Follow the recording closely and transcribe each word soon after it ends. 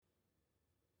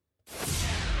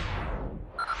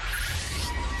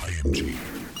IMG.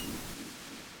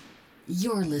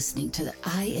 You're listening to the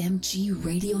IMG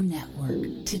Radio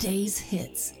Network. Today's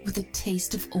hits with a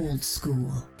taste of old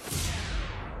school.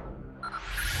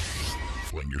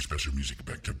 Playing your special music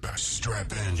back to back.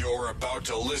 Strap in. You're about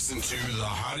to listen to the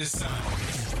hottest sound.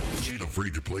 Ain't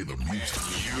afraid to play the music.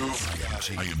 You've got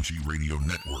it. IMG Radio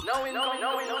Network.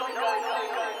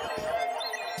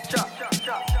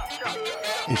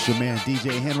 It's your man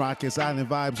DJ Henrock. It's Island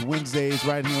Vibes Wednesdays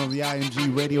right here on the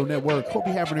IMG Radio Network. Hope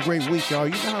you're having a great week, y'all.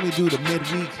 You know how we do the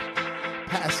midweek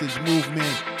passage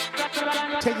movement.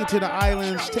 Take you to the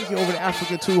islands, take you over to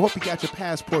Africa too. Hope you got your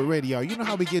passport ready, y'all. You know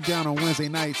how we get down on Wednesday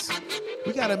nights.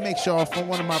 We got a mix, y'all, from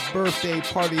one of my birthday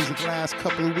parties the last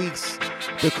couple of weeks.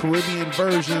 The Caribbean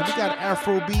version. We got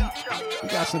Afro beat. We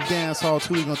got some dancehall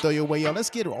too. We're going to throw your way, y'all. Let's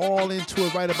get all into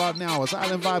it right about now. It's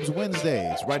Island Vibes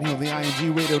Wednesdays right here on the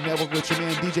IMG Radio Network with your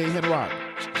man DJ Henrock.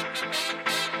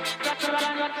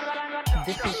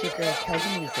 This is your girl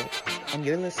Kelvyn Music, and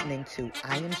you're listening to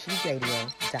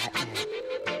imgradio.net.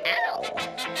 Ow!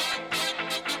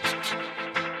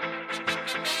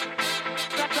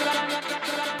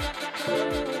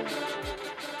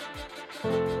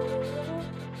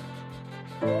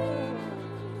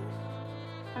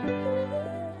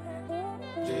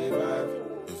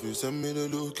 If you send me the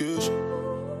location,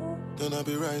 then I'll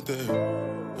be right there.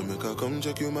 Then make her come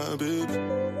check you, my baby.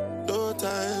 No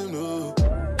time, no.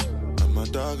 And my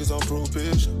dog is on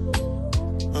probation.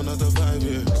 Another 5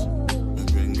 years.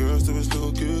 And bring girls to his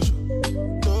location.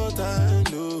 No time,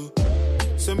 no.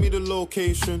 Send me the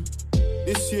location.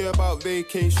 This year about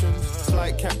vacations.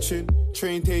 Flight catching,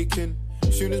 train taking.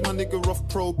 Soon as my nigga off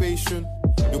probation.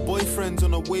 Your boyfriend's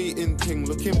on a waiting thing,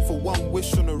 looking for one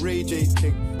wish on a Ray J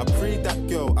thing. I prayed that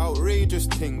girl, outrageous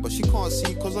thing, but she can't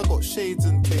see cause I got shades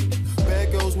and thing. Bare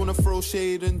girls wanna throw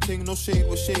shade and thing, no shade,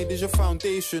 what shade is your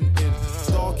foundation in?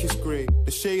 Darkest grey,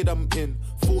 the shade I'm in,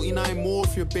 49 more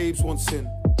if your babes want sin.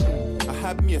 I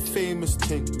had me a famous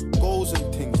thing, goals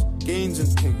and things, gains and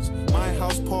things. My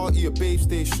house party, a babe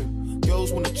station.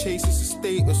 Girls wanna chase, it's a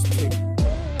status thing.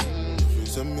 If you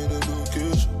send me the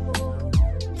location,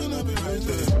 I'll be right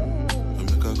there. I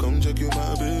make her come check you,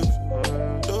 my baby.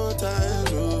 No time,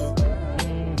 no.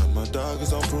 And my dog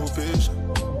is on probation.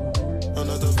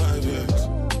 Another 5 years.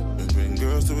 And bring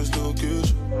girls to his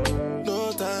location.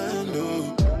 No time,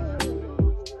 no.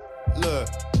 Look,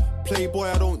 playboy,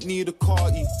 I don't need a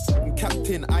carty. I'm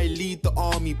captain, I lead the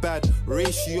army. Bad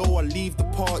ratio, I leave the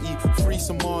party. Free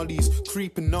Somalis,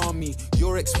 creeping army.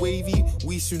 Your ex-wavy,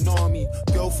 we tsunami.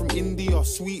 Girl from India,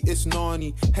 sweetest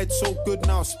nani. Head so good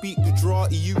now, speak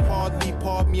Gujarati. You hardly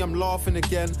pardon me, I'm laughing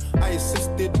again. I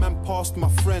assisted, man, passed my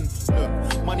friend.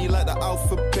 Look, money like the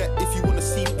alphabet. If you wanna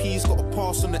see P's, gotta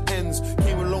pass on the ends.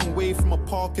 Came a long way from a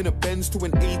park in a Benz to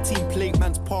an 18 plate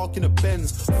man's park in a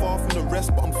Benz. Far from the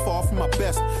rest, but I'm far from my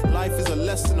best. Life is a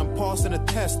lesson, I'm passing a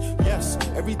test. Yes,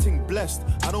 everything blessed.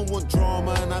 I don't want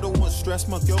drama and I don't want stress.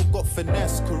 My girl got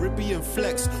finesse, Caribbean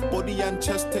flex. Body and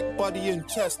chest, tech body and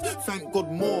chest. Thank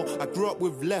God more, I grew up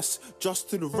with less. Just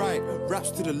to the right,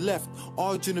 raps to the left.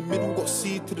 Arj in the middle, got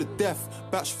C to the death.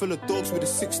 Batch full of dogs with the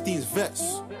 16s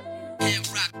vets.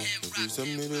 If you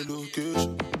send me the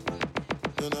location,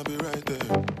 then I'll be right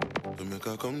there. Then make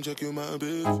her come check you, my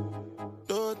baby.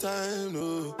 No time,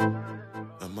 no.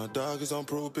 And my dog is on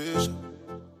probation.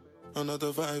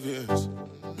 Another 5 years.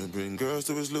 Me bring girls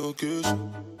to his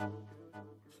location.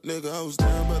 Nigga, I was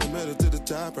down, but I made it to the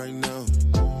top right now.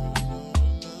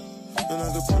 And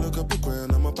I can pull a couple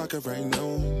grand out my pocket right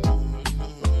now.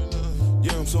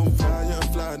 Yeah, I'm so fly, yeah, I'm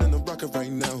flying in the rocket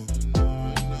right now.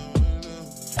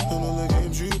 And all the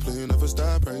games you play never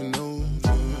stop right now.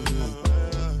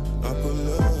 I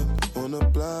pull up on the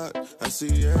block, I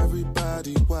see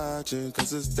everybody watching.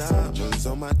 Cause it's diamonds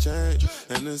on my chain,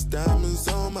 and it's diamonds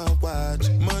on my watch.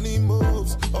 Money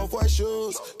moves, off-white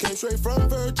shoes, came straight from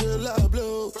Virgil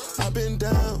Abloh. I've been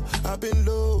down, I've been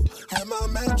low, had my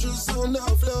mattress on the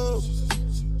floor.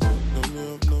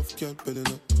 Enough, can't build it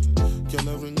up. Can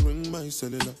I ring my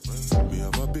cellular? We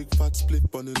have a big fat split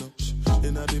bunning up.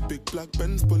 In a the big black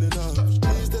Benz pulling up.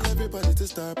 Please tell everybody to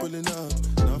start pulling up.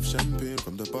 Enough champagne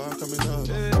from the bar coming up.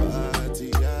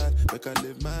 Party God, make I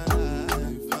live my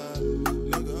life.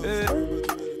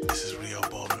 This is Rio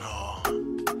Bowling Hall,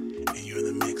 and you're in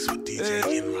the mix with DJ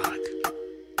Henrock.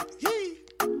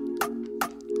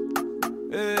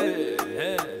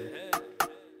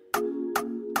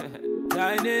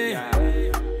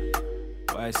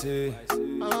 I say,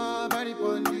 body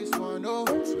on this one, oh.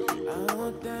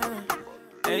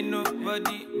 Ain't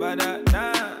nobody but that.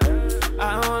 I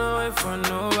don't wanna wait for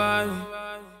nobody.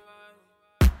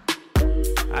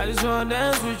 I just wanna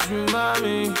dance with you,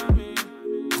 mommy.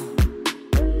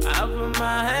 I put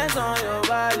my hands on your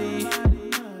body.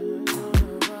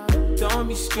 Don't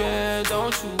be scared,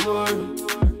 don't you worry.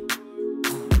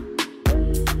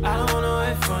 I don't wanna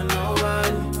wait for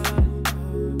nobody.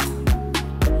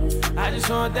 I just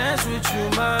wanna dance with you,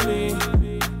 mommy.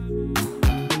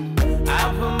 I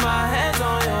put my hands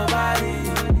on your body.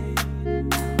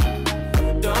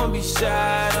 Don't be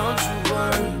shy, don't you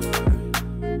worry.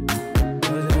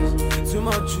 Too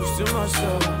much juice, too much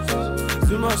sauce.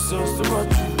 Too much sauce, too much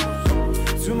juice.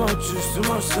 Too much juice, too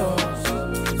much sauce.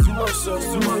 Too much sauce,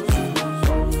 too much juice.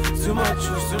 Too much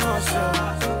juice, too much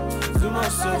sauce. Too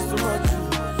much sauce, too much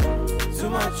juice. Too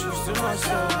much juice, too much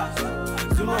sauce.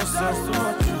 Too much sauce, too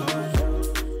much juice.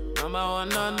 Number one,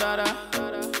 none dada.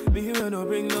 Me here no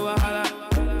bring no wahala.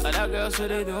 Other girls so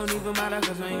they don't even matter.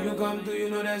 Cause when you come through, you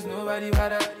know there's nobody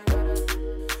better.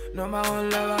 Number one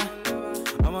lover.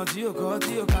 I'm on to your call,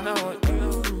 to your kind of what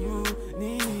you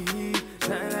need.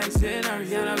 Sound like saying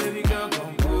Ariana, baby girl,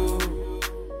 come cool.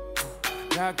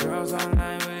 Got girls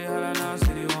online with it, holla now,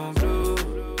 city won't blue.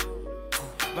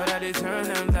 But I did turn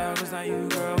them down, cause now you,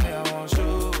 girl, me, I want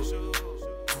you.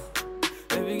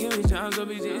 Baby, give me chance, don't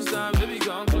be this time, baby,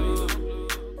 come close. Oh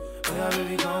yeah,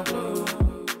 baby, come close.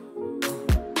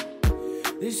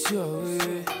 This your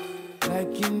way,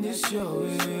 like in this your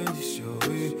way, this your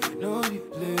way. No be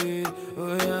play,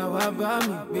 oh yeah, why buy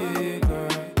me big girl?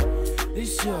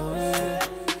 This your way,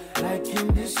 like in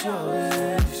this your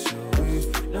way, this your way.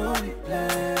 No be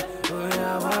play, oh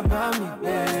yeah, why buy me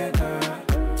big girl?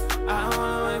 I don't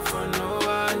wanna wait for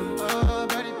nobody.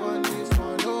 Body on this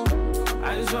one, oh. I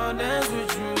just wanna dance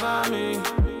with you, mommy.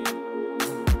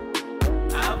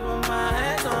 I put my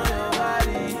hands on your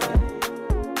body.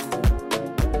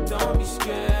 Don't be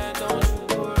scared, don't you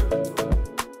worry.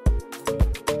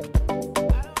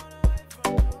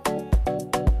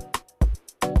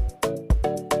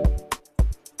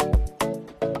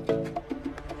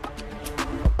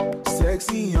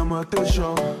 Sexy, I'm a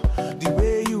toucher. The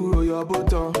way you roll your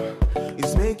bottom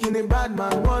is making a bad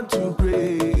man want to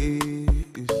grace.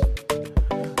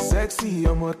 Sexy,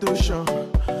 I'm a toucher.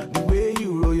 The way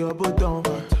you roll your bottom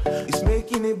is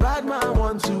making a bad man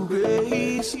want to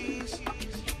grace.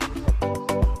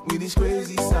 With this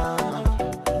crazy sound,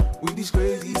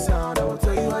 I will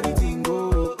tell you how the thing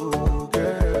go, oh,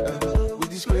 girl. With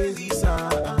this crazy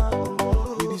sound,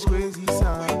 with this crazy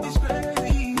sound, with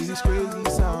this crazy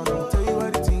sound, I will tell you how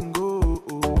the thing go,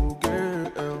 oh,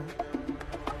 girl.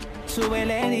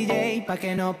 Súbele DJ pa'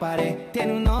 que no pare.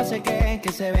 Tiene un no sé qué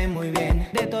que se ve muy bien.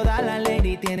 De todas las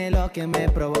lady tiene lo que me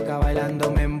provoca. Bailando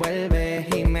me envuelve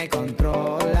y me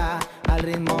controla al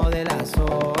ritmo de las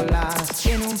olas.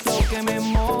 Tiene un flow que me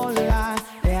mola.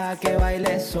 Deja que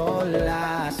baile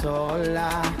sola,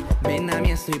 sola. Ven a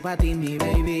mí, estoy pa' ti, mi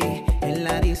baby. En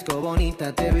la disco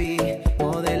bonita te vi.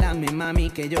 Modélame, mami,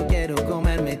 que yo quiero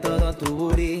comerme todo tu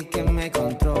booty. Que me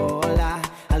controla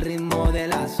al ritmo de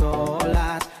las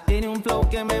olas. Tiene un flow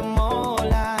que me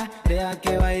mola. Deja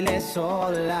que baile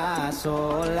sola,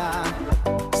 sola.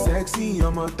 Sexy,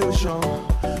 I'm a toucher.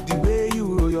 The way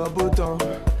you roll your bottom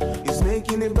is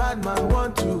making a bad man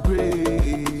want to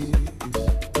grace.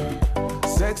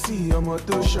 Sexy, I'm a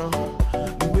toucher.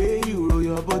 The way you roll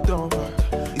your bottom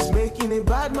is making a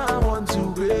bad man want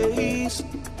to grace.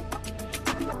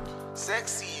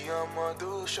 Sexy, I'm a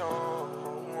toucher.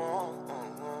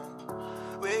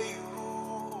 Where you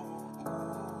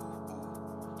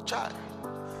try.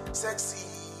 Sexy,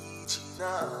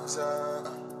 Chinaza.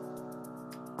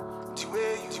 The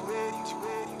way you, the way you, the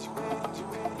way you, the way you, the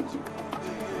way you, the way you.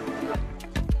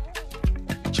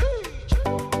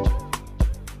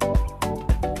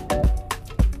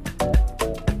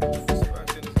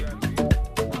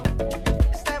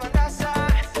 Esteban, Daza.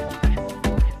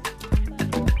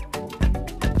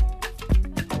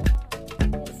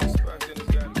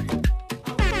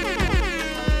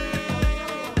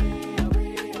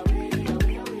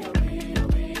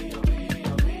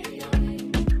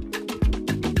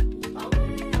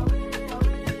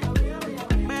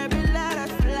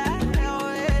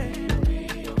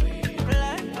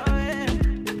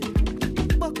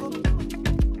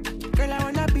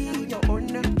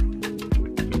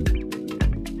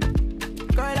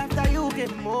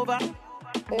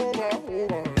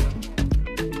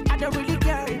 I don't really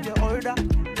care if you order.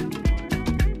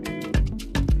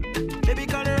 Baby,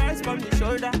 can you rise from the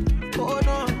shoulder? Oh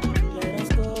no. Let us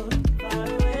go far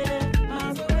away,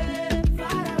 miles away,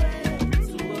 far away,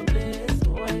 to a place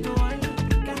where no one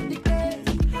can dictate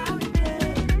how we play.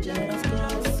 Let us go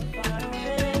far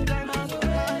away, miles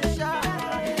away, far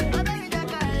away,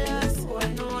 where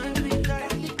no one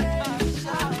can dictate.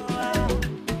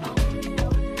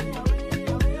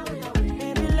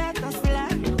 Baby, let us fly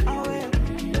away.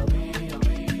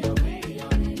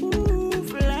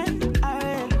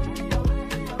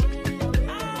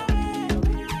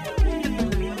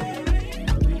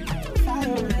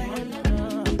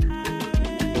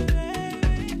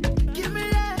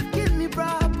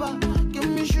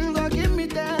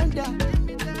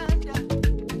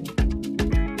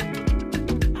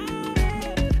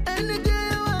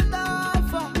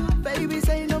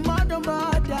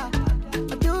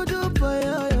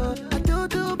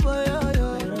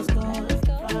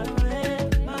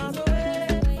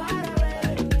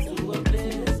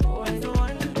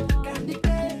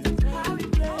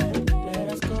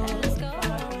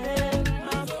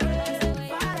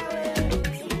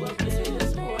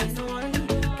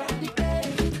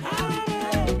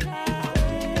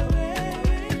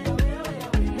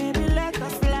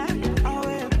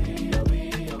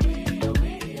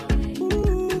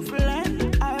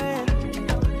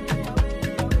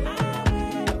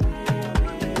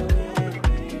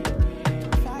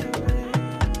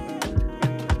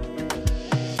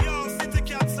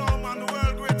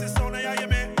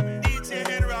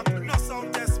 no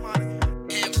sound test, man.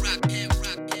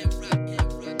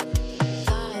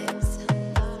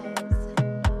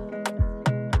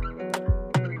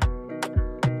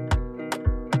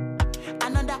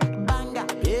 Another banger.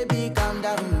 Baby, calm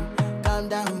down, calm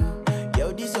down.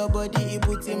 Yo, this your body, it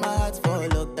puts in my heart for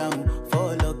lockdown,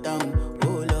 oh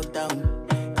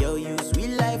lockdown. Yo, you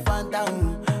sweet life,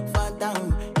 phantom,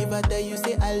 phantom. If I tell you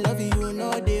say I love you,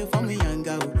 no day for me, young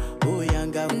girl, oh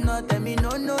young girl. No tell me no,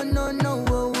 no, no, no,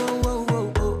 oh, oh, oh,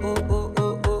 oh, oh, oh,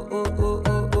 oh, oh, oh, oh,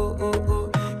 oh, oh, oh,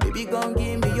 oh. Baby, gon'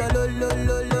 give me your lo, lo,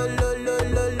 lo, lo, lo, lo,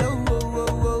 lo, lo, oh, oh,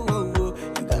 oh, oh, oh.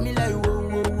 You got me like whoa,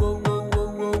 whoa, whoa, whoa,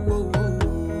 whoa, whoa, whoa,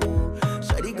 whoa.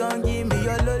 Shawty gon' give me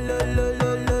your lo, lo, lo, lo,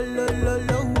 lo, lo, lo,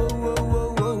 lo, whoa, whoa,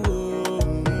 whoa,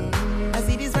 whoa. I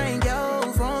see this fine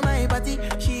girl from my party,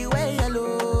 she wear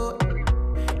yellow.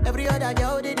 Every other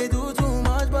girl they do too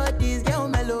much, but this girl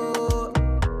mellow.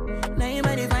 Now in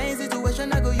my divine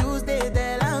situation, I go use they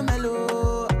tell I'm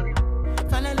mellow.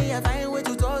 Finally, I find way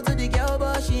to talk to the girl,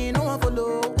 but she ain't no one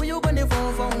follow. Who you gonna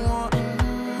phone for one?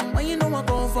 When you know I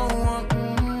come for one,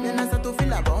 then I start to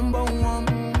feel a bum bum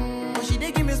one. But she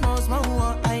dey give me small small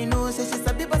one. I know, say she's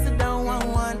a people sit down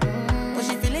one. But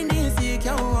she feeling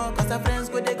insecure, cause her friends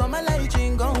go they go my light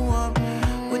ring go on.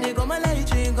 Go they go my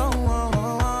light ring go on.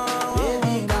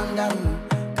 Baby, calm down,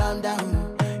 calm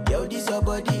down. Yo, this your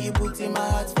body, it puts in my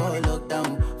heart for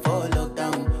lockdown, oh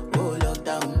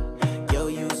lockdown. Yo,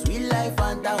 you sweet life,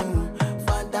 phantom,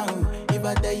 phantom. If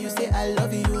I tell you say I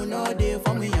love you, no day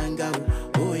for me, young girl,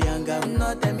 oh young girl.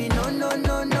 No tell me no, no,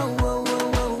 no, no, oh,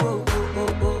 oh, oh, oh,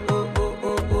 oh, oh, oh, oh,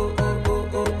 oh, oh, oh, oh,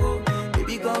 oh, oh.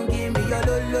 Baby, gon' give me your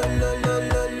lo, lo, lo, lo,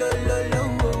 lo, lo, lo, lo,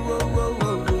 oh, oh, oh,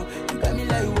 oh, oh. You got me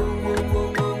like whoa, whoa, whoa,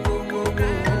 whoa, whoa, whoa,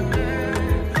 whoa.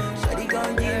 Shawty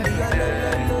gon' give me your lo,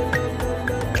 lo, lo,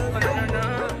 lo.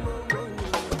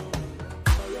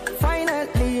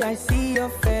 Finally, I see your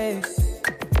face.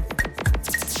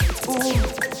 Ooh,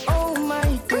 oh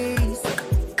my days.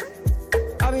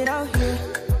 I've been out here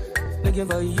looking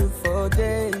for you for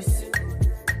days.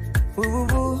 Ooh,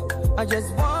 ooh, I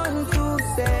just want to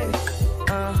say,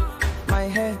 my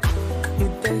hair, you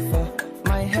day for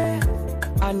my hair.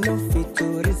 I know fit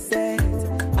to reset,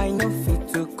 I know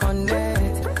fit to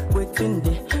connect. Within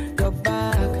your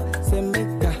back, say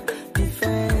make a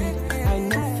defend. I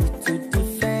know fit to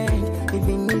defend,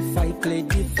 even if I play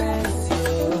defense.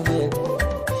 Yeah.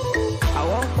 I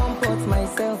won't comport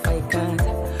myself, I can't.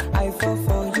 I fall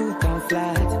for you down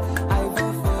flat. I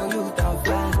fall for you down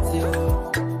flat,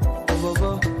 yo. Go, go,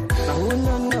 go. Now who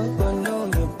no,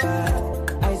 you bad.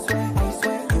 I swear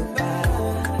you bad.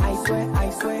 I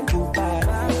swear you bad.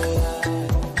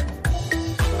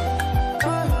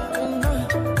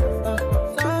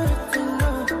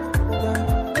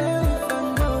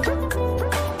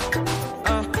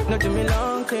 No do me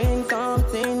long thing,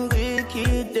 something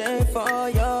wicked day for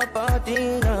your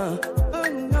body now.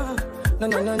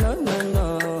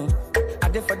 No. I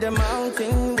did for the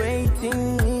mountain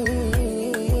waiting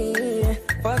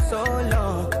for so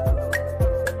long.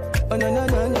 Oh no.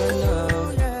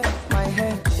 My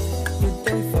hair, you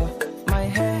did for my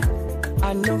hair.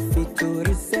 I know fit to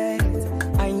reset,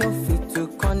 I know fit to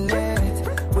connect.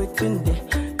 Within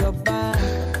your back,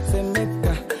 say make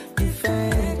a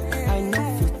defend. I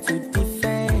know fit to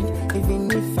defend,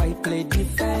 even if I play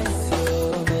defense.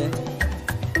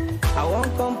 I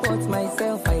won't comport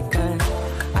myself, I can't.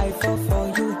 I fall for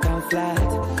you down flat.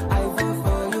 I fall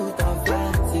for you down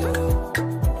flat, yo.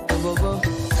 Go, go.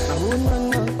 I will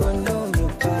no, you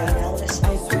bad.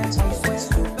 I swear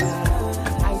you bad.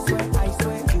 I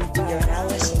swear you bad. You're now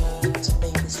listening to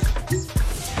Baby Sounds.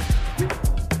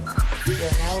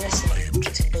 You're now listening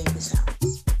to Baby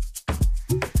Sounds.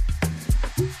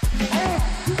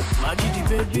 Magidi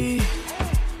baby,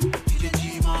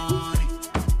 DJ money.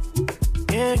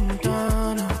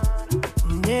 Yentana.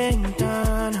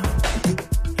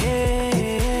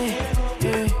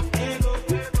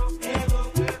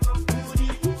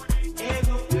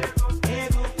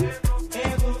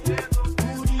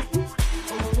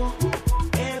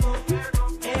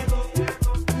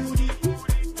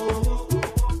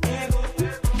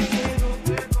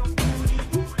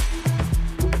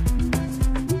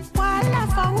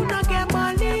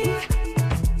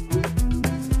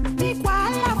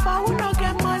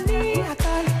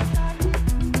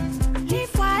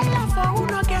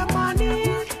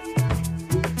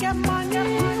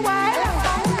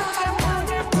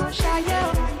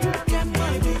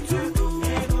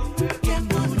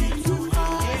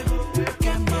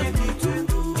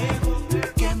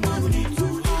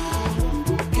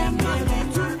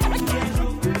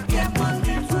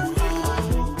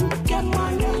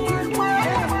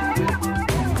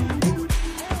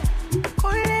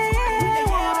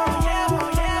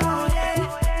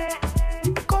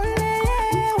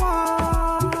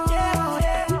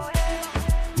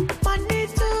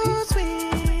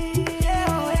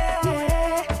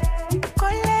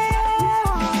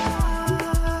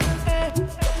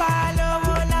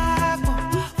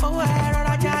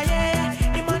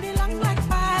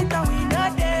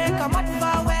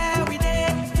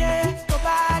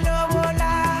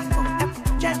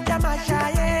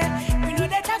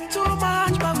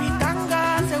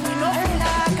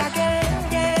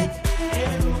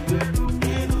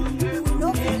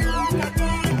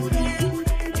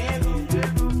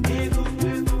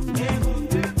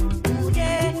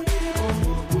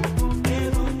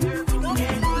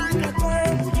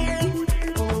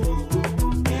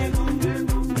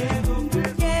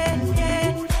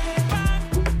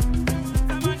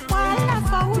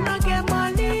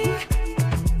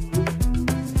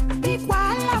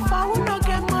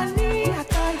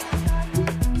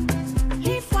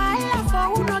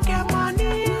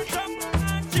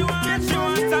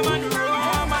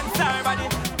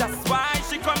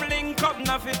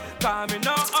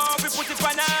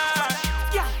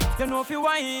 you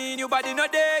wine, your body no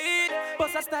dead.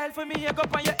 Bust a style for me, you go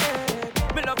on your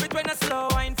head. Me love it when I slow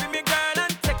wine for me, girl,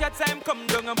 and take your time, come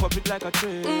down and pop it like a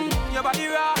tree. Your body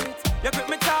right, you grip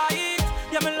me tight.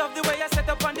 Yeah, me love the way you set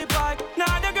up on the bike.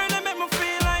 Now the girl that make me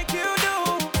feel like you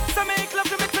do. So make love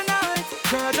to me tonight.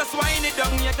 Girl, just wind it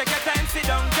down, you take your time, sit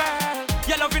down, girl.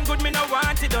 You loving good, me no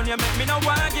want it done. You make me no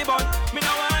want give on, me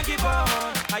no want give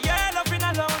on. Yeah, loving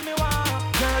alone, me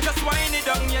want. Girl, just wind it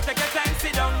down, you take your time,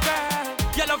 sit down, girl.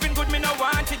 You loving good, me no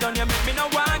want it done. You make me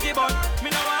no want give on, me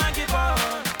no want give on.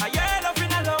 Yeah, loving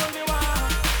alone, me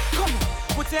want. Come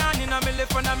on, put your hand in me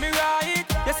left and me right.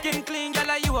 Your skin clean,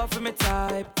 girl, you are for me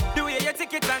type. The way you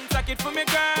take it and tack it for me,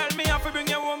 girl. Me have to bring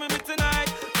you home with me tonight.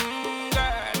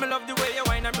 Girl, me love the way you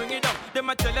whine and bring it up. Them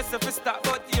a tell us if we start,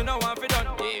 but you know I'm for done.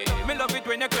 Yeah, me love it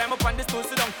when you climb up on the stool,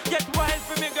 sit down. Get wild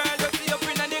for me, girl, just see up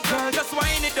in the girl. Just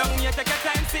whine it down, you take your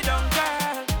time, sit down,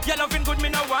 girl. You loving good, me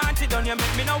no want it done. You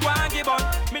make me no want give on,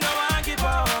 me no want give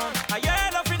on. Yeah,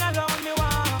 loving alone, me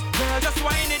want. Girl, just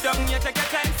whine it down, you take your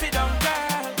time, sit down,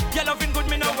 girl. You loving good,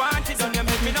 me no want it done. You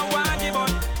make me no want give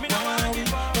on, me no want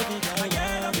give on.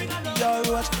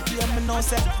 Yeah, me no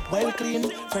set, well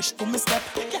clean, fresh to me step.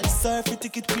 Girl surf it,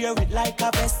 take it, wear it like a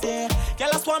vest, yeah. Girl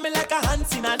I swan me like a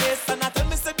hands in a nest, and I tell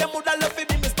me say them woulda love it,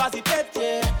 me spazzy pet,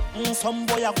 yeah. Some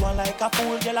boy a go like a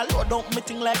fool, girl I load up me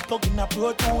thing like plug in a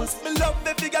Pro Tools. Me love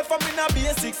the girl from in a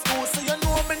basic school, so you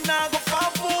know me nah go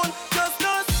for fool. Just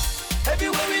us,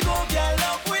 everywhere we go, girl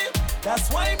love we. That's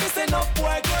why me say no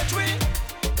boy country.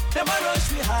 Them a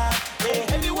rush me hard,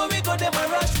 yeah. Everywhere we go, them a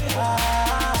rush me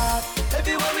hard.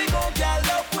 Everywhere we go, girl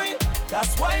love we.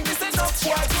 That's why me say no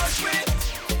boy rush me.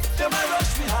 Them a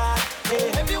rush me hard,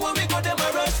 yeah. Everywhere we go, them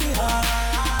a rush me hard.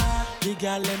 The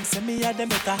girl them say me a them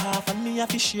better half, and me a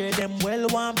fi share them well,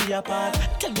 want be apart.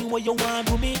 Tell me what you want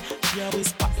do me. She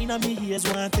always pop in on me ears,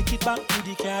 want take it back to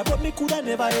the car, but me coulda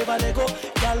never ever let go.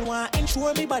 Girl want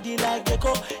insure me body like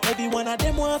Gecko. Every one of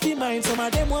them want fi mine, some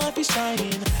of them want fi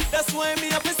shine. That's why me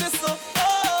a fi say so.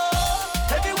 Oh,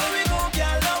 everywhere we go,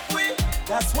 girl love we.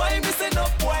 That's why me say no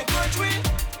boy country.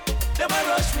 Them a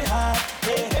rush me hard,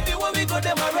 yeah. Everywhere we go,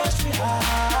 them a rush me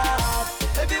hard.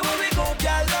 Everywhere we go,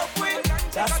 girl love we.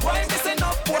 That's why me say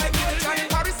no boy country.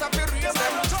 Paris up the reason. In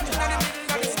the middle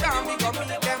of the storm, we go meet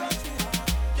them.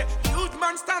 Yeah, youth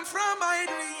man stand from my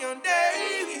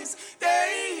days.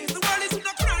 The world is in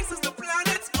a crisis, the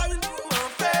planet's going through a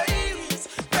phase.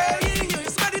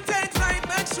 Meditate right,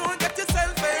 make sure get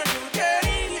yourself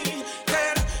educated.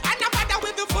 And no matter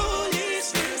with the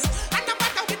foolishness. And no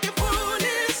matter with the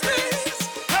foolishness.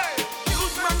 Hey,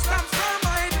 youth man stand from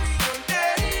my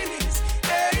days.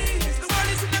 The world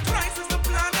is in a crisis, the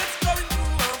planet's going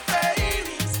through a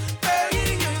phase.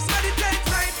 Meditate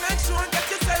right, make sure get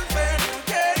yourself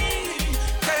educated.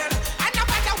 And no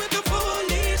matter with the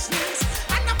foolishness.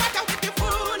 And no matter with the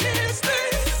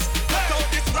foolishness. Cut out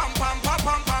this ram pam pam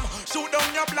pam pam. Shoot down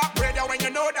your black radio when you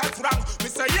know that's wrong. Me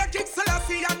say you kick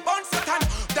Selassie and burn Satan.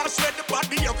 That's where the bad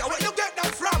behavior, where you get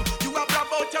that from? You have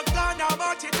about your gun, how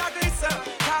much it a glisten.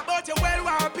 Talk about your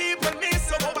well-worn people miss.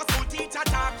 So over school teacher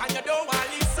talk and you don't want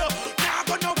listen. Now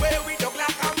go nowhere with your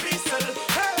black and whistle.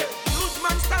 Hey, youth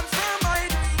man stand firm by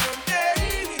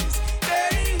days.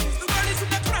 The world is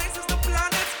in a crisis, the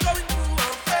planet's going through a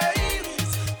phase.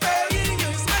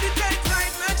 Meditate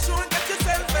right, make sure get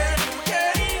yourself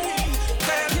educated.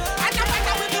 And no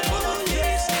matter with the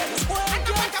foolishness. And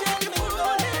no matter with the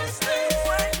foolishness.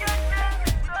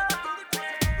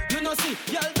 You know see,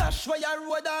 y'all dash where you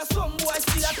road and some boy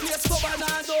still a place stubborn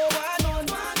and don't want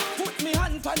none. Put me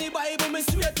hand on the Bible, me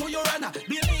swear to your honor.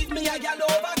 Believe me, a gal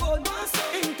over gun.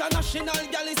 International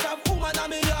Gyalis have woman and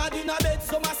me yard in a bed,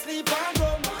 so my sleep and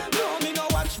rum. No, me no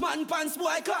watch man pants,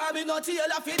 boy, car me no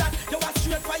tailor for that. You a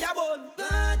straight fire bun.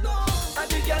 And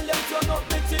the gal them turn up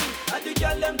me thing. And the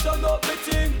gal them turn up me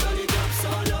thing. Turn it up so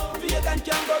low. Vegan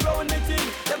can go round me thing.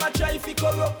 Them a try fi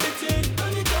corrupt me thing.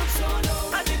 Turn it up so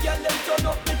low. And the gal them turn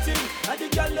up me thing. And the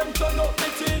gal them turn up me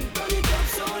thing. Turn it up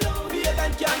so low.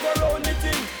 Vegan can go round me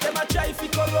thing. Them a try fi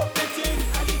corrupt me thing.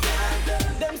 And the gal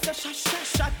them say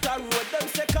shut the road. Them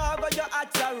say Khago you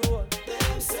at the road.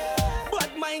 Them say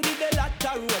bad mind in the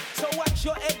latter road. So watch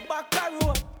your head back the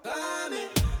road.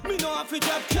 Me know if you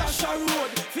drop cash a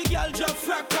road. Fi girl drop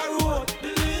frack a road.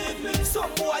 Believe me,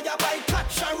 some boy a buy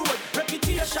catch a road.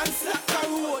 Reputation slack a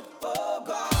road. Oh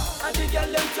God. And the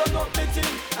girl them turn up me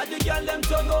thing. And the girl them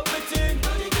turn up me thing.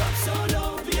 Turn it up so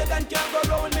low. Vegan can't go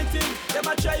round me thing. Them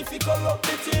a try fi corrupt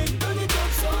me thing. Turn it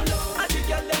up so low. And the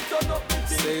girl them turn up me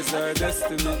thing. Says our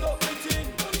destiny.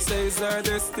 Says our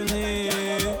destiny.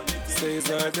 Says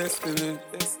our destiny.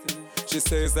 She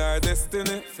says our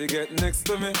destiny. Fi get next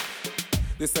to me.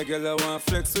 This a girl I want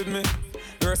flex with me.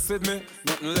 Rest with me,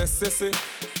 nothing less sissy.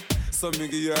 So me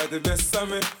give her the best of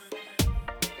me.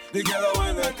 The girl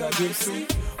wine like a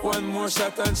gypsy. One more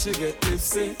shot and she get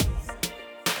tipsy.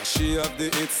 She have the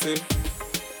itsy,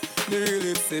 the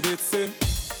real itsy bitsy.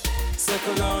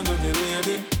 Settle down on me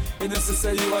lady. You know she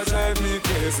say you a drive me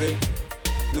crazy.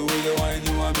 The way you wine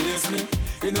you amaze me.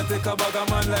 You know take a bag of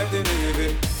man like the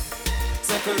Navy.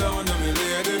 Settle down on me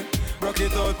lady. Rock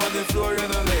it out on the floor, you're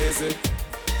not lazy.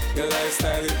 Your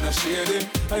lifestyle is not shady.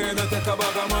 And you know take a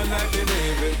bag of man like the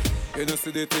Navy. You know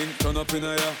see the thing turn up in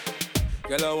a ya.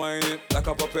 Girl a wine it like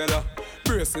a propeller.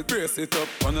 Brace it up,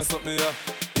 wanna suck me ya.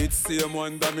 It's same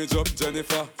one damage up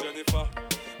Jennifer.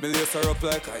 Me lace her up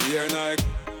like a ear Nike.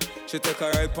 She take a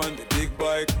ride on the big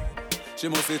bike. She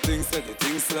must see things that the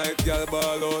things like. Girl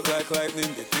ball out like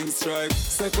lightning, the things strike.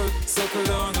 Circle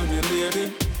down on me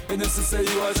lady. You know she say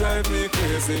you a drive me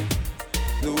crazy.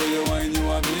 The way you wine you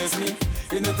amaze me.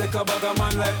 You know take a bag of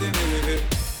man like the Navy.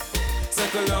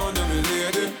 Circle down on me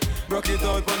lady. Rock it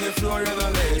out on the floor, you're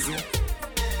not lazy.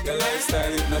 Your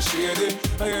lifestyle is not shady.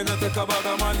 And you not take a bag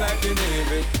of man like the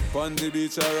Navy. On the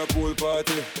beach or a pool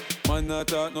party. Man not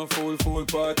talk no full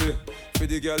party. For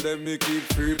the girl them me keep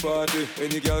free party.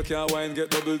 Any girl can wine get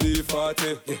double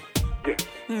D40.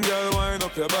 Yeah. Girl wind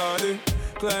up your body.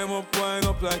 Climb up, wind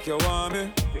up like you want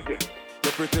me.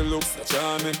 Your pretty looks are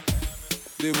charming.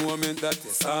 The moment that you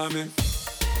saw me.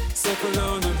 Circle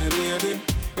down on me lady.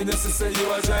 You know she say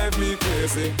you a drive me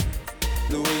crazy.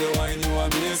 The way you wine you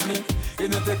amaze me. You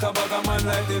know take a bag of man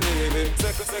like the Navy.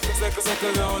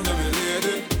 Circle down on me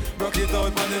lady. Rock it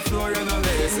out on the floor, you're not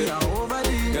lazy.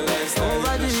 Your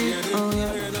lifestyle is shady.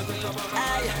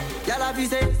 Y'all have you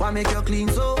say, why make you clean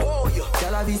so?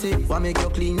 Y'all have you say, why make you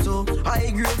clean so?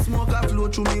 High grade smoke a flow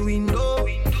through me window.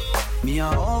 Me a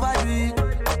overdo it.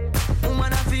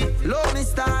 Woman a feel, love me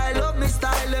style.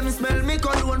 Let me smell me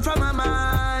cologne from my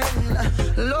mind.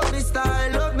 Love me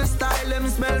style. Let me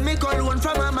smell me cologne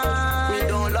from my mind. Me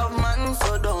don't love man,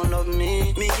 so don't love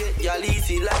me. Me get Gyalis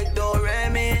like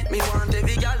Rema. Me want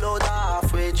every gal out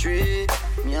halfway tree.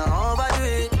 Me a overdo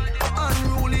it.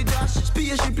 Unruly Josh,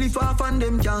 spaceshiply far from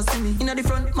them can't see me. Inna the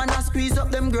front, man I squeeze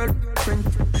up them girlfriend.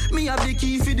 Me have the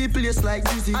key for the place like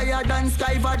Ycee. Higher than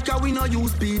Sky Vodka, we no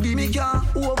use PD. Me can't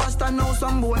overstand now,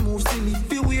 some boy move silly.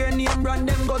 Fi wear name brand,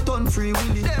 them got on free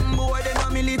willy. Them boy, they no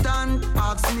militant.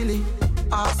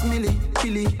 Ask Millie,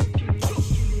 Killy.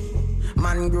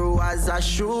 Man grow as a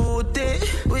shooty.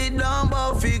 We don't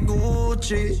bow fi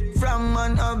Gucci. From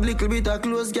man have little bit of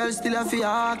clothes, girl still a fi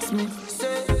ask me.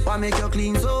 Say, why make you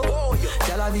clean so?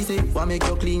 Girl have you say, why make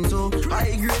you clean so?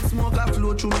 High grade smoke a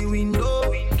flow through me window.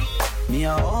 Me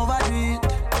a overdo it.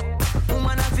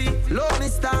 Woman a fi love me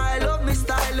style.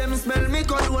 Let me smell me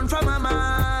cologne from my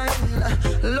mind.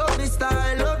 Love me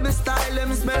style. Let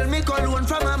me smell me cologne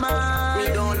from my mind. We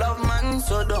don't love man,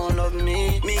 so don't love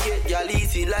me. Me get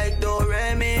Gyalis like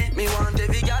Rema. Me want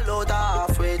every gal out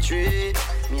halfway tree.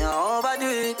 Me a overdo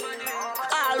it.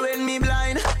 All when me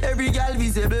blind, every gal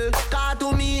visible. Car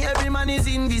to me, every man is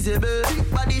invisible.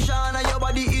 Big body shine and your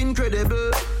body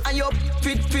incredible. And your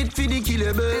fit for the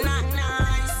killable.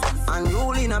 Nice. And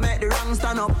rolling, I make the wrong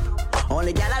stand up.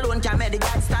 Only gal alone can make the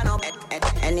god stand up.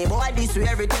 Any boy this way,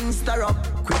 everything stir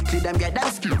up. Quickly them get them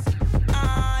skills.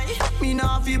 Me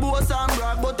nah fi boast and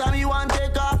brag, but I me want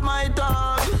take off my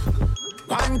tag.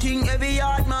 One thing every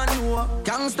yard man know,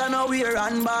 gangsta now wear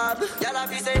and bag. Y'all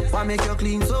have say, why make you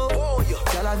clean so?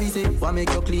 Y'all have say, why make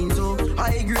you clean so?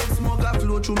 High grade smoke a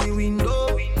flow through me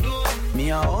window. Me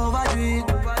a overdo it.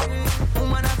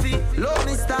 Woman a fi love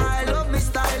me style.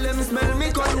 Let me smell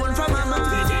me cologne from my mind.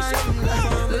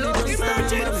 Love me style.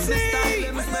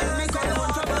 Let me smell me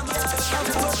cologne from my mind.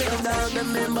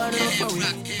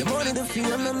 The money, the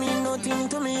feel, no mean nothing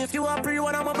to me. If you are free,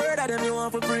 what I'm a bird, then you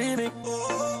want for free me.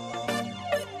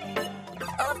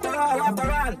 After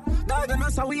all, dog, the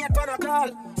massa wait on a call.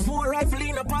 Small rifle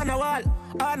in upon the wall.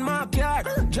 On my car,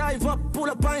 drive up, pull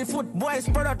up on foot. Boys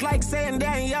spread out like saying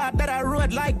damn yard that I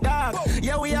rode like dog.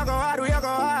 Yeah, we are go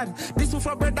hard. This one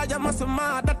for bread that you must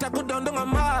mad. That I could down a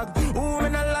mag. Who me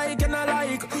not like and I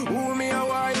like. Who me a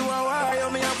why, you a why. You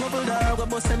me a couple dog, go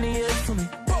bust any head for me.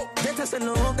 That I say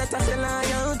no, that I say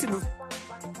lion to me.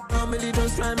 Family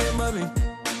just remember me.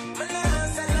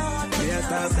 Yeah,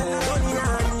 that's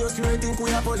all. You still think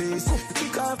we are police.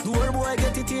 Kick off door, boy,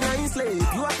 get it in a slave.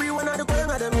 You are free one of the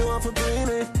corner, them you want to pay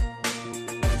me.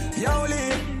 Yo,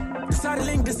 Lee, this are the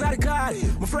link, this are the card.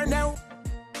 My friend now,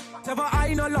 never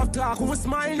I no love talk, who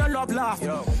smile no love laugh.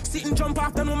 Yo. Sit and jump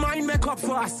after no mind make up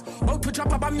fast. Out to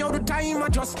drop a bomb, you the time I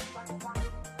just.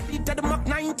 It to the Mach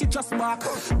 90 just back.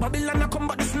 Babylon a come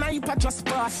but the sniper just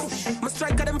pass. My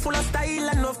striker them full of style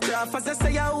and of craft. As I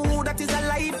say, oh, that is a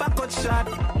life a cut shot.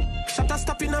 Shut a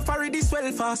stop in a already swell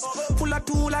fast. Full of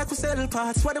tool like we sell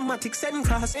parts. Automatic send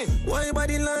cross. Why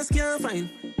body last can't find?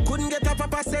 Couldn't get a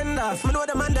proper send off. Me know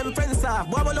the man them friends are.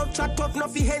 Wobble up chat up, no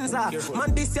fi hands off.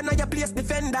 Man this year now your place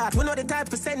defend that. We know the type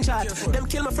to send shot. Them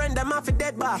kill my friend, them off a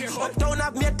dead back. Uptown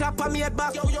have me a top and me a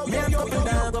back. Me a couple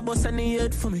dog a bust any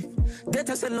head for me. That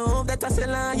I say love, that I say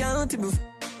loyalty.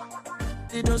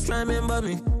 You just try remember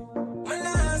me. Me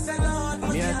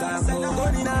a talk about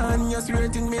gun in a hand, just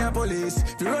rating me a police.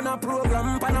 You run a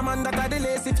program, pan a man that a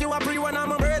delays. If you a pre one,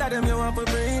 I'm a brother, them you want to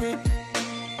bring me.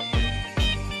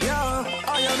 Yo,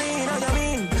 how you mean?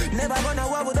 Never gonna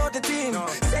war without the team.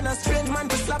 Send a strange man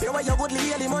to slap you while you would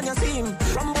hear him on your team.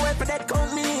 From boy for that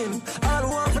count me in. All who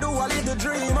want to do a little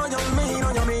dream. How you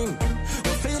mean?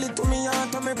 Well, feel it to me,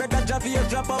 heart, me better drop here,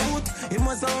 drop out. It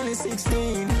was only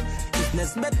 16.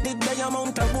 Let's bet the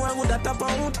amount of boy would that tap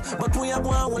out. But we are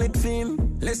going will it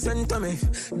film. Listen to me.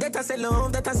 That I say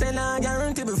love, that I say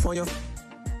loyalty before you.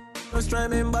 Just try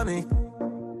remember me.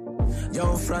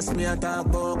 Yo, frost me a talk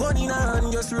about gun in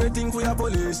hand, just rating for your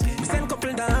police. Me send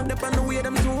couple down, dep on the way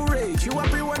them too rage. You a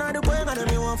free one of the boy, and them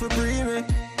you want to free me.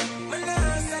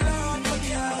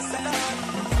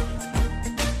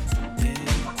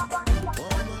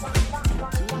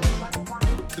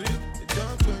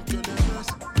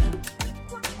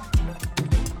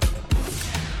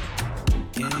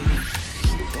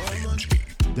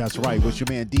 That's right, with your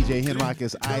man DJ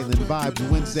Henrock's Island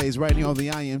Vibes Wednesdays right here on the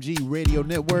IMG Radio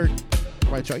Network.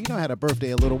 Right, y'all, you know I had a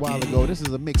birthday a little while ago. This is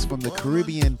a mix from the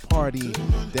Caribbean party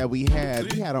that we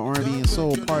had. We had an R&B and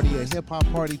soul party, a hip-hop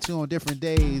party too on different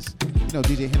days. You know,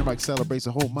 DJ Henrock celebrates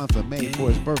the whole month of May for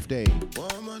his birthday.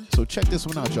 So check this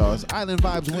one out, y'all. It's Island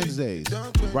Vibes Wednesdays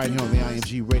right here on the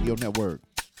IMG Radio Network.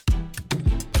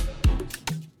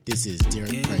 This is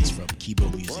Derek Price from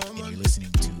Kibo Music, and you're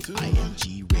listening to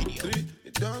IMG Radio.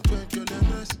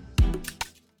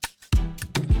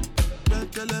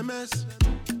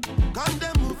 Come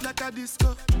they move like a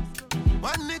disco.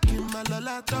 One nick in my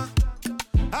lolata.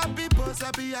 Happy boss,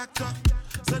 happy actor.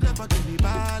 So never give me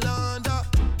ball under.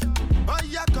 Oh,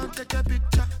 yeah, come take a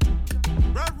picture.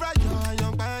 Right, you're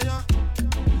young buyer.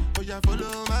 Oh, yeah,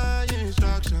 follow my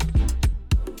instruction.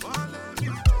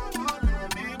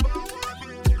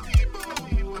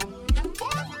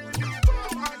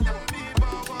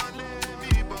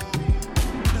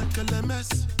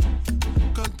 LMS,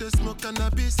 can't smoke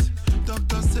cannabis.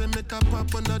 Doctor say make a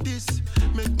pop on this.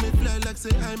 Make me fly like say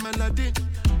I'm Aladdin.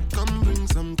 Come bring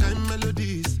some kind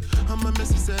melodies. I'm a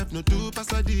messy self, no do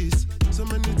pass like this. So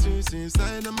many things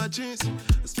inside of my jeans.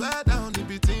 I swear down the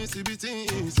BTs.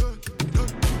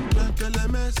 Like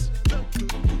LMS,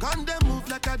 can't they move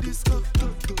like a disco?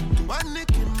 One nick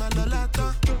in my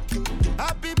lolata.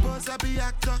 Happy boss, happy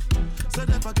actor. So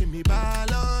never give me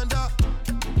ball under.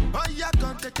 Oh, yeah,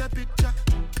 come take a picture.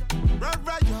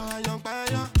 Right, you're a young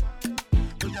buyer.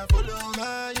 Oh, yeah, follow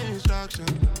my instruction.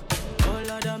 Oh,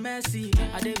 Lord of mercy.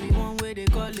 I did be one way they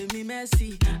calling me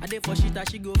messy. I did for shit that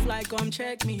she go fly, come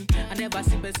check me. I never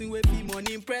see person with me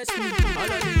money impress me. All of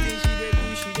the things she did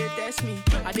do, she did test me.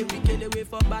 I did we kill away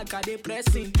for back, I did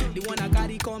pressing. The one I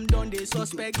carry come down, they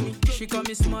suspect me. She call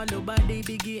me small, but they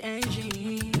biggie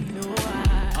engine. No,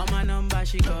 on my number,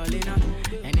 she calling up.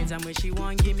 Anytime when she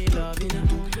want, give me love, you know.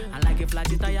 And like a flat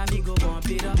tire, me go bump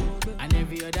it up. And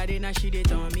every other day, now she they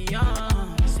turn me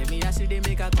on. Say me, I see they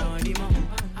make a condiment.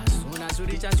 As soon as we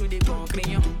reach out to the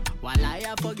company, while I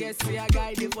forget, see a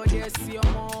guy, they forget, see your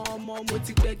mom,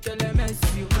 motivate LMS.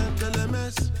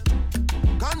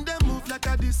 Can't they move like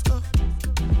a disco?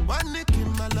 One nick in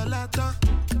my lolata.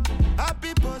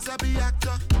 Happy boss, happy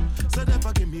actor. So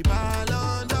never give me ball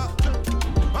under.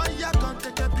 Oh, yeah, come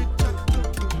take a picture.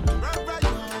 Right,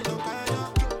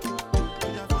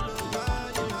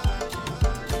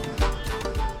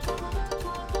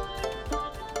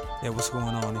 Yeah, what's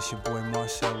going on? It's your boy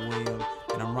Marshall Williams,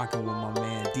 and I'm rocking with my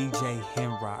man DJ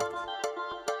Henrock.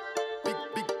 Big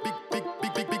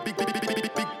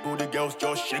booty girls,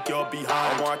 just shake your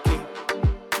behind. OmaAkin.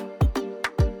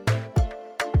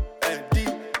 And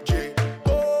DJ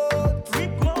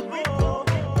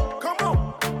come on.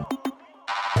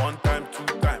 One time, two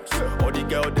times. All the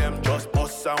girl them just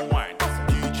bust and wine.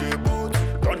 DJ Boat,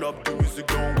 turn up the music,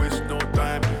 don't waste no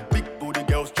time. Big booty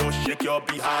girls, just shake your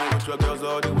behind. Your girls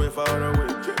all the way far away.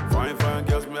 Fine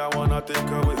girls, me I wanna take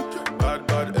away.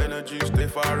 Bad energy, stay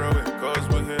far away. Cause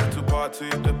we're here to party,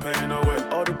 the pain away.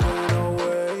 All the pain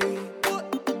away.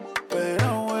 Pain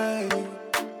away.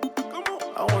 Come on.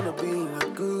 I wanna be in a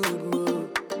good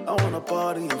mood. I wanna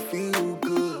party and feel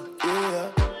good, yeah.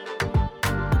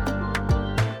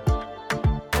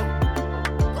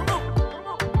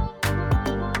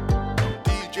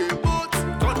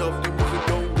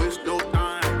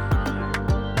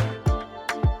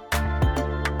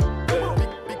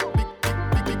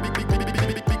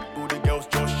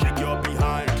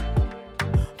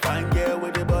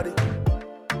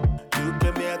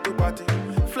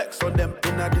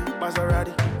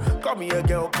 me a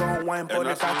girl, come wine for And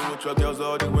the I see party. with your girls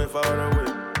all the way far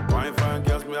away. Wine fine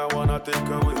girls, me I wanna take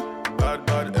away.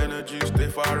 Bad energy, stay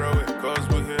far away. Cause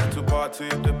we're here to party,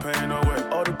 the pain away.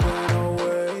 All the pain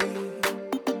away,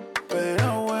 pain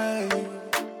away.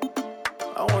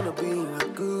 I wanna be in a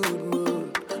good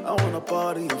mood. I wanna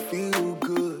party and feel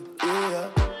good, yeah.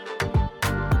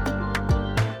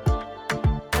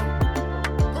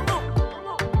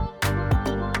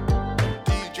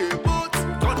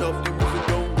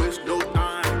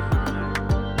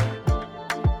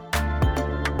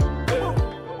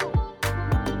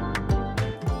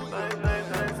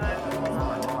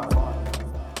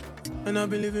 And I've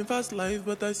been living fast life,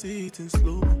 but I see it in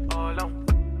slow.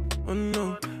 Oh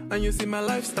no, and you see my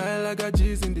lifestyle, I got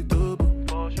G's in the double.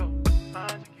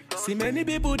 See many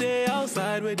people there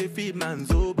outside where they feed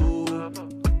man's oboe.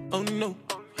 Oh no,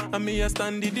 and me I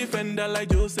stand the defender like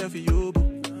Joseph Yobo.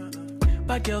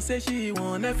 But girl say she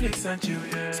want Netflix and chill,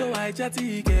 so I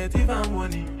chatty get even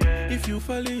money. If you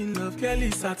fall in love,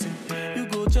 Kelly satin. You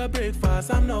go to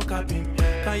breakfast, I'm not capping.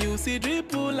 Can you see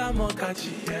dripple, I'm not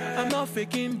catchy. I'm not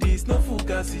faking this, no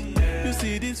fugazi. You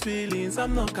see these feelings,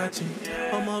 I'm not catching.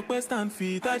 I'm on quest and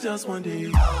feet, I just want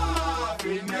it.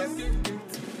 Finesse.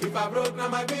 If I broke, now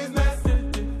my business.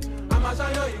 I'ma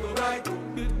show you, you go right.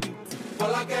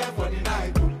 All I care for the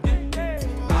night.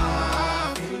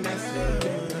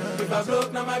 Finesse. If I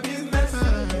broke, now my business.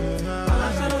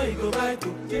 I'ma show you, you go right.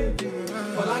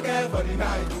 All I care for the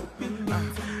night.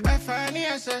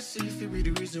 F-I-N-E-S-S-E, if it be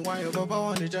the reason why your baba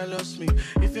wanna jealous me.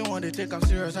 If you want to take I'm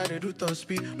serious, I do top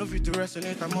speed. No fit to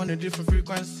resonate, I'm on a different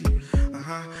frequency.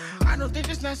 I don't think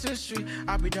it's necessary.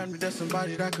 I'll be done with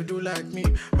somebody that could do like me.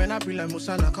 When I be like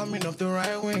Musala coming off the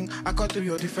right wing, I cut through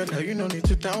your defender, you no need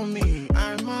to tell me.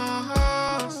 I'm a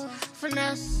horse,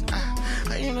 finesse.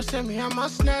 And you know say me, I'm a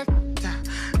snap.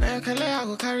 Now you can lay, I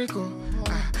go carry go.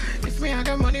 If me I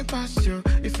got money past you,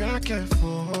 if you're not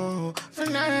careful,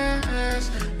 finesse.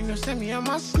 You know say me I'm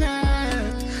a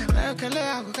snap. Like a lay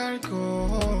I go carry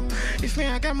go. If me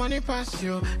I got money past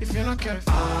you, if you're not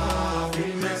careful,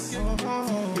 finesse.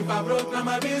 If I broke now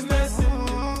my business,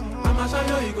 I'ma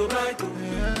show you you go right.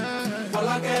 All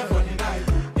I care for the night.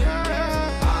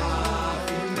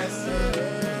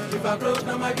 Finesse. If I broke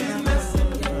now my business,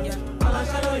 I'ma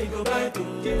show you you go right.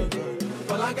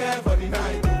 All I care for the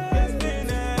night.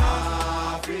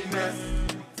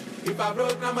 If I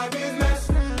broke now my business,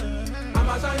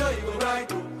 I'ma show you you go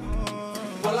right.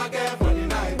 All I care for the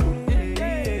night.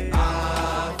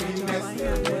 Finesse.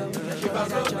 If I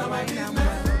broke now my business,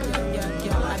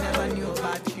 I never knew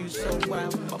about you so well,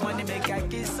 but money make I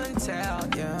kiss and tell,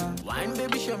 yeah. Wine,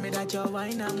 baby, show me that you're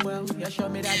wine and well. Yeah, show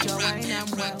me that you're wine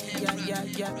and well.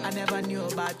 Yeah. I never knew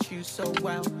about you so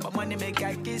well, but money make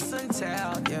I kiss and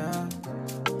tell, yeah.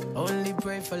 Only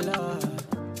pray for love,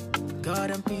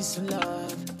 God and peace and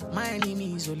love. My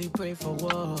enemies only pray for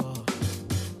war.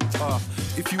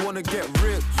 If you wanna get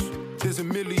rich, there's a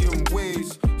million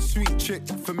ways. Sweet chick,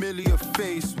 familiar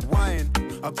face. Wine,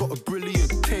 I got a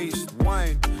brilliant taste.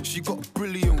 Wine, she got a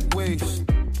brilliant waist.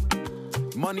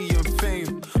 Money and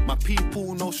fame, my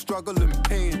people no struggle and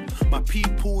pain. My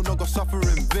people no go suffer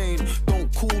in vain.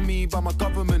 Don't call me by my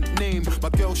government name. My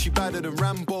girl she badder than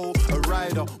Rambo, a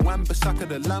rider. Wan-Bissaka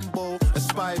the Lambo, a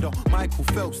spider. Michael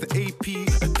Phelps the AP,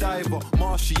 a diver.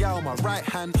 Martial my right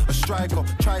hand, a striker.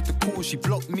 Tried to call, she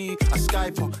blocked me, I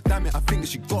Skype her. Damn it, I think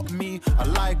she got me, I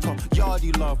like her.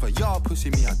 Yardie lover, yard pussy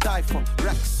me, I die for.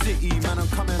 Rack City, man, I'm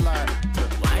coming like.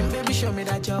 Wine, baby, show me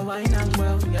that you're wine and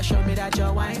well. Yeah, show me that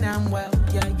you're wine and well.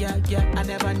 Yeah. I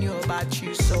never knew about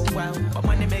you so well, but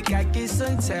money make I kiss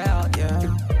and tell, yeah.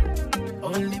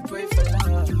 Only pray for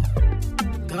love,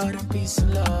 God and peace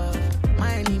and love.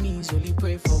 My enemies only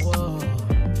pray for war.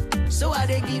 So I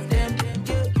they give them,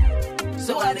 yeah.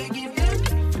 So I they give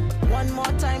them. One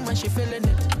more time when she feeling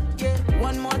it, yeah.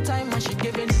 One more time when she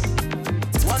giving it.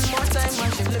 One more time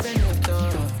when she living it,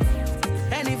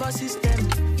 Any of our system,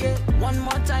 yeah. One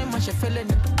more time when she feeling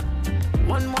it.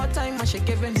 One more time when she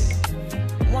giving it.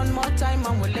 One more time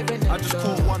and we're living it. I just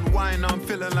caught one wine, I'm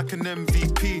feeling like an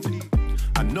MVP.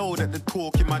 I know that they're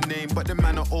talking my name, but the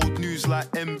man are old news like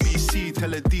NBC.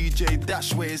 Tell a DJ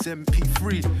Dash where it's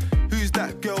MP3. Who's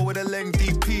that girl with a leng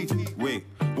DP? Wait,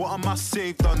 what am I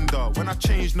saved under? When I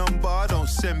change number, I don't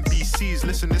send BCs.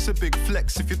 Listen, it's a big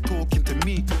flex if you're talking to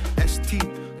me. ST,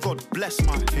 God bless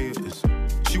my haters.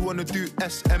 She wanna do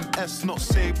SMS, not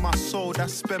save my soul,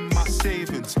 that's spend my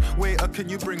savings. Waiter, can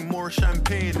you bring more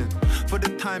champagne in? For the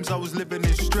times I was living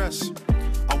in stress,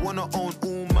 I wanna own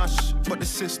all mash, but the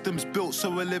system's built so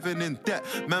we're living in debt.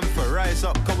 Man, for rise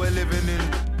up, cause we're living in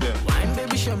debt. Wine,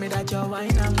 baby, show me that you're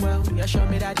wine and well. Yeah, show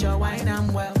me that you're wine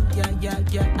and well. Yeah.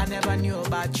 I never knew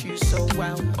about you so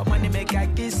well, but money make I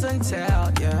kiss and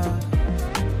tell. Yeah,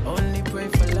 only pray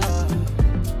for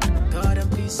love, God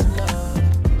and peace and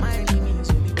love. My enemies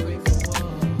only pray for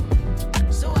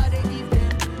war. So I they give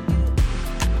them.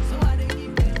 So I they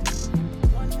give them.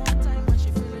 One more time when she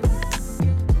feel it.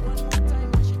 One more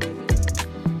time when she feel it.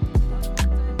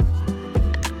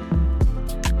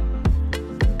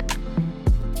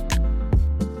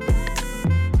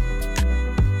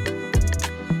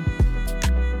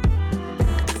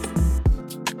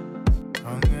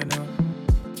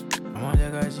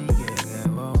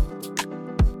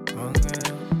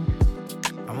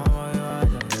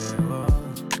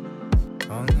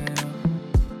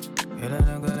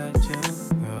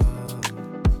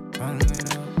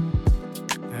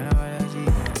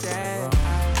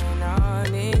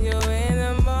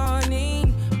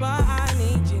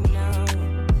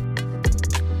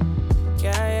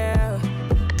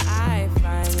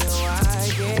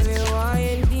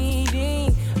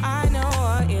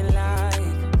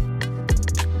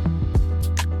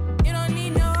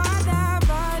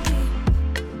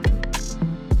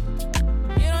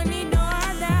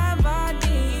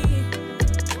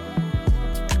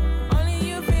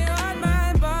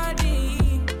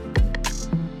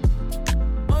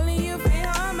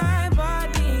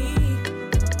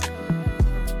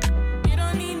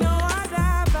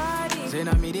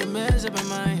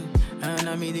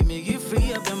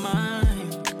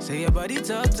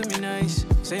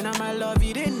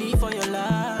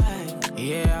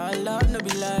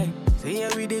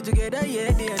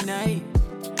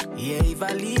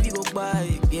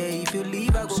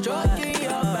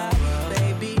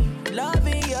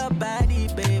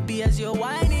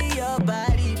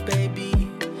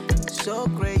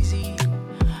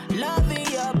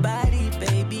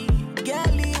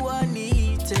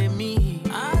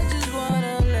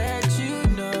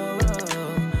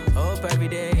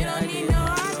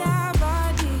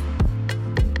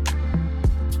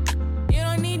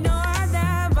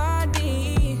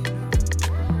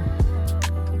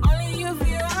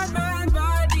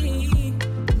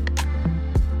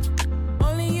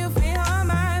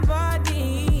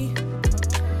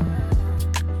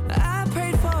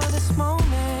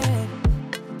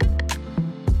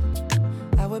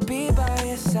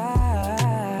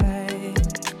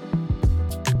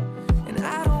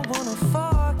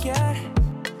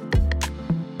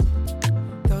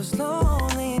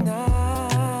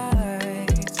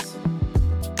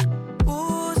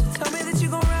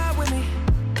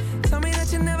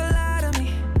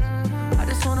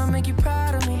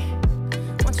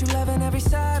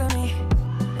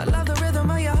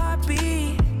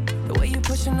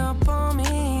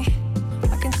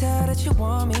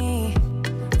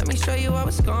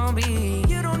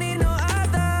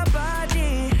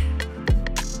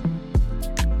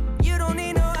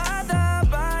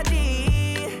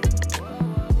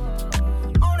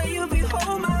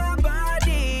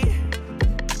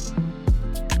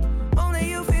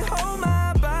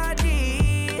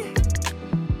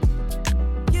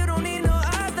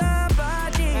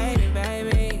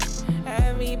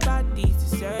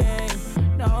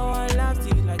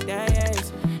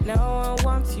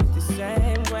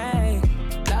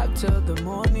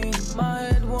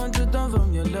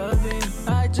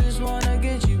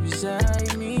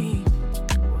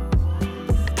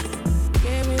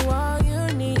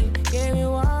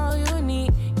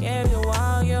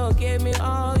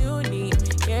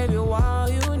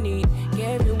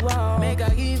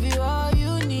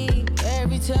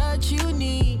 Touch you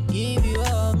need, give you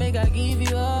all, make I give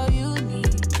you all you need.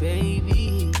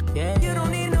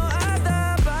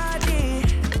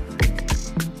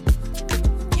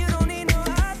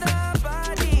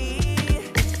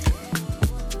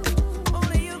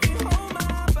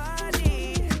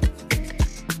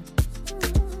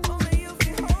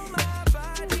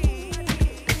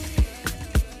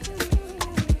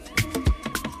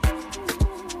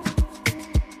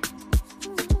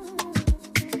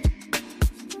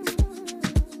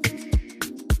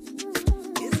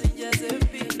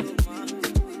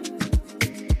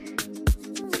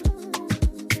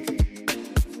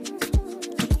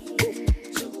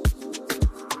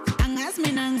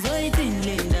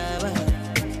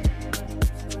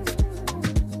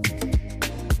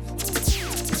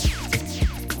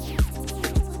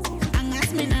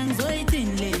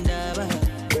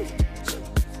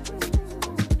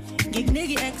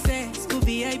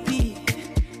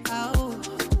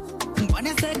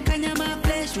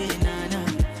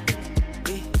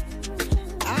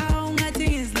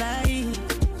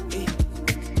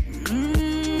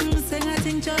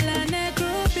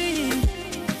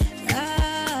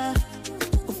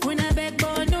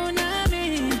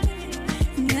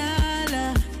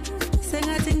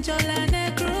 chola ne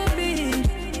groupie.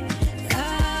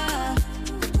 Ah,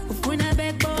 ufuna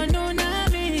backbone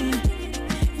nami.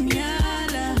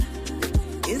 Nyala,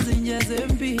 izinja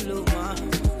zempilo ma.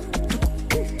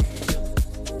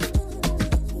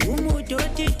 Umudo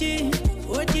titi,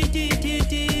 otiti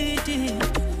titi.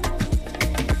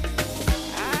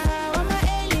 Ah, wama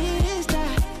elista.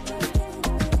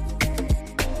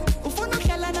 Ufuna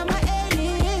khala na ma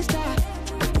elista.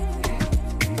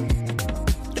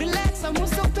 Relax, I'm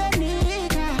so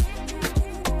penica.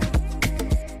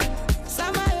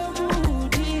 Sama yo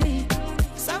moody,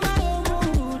 sama yo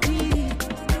moody.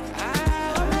 Ah,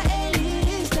 wama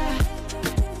elista.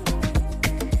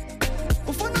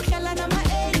 Ufuna khala na ma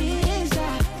elista.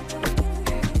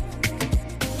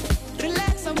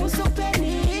 Relax, I'm so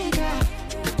penica.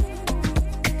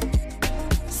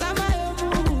 Sama yo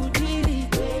moody,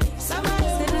 sama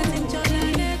yo moody.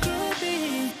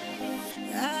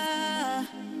 Ah,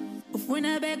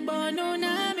 ufuna backbone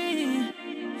nami.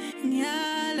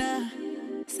 Nyala,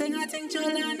 sengating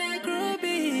chola na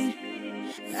groupie.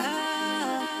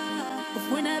 Ah,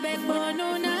 ufuna backbone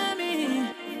nami.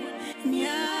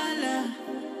 Nyala,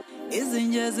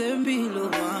 izinja zempilo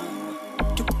ma.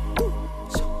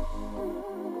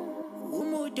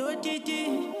 Umudo titi,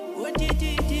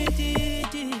 otiti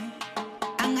titi.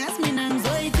 Angas minang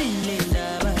zoitin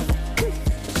lindaba.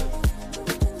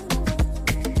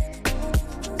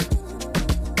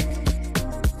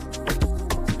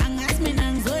 Angas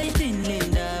minang zoitin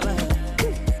lindaba.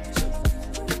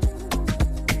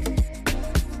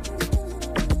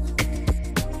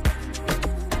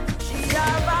 She a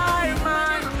bad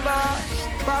man, but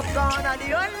Popcaan are the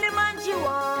only man she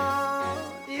want.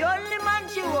 The only man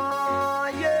she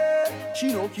want, yeah. She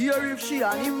don't care if she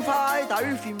and him fight or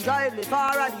if him drive the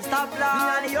far at the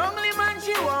stoplight. Me a the only man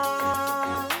she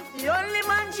want. The only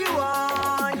man she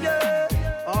want, yeah.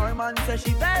 Our man says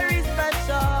she very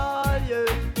special, yeah.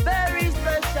 Very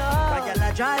special. Like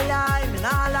a dry line, me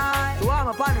nah lie. So I'm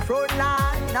up on the front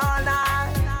line, all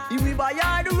night. If we buy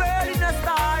all the world in a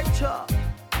start,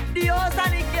 the house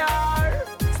and the car.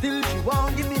 Still she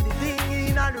won't give me the thing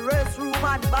in the restroom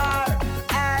and the bar.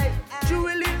 Hey, she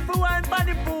willing for one for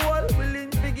the pool, willing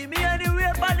to give me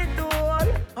anywhere for the tool.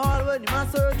 All when him a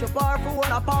search up her for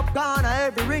one a Popcaan a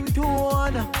every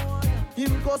ringtone.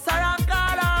 Him cuss her and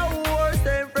call her whore.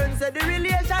 Same friends said the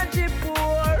relationship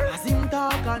poor. As him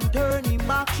talk and turn him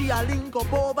back, she a link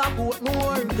up over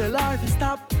Portmore. Him tell her to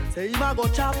stop, say him a go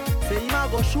chop, say him a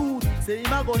go shoot, say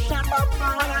him a go shot.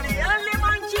 Popcaan the only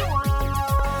man she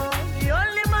want, the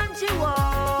only man she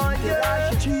want. Yeah,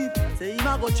 she cheap, say him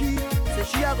a go cheap, say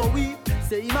she a go weep,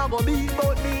 say him a go beat.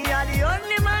 But me a the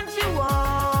only man she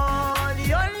want,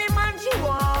 the only man she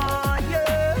want.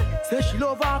 Yeah. Say she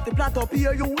love off the plot up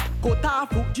here youth. Cut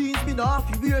off hook jeans, me no have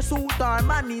to wear suit. Her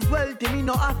man is wealthy, me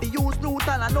no have to use loot.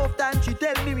 And enough time she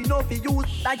tell me no fi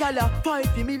use. That gal a fight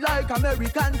for me like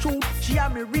American truth. She a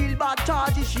me real bad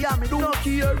charges, she a me do. No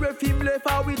care if him left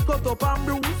her with cut up and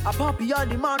bruise. A puppy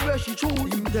and the man where she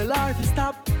choose. Him tell her to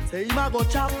stop, say him a go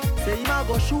chop, say him a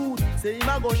go shoot, say him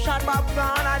a go shot.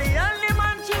 Popcaan are the only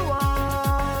man she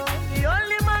want, the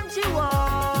only man she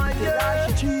want. Yeah,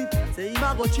 she cheap, say him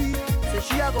a go cheap, say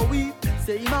she a go weep,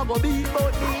 say him a go beat.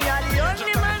 But me a the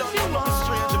only man she want.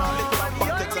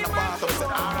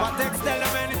 Patex tell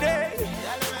them any day,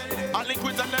 I link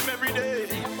with them every day.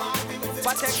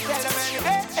 Patex tell them any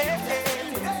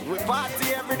day, we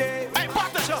party every day. Hey,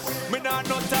 party show, me nah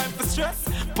no time for stress.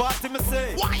 Party me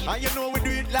say, and you know we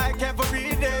do it like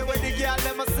every day. When the girl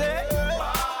them a say,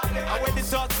 and when the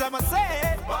thugs them a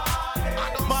say,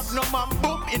 Magnum and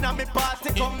boom inna me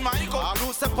party come my go. I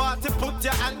lose a party, put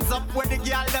your hands up when the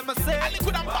girl them a say,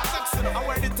 and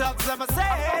when the thugs them a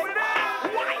say.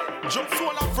 Just soul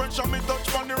and French and me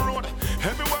touch on the road.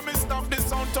 Everywhere me stop this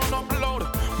sound turn up loud.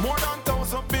 More than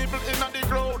 1,000 people in the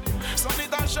crowd. Sun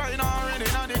it and shine already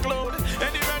in the cloud.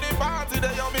 Anywhere the party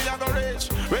they you me a go reach.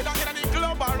 Whether in the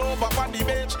club or over on the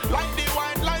beach. Like the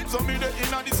white lights on me they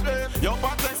in the street. Your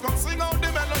parties come sing out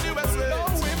the melody we say.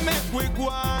 We make we go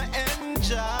and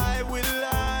enjoy we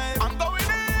life. I'm going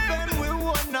in. When we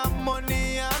want our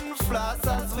money and floss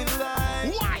as we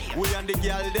like. Why? We and the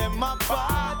girl them a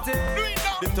party.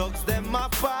 The thugs them a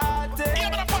party.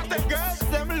 The girls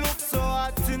them look so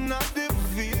hot in the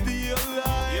video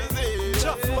live.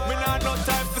 Me nah no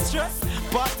time for stress.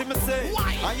 Party me say.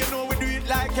 Why? And you know we do it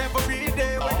like every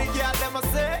day. When the girl them a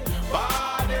say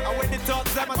party, and when the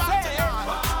thugs them a say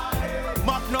party.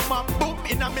 Magnum and boom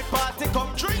inna me party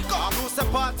come drink up. Lose a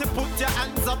party, put your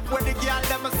hands up when the girl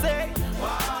them a say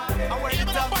party, and when the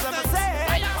thugs them a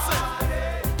say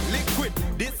liquid.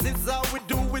 This is how we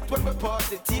do it when we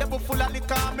party. Table full of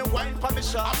liquor, me wine for me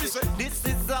shop. This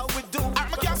is how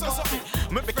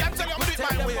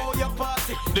them how you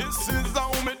party. This is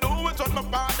how me do it on my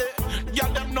party.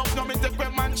 Y'all them know me take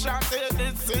when man shanty.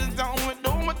 This is how me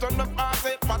do it on my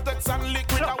party. Patex and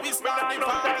liquid and we start the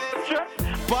party.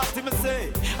 Party me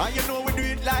say, and you know we do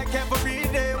it like every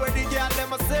day. When the girl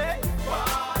them a say,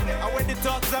 party. And when the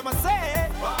thugs them a say,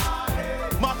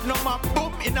 party. Magnum and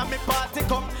boom inna me party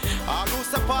come. All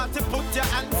who's a party put your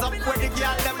hands up. When the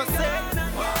girl them a say,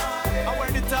 party. And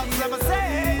when the thugs them a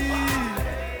say,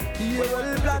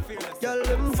 yeah, black, girl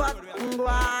them fat, go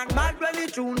on bad when they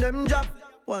tune them drop.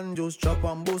 One just chop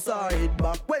and bust her head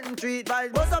back. When treat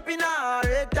vibes bust up in her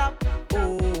head top.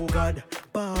 Oh God,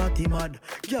 party mad.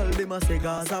 Girl them a say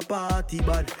Gaza party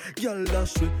bad. Girl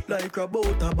dash it like a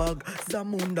butter bag.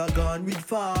 Zamunda gone with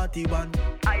 41.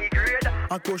 I grade.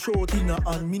 I crush out in her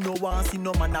hand. Me no want see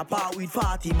no man a part with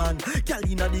 40 man. Girl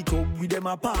inna the club with them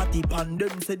a party pan.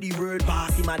 Them say the word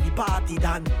pass him at the party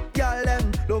done. Girl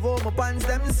them love how my pants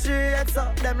them straight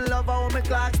up. Them love how my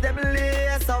clocks them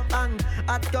lace up. And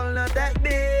at girl not take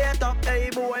bait up. Hey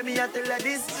boy me a tell her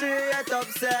this straight up.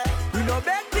 Say we no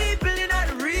beg people inna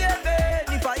the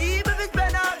raving. If I even fit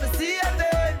spend all the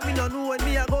saving. Me no know when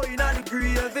me a go inna the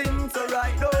graving. So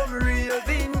right now me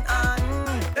raving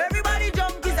and everybody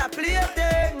jump is a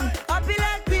plaything. Happy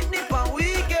like picnic on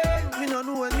weekend. Me no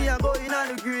know when me a go inna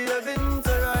the graving.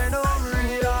 So right now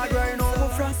me raving. Right now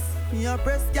me frost. Me a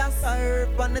press gas. I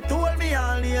herb and they told me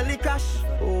I'll nearly crash.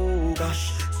 Oh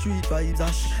gosh. Street vibes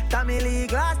ash. Tamili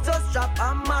glass just drop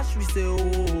and mash. We say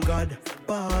oh God,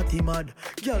 party mad.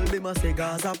 Girl them a say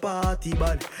Gaza party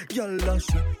bad. Girl dash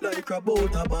like a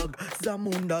butter bag.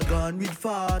 Zamunda gone with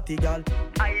 40 gal.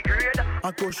 I grade. I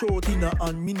crush out in her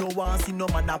hand. Me no want see no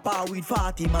man a par with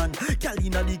 40 man. Girl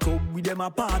inna the club with them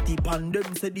a party pan.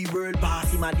 Them say the world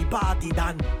pass him at the party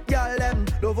done. Girl them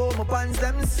love how my pants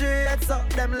them straight up.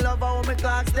 Them love how my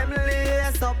clocks them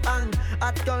lace up. And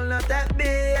at girl not take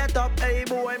bait up. Hey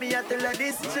boy me a tell her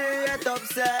this straight up.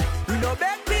 Say we no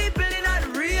beg people inna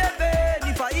the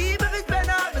raving. If I even fit spend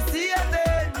all the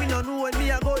saving. Me no know when me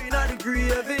a go inna the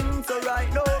graving. So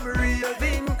right now me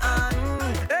raving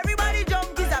and everybody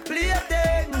jump is a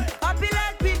plaything. Happy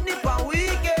like picnic on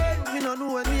weekend. Me no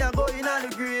know when me a go inna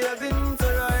the graving. So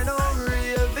right now me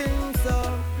raving. So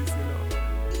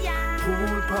yeah.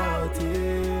 Pool party.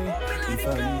 If I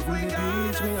even the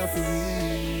beach, me have to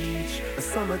reach a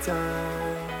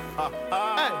summertime.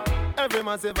 Hey, every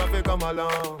man say fi come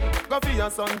along. Go for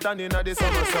your suntan inna the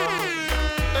summer sun.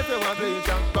 If you want bleach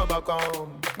and go back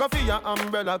home, go for your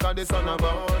umbrella 'cause the sun a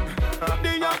burn.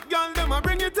 The young girl them a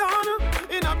bring it on.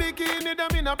 In a bikini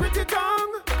them in a pretty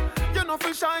tongue. You know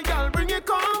for shy girl bring it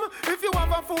come. If you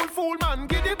have a fool man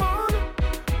get it on.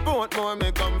 Both more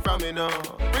may come from me now.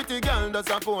 Pretty girl does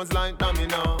a pose like dummy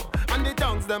now. And the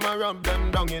tongues them a rub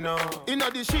them down you know. Inna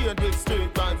the shade with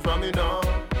straight vibes from me now.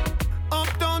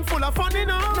 Uptown full of fun, you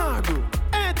know. Nago.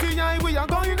 ATI we are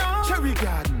going on. Cherry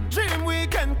Garden. Dream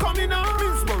Weekend coming on.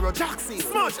 Minsboro, Jackson.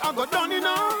 Smush, I got done, you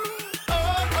know.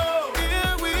 Oh,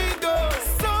 here we go.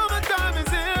 Summertime is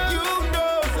here, you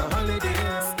know. It's a holiday.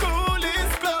 School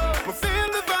is closed. We feel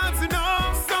the vibes, you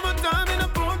know. Summertime in a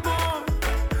Portmore.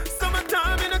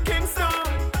 Summertime in a Kingston.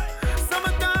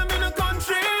 Summertime in a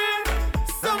country.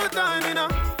 Summertime in a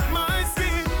my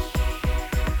city.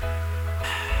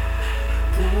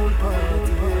 Pool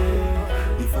party.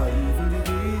 If I even the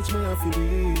beach, me have to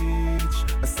reach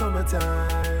a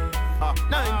summertime.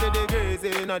 90 degrees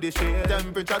in the shade,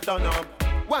 temperature turn up.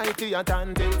 Whitey a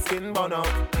tan till skin burn up.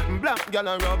 Black gal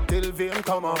a rub till vein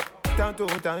come up. Tattoo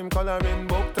time coloring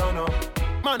book turn up.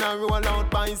 Man a roll out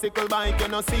bicycle bike you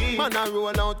no see. Man a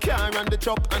roll out car and the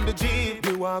truck and the jeep.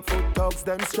 You walk foot dogs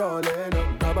them strolling.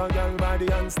 Grab a gal body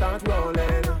and start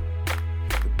rolling.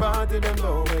 The party them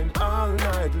going all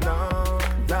night long,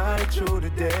 right through the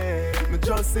day. Me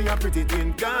just see a pretty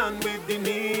twin gone with De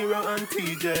Niro and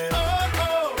TJ.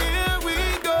 Oh, here we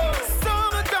go.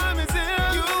 Summertime is here,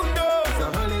 you know. It's a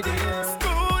holiday.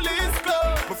 School is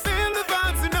closed. We feel the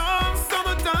vibes, you know.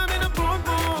 Summertime in a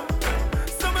Portmore.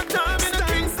 Summertime in a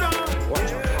Kingston.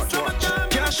 Summertime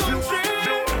in a country.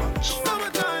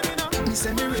 Summertime in a... Me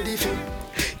say me ready for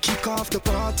kick off the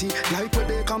party like when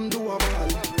they come do a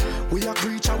ball. We a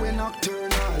creature, we nocturnal.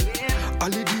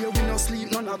 Holiday, we no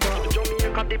sleep, none at all.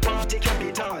 Jamaica, the party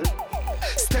capital.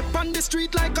 Step on the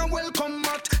street like a welcome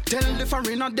mat. Tell the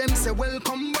foreigner them say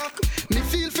welcome back. Me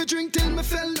feel for drink till me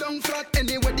fell down flat.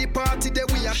 Anyway the party there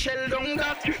we a shell down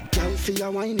that. Girl fi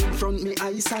a wine in front me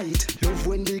eyesight. Love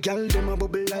when the girl them a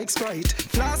bubble like Sprite.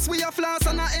 Floss we a floss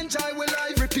and I enjoy we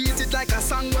life. Repeat it like a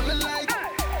song when me like.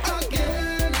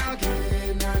 Again,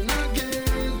 again and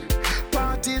again.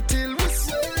 Party till we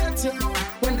sweat yo.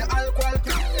 When the alcohol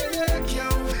come take you.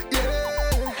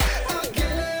 Yeah.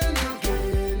 Again,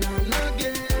 again.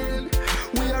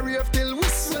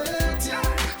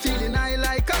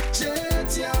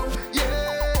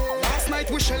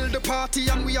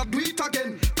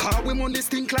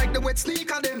 like the wet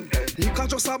sneaker them. Liquor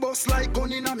just a bust like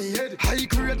gun in a me head. High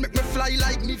grade make me fly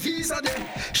like me visa them.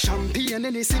 Champagne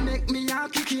Hennessy make me a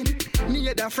kicking. Me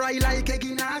head a fry like egg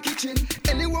in a kitchen.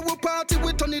 Anywhere we party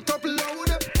we turn it up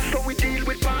loud. So we deal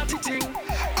with party thing.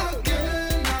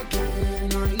 Again,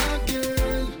 again and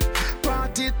again.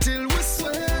 Party till we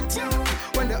sweat, yo.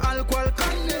 When the alcohol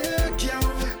connect, yo.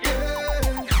 Yeah.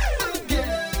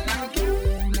 Again,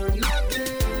 again and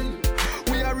again.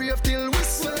 We are rave till we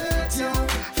sweat, yo.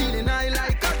 Feeling high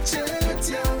like a jet,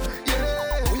 yo.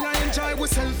 Yeah. We are enjoy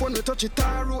ourselves when we touch it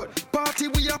tar road. Party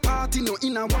we a party, no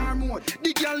in a war mode.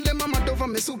 The girl them a mad over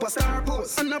me superstar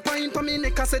pose. And a pint for me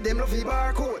neck I say them love the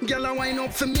barcode. Girl a wine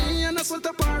up for me and I sweat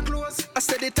up her clothes. I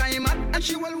say the time and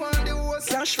she will want the whole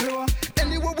cash flow.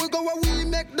 Anywhere we go we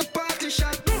make the party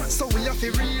shot. So we have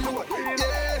to reload.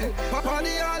 Yeah.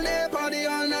 Party all day, party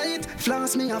all night.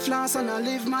 Floss me a floss and I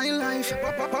live my life.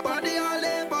 Party all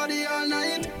day, party all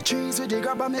night. Trees with the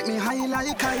grabber make me high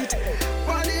like kite.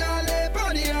 Party all day,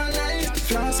 party all night.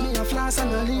 Floss me a floss and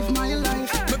I live my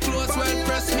life. My clothes well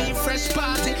press me, fresh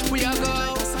party. We a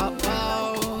go,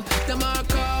 oh, them a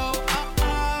go,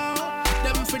 oh,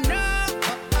 them for now,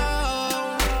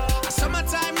 oh.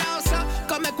 Summertime now, so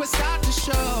come make we start the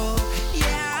show.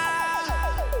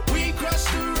 Yeah, we cross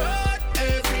the road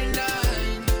every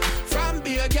night. From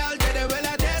beer girl to the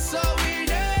well there, so we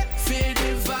there. Feel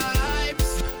the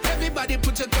vibes. Everybody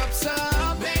put your cups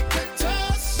up, make a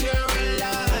toast. You're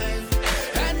alive,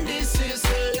 and this is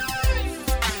the life.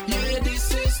 Yeah,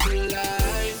 this is the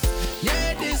life.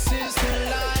 Yeah, this is the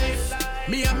life.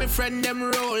 Me and my friend them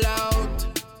roll out.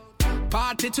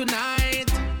 Party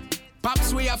tonight.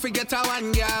 Pops, we have to get a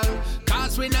one girl.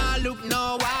 Cause we not look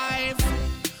no wife.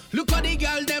 Look how the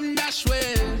girl them dash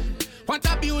well. What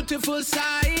a beautiful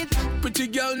sight. Pretty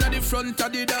girl on the front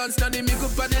of the dance. Now the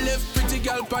makeup on the left, pretty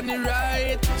girl on the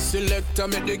right. Selector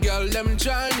make the girl them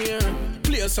join here.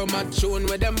 Play some tune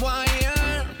with them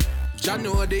wire. Ya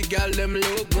know the girl them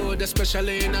look good,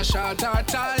 especially in a short or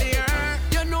tall year.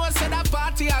 You know say that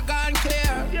party a gone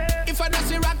clear. If I don't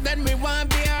see rock then we want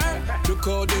beer. Look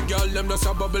how the girl them does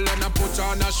a bubble and a put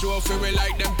on a show for we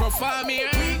like them perform here.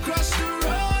 We cross the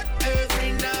road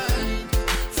every night.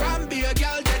 From beer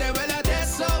girl to the well there,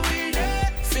 so we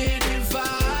there. Feel the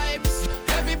vibes.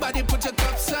 Everybody put your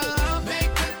cups up, make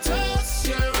a toast.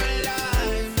 You're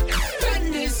alive,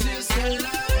 and this is the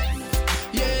life.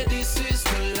 Yeah, this is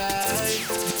the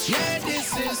life. Yeah,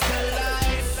 this is the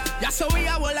life. Yeah, so we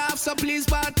will have, so please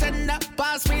bartender,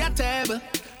 pass me a table.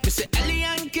 Me say Ellie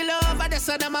and Killer over there,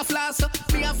 so them a floss.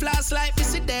 Me a floss like me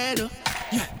see dead.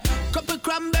 Yeah, couple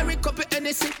cranberry, couple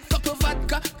Hennessy, couple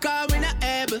vodka, car we not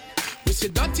able. We see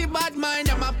dirty bad mind,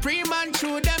 them a pre-man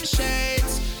through them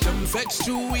shades. Them vex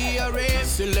through we a rave.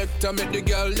 Selector make the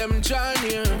girl them join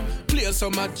here. Play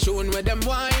some tune with them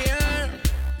wire.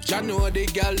 Ya know the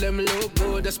girl them look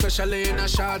good, especially in a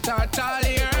short or tall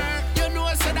year. You know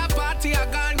say that party a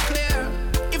gone clear.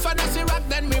 If I don't see rock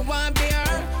then we want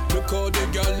beer. Look how the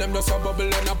girl them does a bubble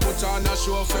and a put on a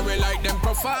show for we like them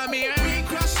perform here. We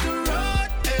cross the road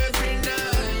every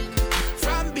night.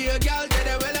 From beer girl to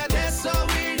the well there, so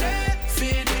we there.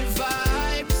 Feel the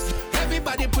vibes.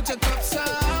 Everybody put your cups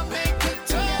up, make a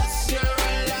toast. You're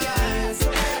alive,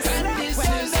 and this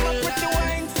is the life.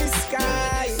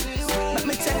 Let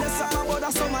me tell you something about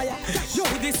a summer, yeah. Yo,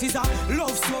 this is a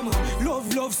love summer,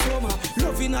 love summer.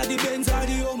 Love in the Benz or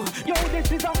the Oma. Yo,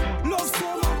 this is a love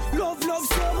summer, love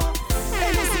summer.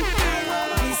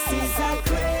 This is a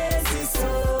crazy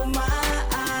summer.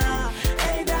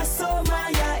 Hey, that summer,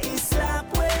 yeah, it's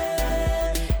slap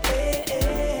way. Hey,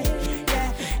 hey,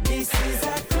 yeah. This is a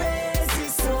crazy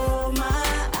summer.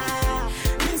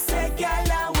 Me say,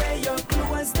 girl, wear your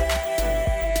clothes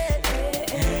there.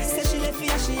 Say she left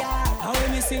here, she are. How we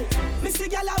missing? Missy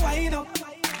girl, wind up.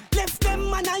 Left them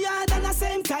man a yard and the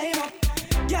same time up.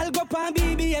 Girl go pan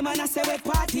BBM and I say we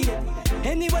party there.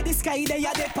 Anyway the sky they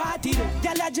are the party there.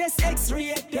 Girl a just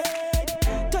X-rated.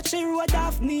 Touch the road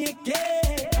off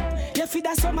naked. You feel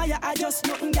that summer you are just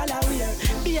nothing girl a wear.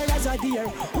 Beer as a deer,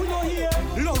 who know here?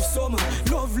 Love summer,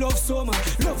 love summer.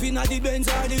 Love in the Benz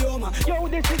or the Oma. Yo,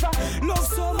 this is a love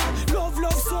summer,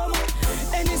 love summer.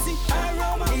 Hennessy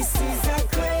aroma. This is a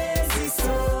crazy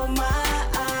summer.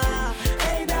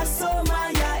 Hey, that summer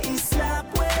yeah is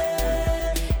slap way.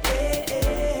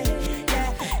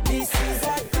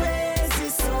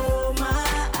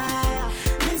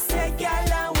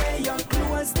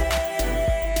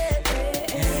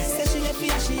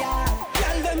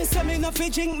 Fi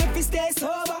drink me fi stay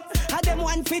sober. of them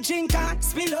want fi drink and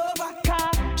spill over.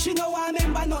 Car she no want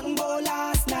remember nothing but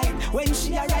last night when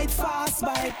she a ride fast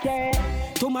bike.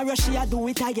 Yeah. Tomorrow she a do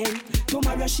it again.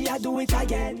 Tomorrow she a do it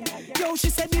again. Yo, she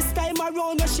said this time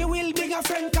around no, she will bring a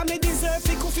friend. Come me deserve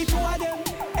fi coffee two of them.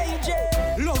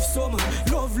 AJ, love summer,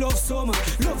 love summer,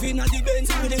 love inna the Benz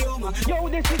with the Roma. Yo,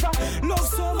 this is a love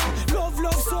summer,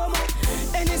 love summer.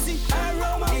 Anything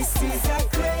aroma. This is a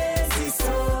crazy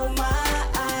summer.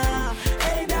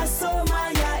 Hey, that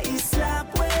summer yeah is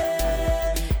slap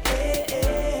way. Hey,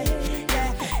 hey,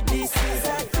 yeah. This is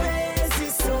a crazy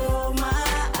summer.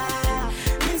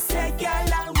 Me say,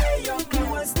 girl, and where your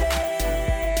clothes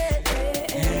there?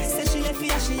 Say she left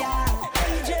here, she a.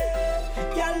 AJ,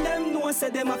 girl, them know say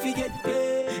them a forget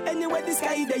pay. Anyway, the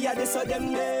sky they are, they saw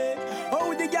them there.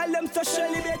 Oh, the girl them so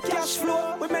surely make cash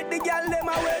flow. We make the girl them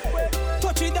a wait.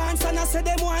 Touch it dance and I say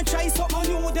them want try something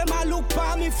new. Them a look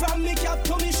for me from me cap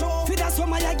to me show. For that's why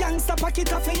my gangster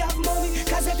pocket off have money.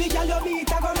 Cause every girl you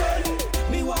meet I go money.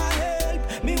 Me want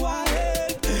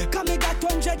help. Cause me got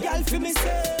 100 girl for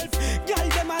myself. Girl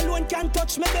them alone can't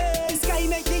touch me base. Sky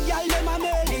make the girl them a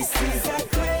melt. This is a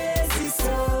crazy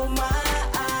summer.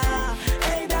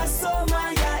 Hey, that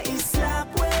summer yeah is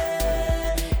slap way.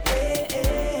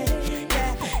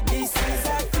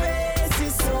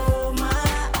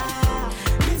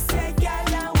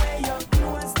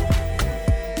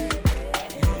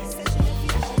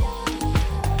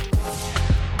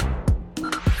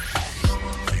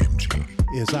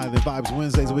 It's Island Vibes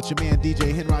Wednesdays with your man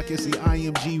DJ Henrock. It's the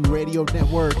IMG Radio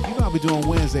Network. You know how we doing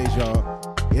Wednesdays, y'all.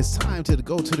 It's time to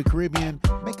go to the Caribbean.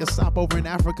 Make a stop over in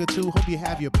Africa too. Hope you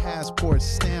have your passport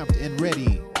stamped and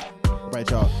ready. All right,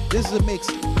 y'all. This is a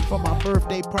mix from my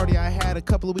birthday party I had a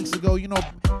couple of weeks ago. You know,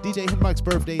 DJ Henrock's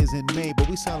birthday is in May, but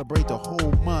we celebrate the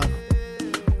whole month.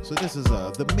 So this is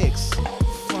the mix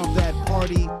from that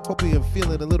party. Hope you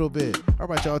feel it a little bit. All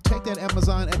right, y'all. Take that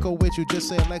Amazon Echo with you. Just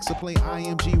say, Alexa, play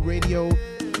IMG Radio.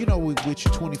 You know, with you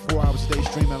 24 hours a day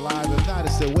streaming live. If not,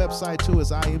 it's their website too.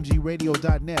 It's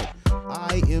imgradio.net.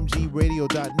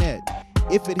 imgradio.net.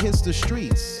 If it hits the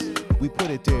streets, we put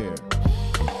it there.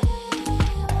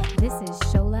 This is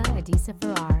Shola Adisa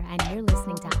Farrar, and you're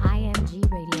listening to IMG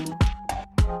Radio.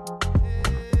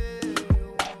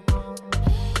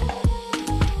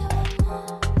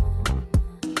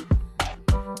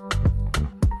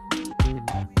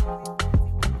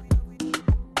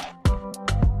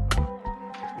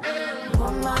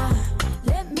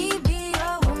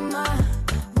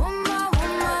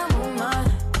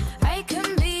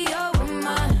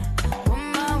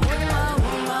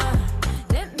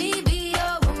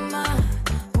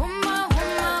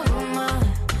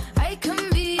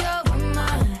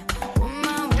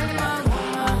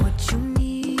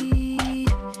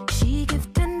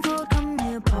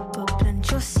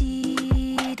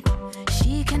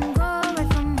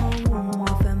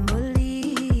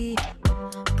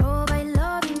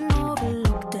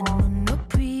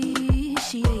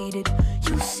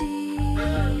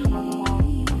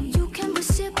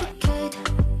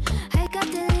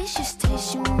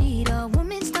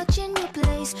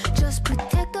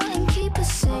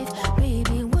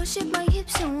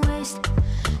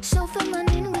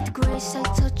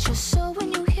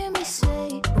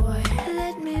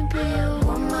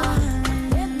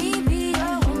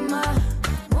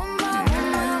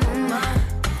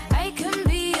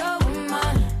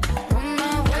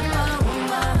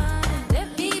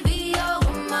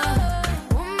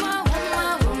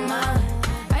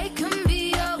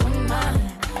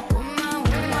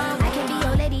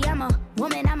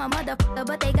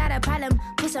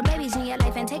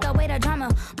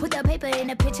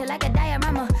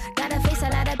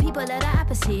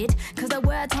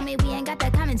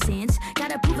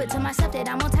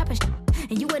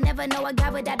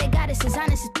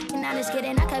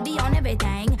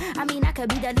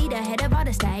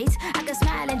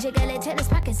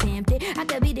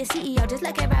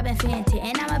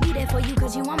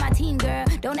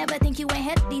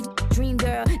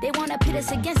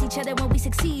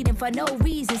 For no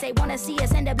reasons, they wanna see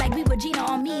us end up like we were Gina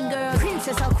or Mean Girl.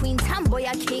 Princess or Queen, Tomboy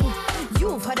or King.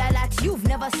 You've heard a lot you've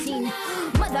never seen.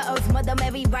 Mother Earth, Mother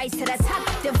Mary, rise to the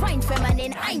top. Divine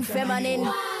feminine, I'm feminine.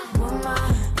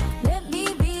 Woman, let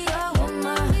me be a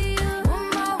woman.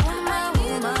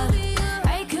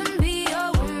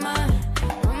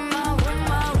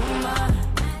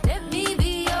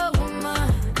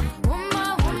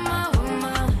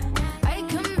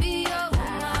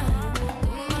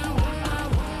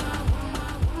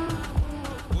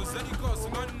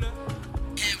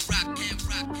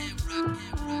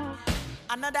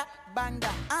 Another banger.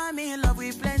 I'm in love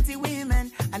with plenty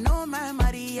women. I know my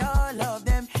marry all of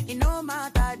them. It no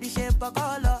matter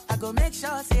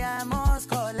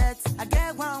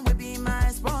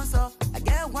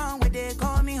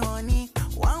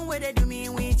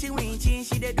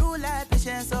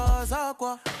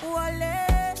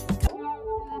Wale.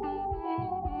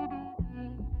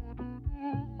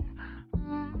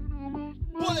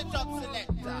 Pull it up,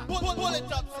 selector. Pull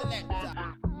it up, selector.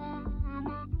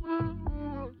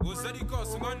 Who's that?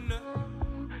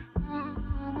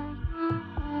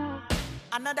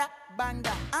 Another banger.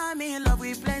 I'm in love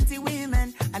with plenty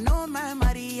women. I know my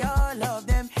marry all of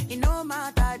them. It no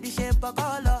matter the shape or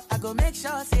color. I go make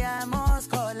sure say I must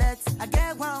collect. I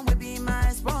get one will be my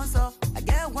sponsor. I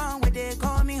get one where they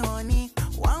call me honey.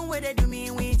 One where they do me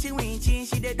winchy winchy.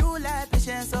 She they do like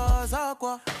patience or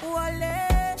soko.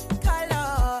 Wale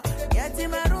color. Get in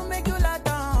my room make you lot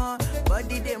on.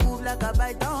 Body they move like a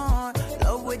python.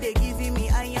 Love where they giving me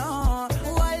iron.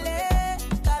 Wale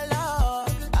color.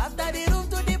 After the room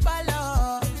to the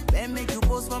palace. Then make you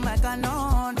pose for my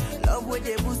canon. Love where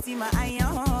they boosting my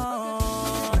iron.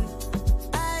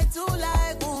 I too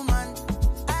like woman.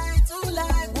 I too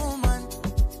like woman.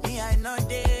 Me I know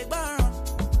they burn.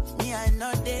 Me I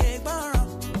know they burn.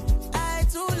 I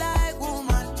too like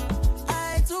woman.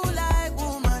 I too like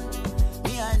woman.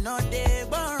 Me I know they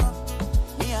burn.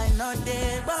 Me I know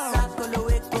they burn. Sakolo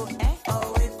weko,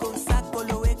 oh weko,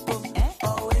 sakolo weko,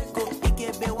 oh weko.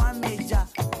 Ikebe one meja,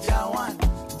 ja one,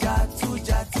 ja two,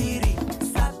 ja three.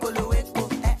 Sakolo weko,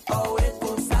 oh weko,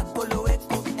 sakolo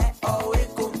weko, oh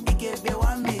weko. Ikebe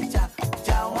one meja,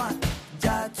 ja one,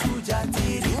 ja two, ja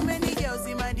three. Too many girls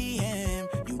in my DM.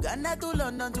 Uganda to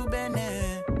London to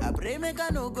Benin. I pray make I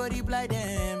no go reply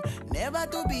them. Never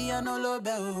to be a no love,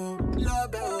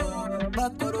 love.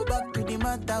 Back to the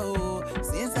matter, oh.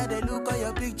 Since I dey look at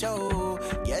your picture, oh.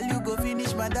 Girl, you go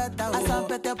finish my data, oh. Asa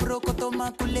pete pro koto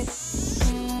makule.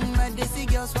 I dey see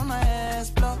girls from my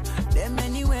explore. Them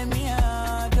anywhere me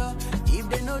adore. If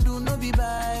they no do, no be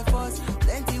by force.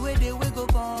 Plenty way they will go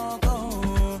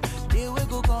conquer. They will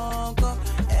go conquer.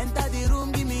 Enter the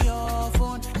room, give me your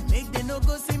phone. Make they no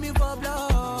go see me for blood.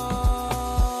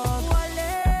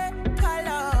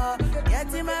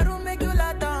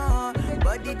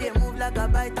 Body they move like a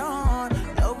python.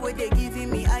 Love where they giving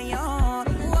me iron.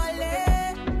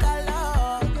 Wale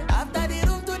color. After the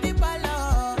room to the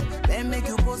palace. Then make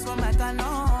you pose for my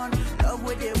canon. Love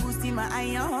where they boosting my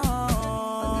iron.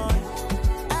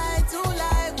 I too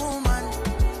like woman.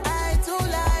 I too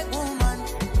like woman.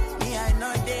 Me I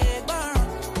know they burn.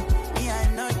 Me I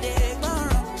know they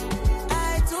burn.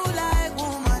 I too like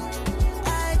woman.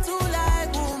 I too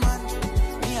like woman.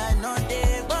 Me I know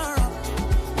they burn.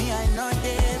 Me I know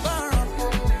they burn.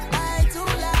 I too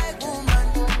like woman.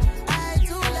 I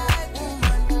too like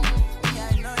woman. Me I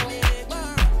know they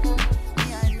burn. Me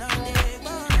I know they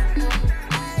burn.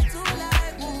 I too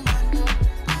like woman.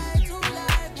 I too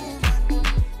like woman.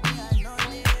 Me I know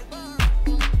they burn.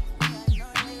 Me I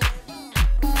know they burn.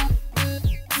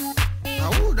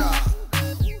 Aouda.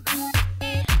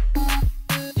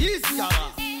 Ycee.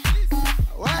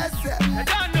 What's that? I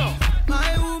don't know.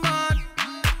 My woman,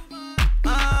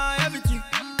 my everything.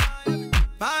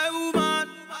 My woman,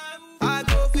 I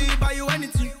go feel buy you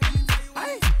anything.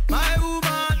 My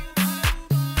woman,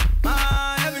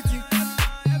 my everything.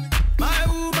 My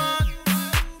woman,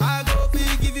 I go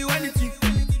feel give you anything.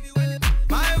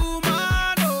 My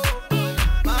woman, oh,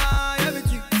 my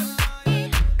everything.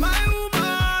 My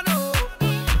woman, oh,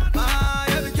 my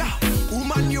everything.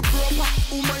 Woman, you proper,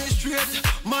 woman, you straight.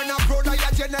 Man, a brother,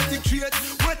 your genetic trait.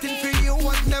 Waiting for you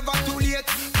was never too late.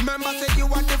 Remember, say you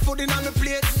want the food in on the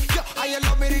plate. Yeah, I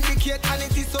love me indicate, and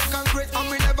it is so concrete. And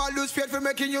we never lose faith for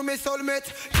making you my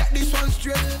soulmate. Get this one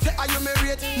straight, say are you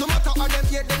married? No matter how them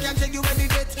yet, they can take you any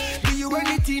date. Do you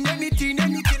anything, anything,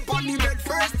 anything? On the bed,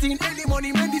 first thing, any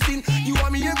money, medicine. You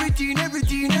want me everything,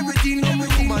 everything, everything. Every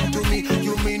woman to me,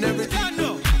 you mean everything.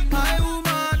 My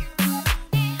woman,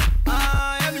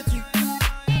 my everything.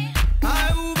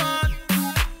 My woman,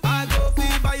 I go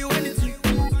feel buy you anything.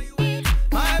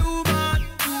 My woman,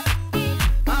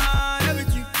 my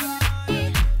everything.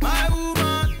 My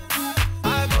woman,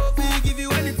 I go feel give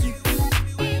you anything.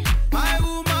 My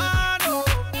woman, oh,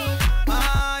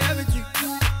 my everything.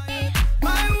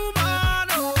 My woman,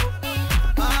 oh,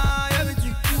 my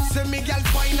everything. Say me girl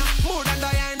finer, more than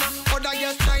Diana. Other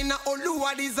girls China,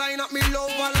 Oluwa designer. Me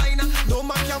love her liner. No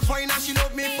man can find her. She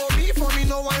love me, for me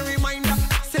no one reminder.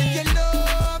 Say you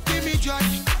love, give me joy.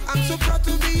 I'm so proud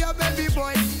to be your baby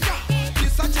boy. Yeah, you're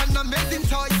such an amazing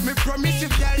toy. Me promise you,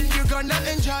 girl, you gonna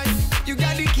enjoy. You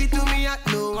got the key to me, and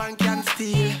no one can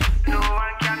steal. No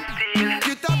one can steal.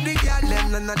 You top the girl,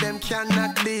 them none of them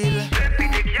cannot deal. Baby,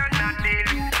 they cannot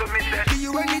deal. So me say, do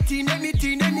you anything,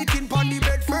 anything, anything? Pon the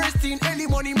bed, first thing, any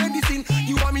money, medicine.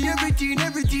 You want me everything,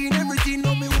 everything, everything.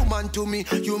 No me woman to me,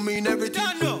 you mean everything.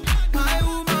 My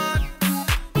woman,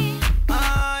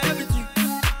 my everything.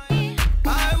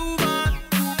 My woman,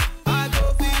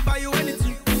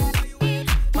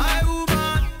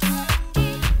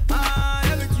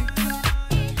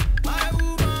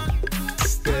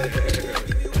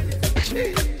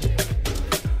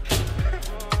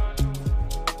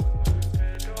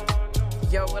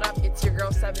 Yo, what up? It's your girl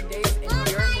 7 Days, and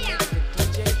you're in the mix with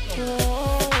DJ King.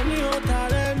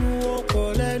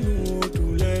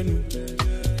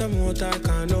 Tell me what I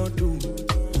cannot do.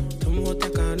 Tell me what I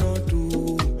cannot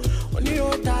do. Only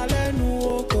your talent,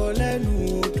 no,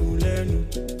 colenu, to lenu.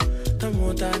 Tell me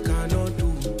what I cannot do.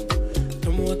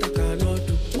 Tell me what I cannot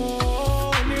do.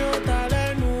 Only your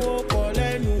talent, no,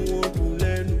 colenu, to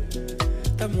lenu.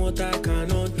 Tell me what I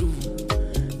cannot do.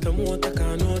 Tell me what I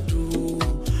cannot do.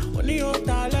 Only your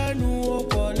talent, no,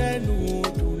 colenu,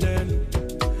 to lenu.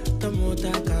 Tell me what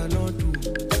I cannot do.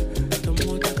 Tell me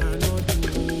what I cannot do.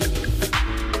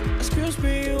 Excuse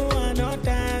me, you are not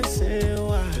dancing.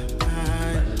 Why?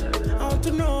 I want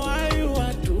to know how you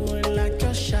are doing like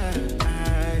you're shy.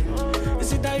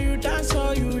 Is it that you dance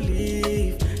or you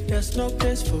leave? There's no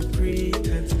place for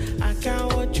pretense. I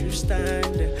can't watch you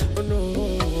stand there. Oh no.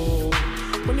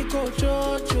 When you go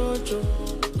Jojo,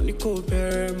 when you go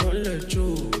Barry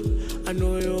Molejo, I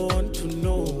know you want to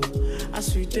know.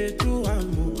 As we did do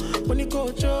amo. When you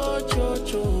go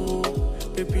Jojo,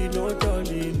 baby no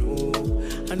darling no.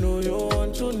 I know you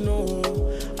want to know.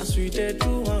 As we did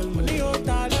do amo. When you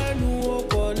talent no,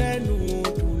 colenu,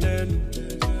 to lenu.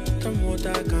 Tell me what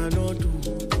I cannot do.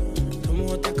 Tell me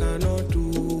what I cannot do.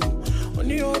 When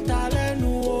you talent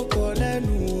no,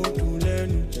 colenu, to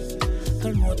lenu.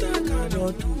 Tell me what I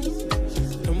cannot do.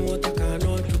 Tell me what I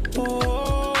cannot do. Oh,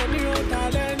 when you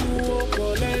talent no,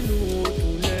 colenu, to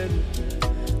lenu.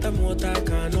 Tell me what I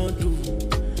cannot do.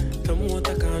 Tell me what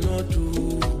I cannot do.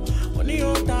 Only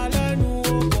your talent, no,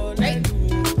 colenu,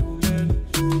 to lenu.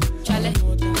 Chale.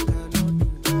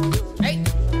 Hey.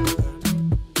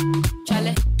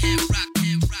 Chale.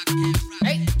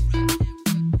 Hey.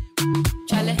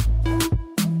 Chale.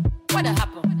 What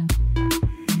happened?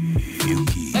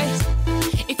 Hey.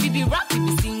 If you be rap, you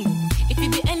be single. If you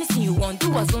be anything you want, do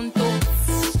a zonto.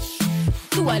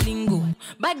 Do a lingo.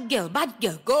 Bad girl,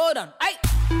 go down. Hey.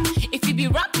 If you be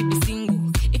rap, you be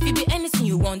single. If you be anything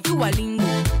you want, do a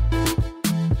lingo.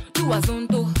 Do a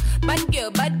zonto. Bad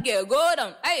girl, go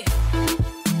down. Hey.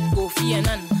 Kofi and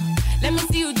Nan. Let me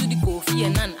see you do the Kofi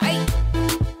and Nan. Hey.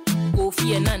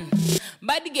 Kofi and Nan.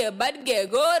 Bad girl,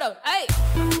 go down. Hey.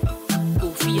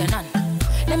 Kofi and Nan.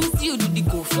 Let me see you do the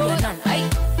Kofi and Nan. Hey.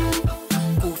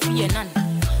 Kofi and Nan.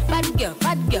 Bad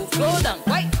girl, go down.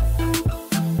 Hey.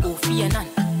 Kofi and Nan.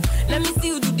 Let me see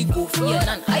you do the Kofi and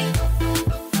Nan. Hey.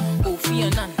 Kofi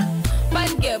and Nan.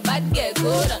 Bad girl,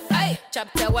 go down. Hey.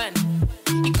 Chapter 1.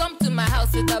 He come to my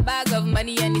house with a bag of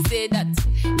money and he said that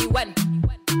he won.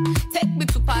 Take me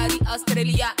to Paris,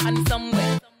 Australia and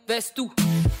somewhere. Verse 2.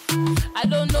 I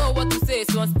don't know what to say,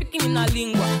 so I'm speaking in a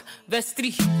lingua. Verse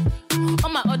 3. All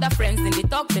my other friends, and they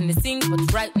talk and they sing,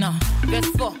 but right now. Verse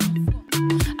 4.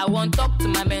 I want talk to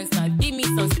my men now, give me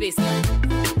some space now.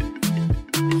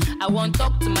 I want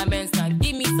talk to my men now,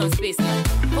 give me some space now.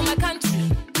 For my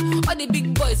country, all the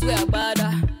big boys wear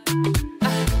bada.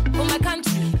 For my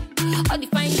country, all the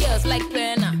fine girls like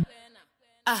Burna.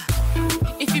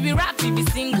 If you be rap, you be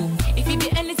single. If you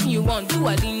be anything you want, do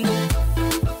a lingo.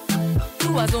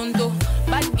 Do a zonto.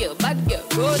 Bad girl,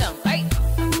 go down. Right?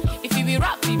 If you be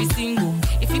rap, you be single.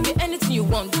 If you be anything you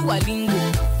want, do a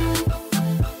lingo.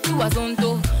 Do a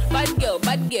zonto. Bad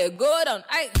girl, go down.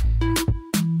 Right?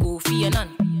 Kofi and Nan.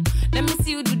 Let me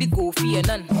see you do the Kofi and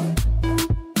Nan.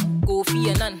 Kofi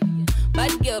and Nan.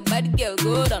 Bad girl,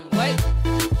 go down. Right?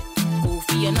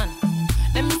 Kofi and Nan.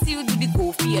 Let me see you do the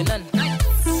Kofi and Nan.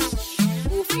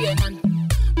 Kofi and Nan.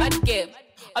 Bad girl,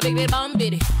 a big bomb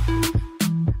baby.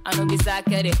 I know be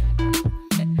sakere,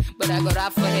 but I go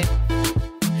rap for him.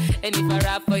 And if I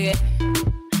rap for you,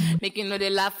 make you know they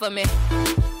laugh for me.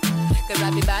 Cause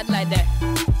I be bad like that.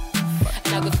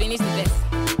 And I go finish the best.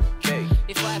 Okay.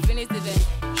 Before I finish the best.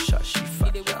 Shashi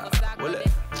Fata. Well, let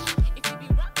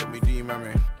me do my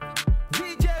man.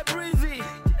 DJ Breezy.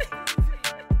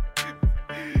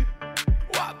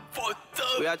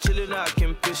 We are chilling out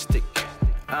Kimpistic.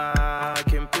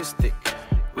 Kimpistic.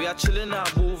 We are chilling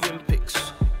out moving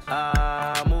pics.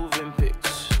 Moving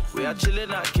pics. We are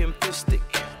chilling out Kimpistic.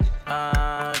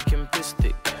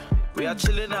 Kimpistic. We are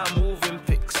chilling out moving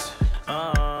pics.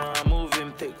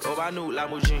 Moving pics. Oh, I knew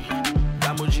Lamujin.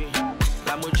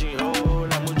 Oh,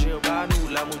 Lamujin. Banu,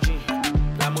 Lamujin.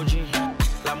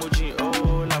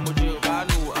 Oh, Lamujin.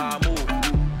 Banu, Amu.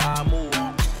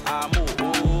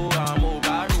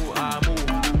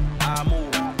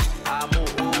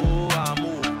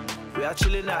 We are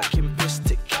chilling at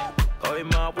Kimpistic. Oh,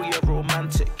 ma, we are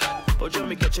romantic. Oh,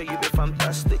 Johnny Catcher, you be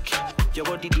fantastic. Your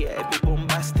body there, be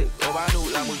bombastic. Oh, I know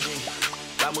Lamujin.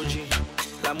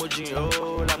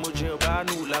 Oh, Lamujin.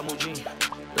 Banu, Lamujin.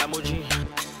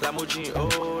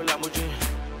 Oh, Lamujin.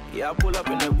 Yeah, I pull up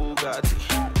in the Bugatti.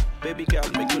 Baby girl,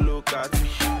 make you look at me.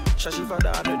 Shashi father,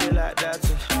 I know they like that.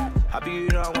 Happy you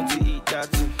know I want to eat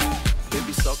that.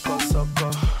 Baby, sucker,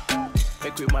 sucker.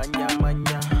 Make we manya.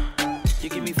 You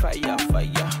give me fire.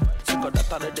 Sucker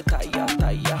that out of the tire.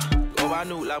 Oh, I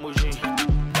know Lamborghini. Oh,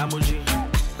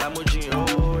 Lamborghini. Oh,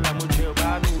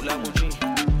 I know Lamborghini.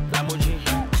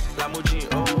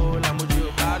 Oh,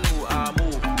 Lamborghini. I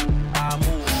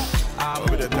know I'm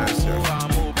with the dance,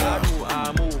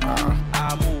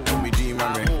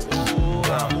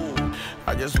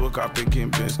 I just woke up picking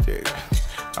pinstick.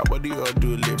 Our body all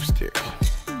do lipstick.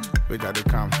 We gotta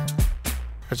come.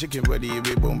 A chicken body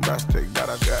be bombastic. That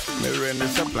I got me running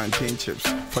some plantain chips.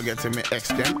 Forgetting me ex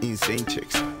them insane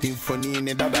chicks. Infony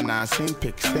in that and I same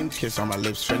pics. Same kiss on my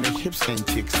lips, friendly hips and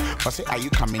chicks. I say, are you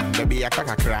coming? Baby, I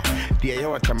cry. Dear, you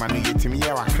what a man you to me,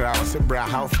 I cry. I say, bra,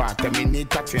 how far? Tell me need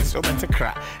taxing so better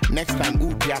cry. Next time,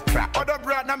 ooh, yeah, cry. Other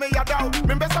bra, na me ya down.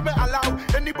 Remember, some allow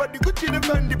anybody good to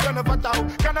defend the pen of a down.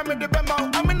 Can I make the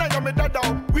bemo? I mean, I am a dad.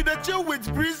 We the chill with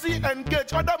breezy and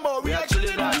get other more. We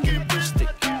actually not keep stick.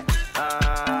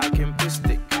 Can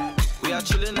stick. We are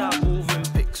chilling out moving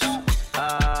pics.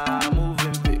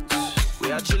 Moving pics.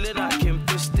 We are chilling out can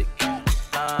stick.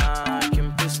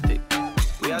 Can stick.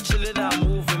 We are chilling out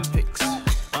moving pics.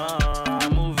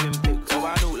 Moving pics. Oh,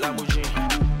 I know Lamborghini.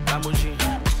 Oh,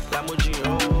 Lamborghini.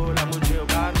 Oh,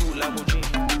 I know Lamborghini.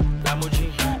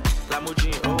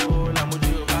 Oh,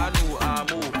 Lamborghini. I know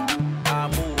I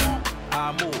move.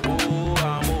 Oh,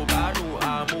 I move.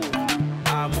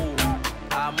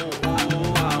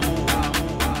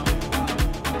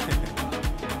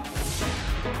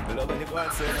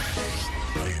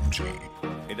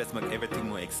 It does make everything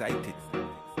more excited.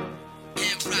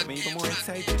 It makes me more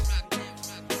excited.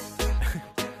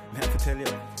 I have to tell you.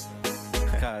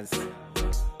 Cause,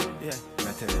 yeah,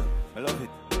 I tell you, I love it.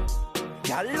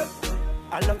 Y'all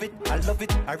I love it,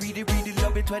 I really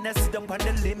love it when I sit down on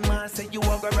the limb and say you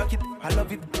want to rock it. I love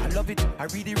it, I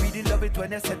really love it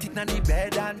when I set it on the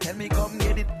bed and tell me come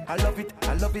get it. I love it,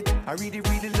 I really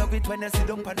love it when I sit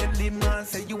down on the limb and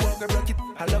say you want to rock it.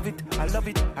 I love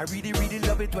it, I really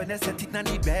love it when I set it on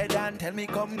the bed and tell me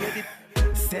come get it.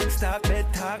 Sex talk, bed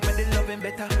talk, but they loving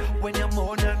better. When you're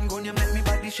moan and gone, you make me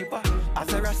body shiver.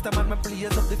 As a rasta man, my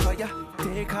blaze up the fire.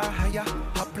 Take her higher,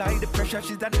 apply the pressure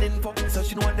she's done in for. So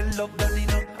she know want the love done, you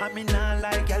know. I mean, I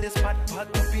like Gyalis, pot up,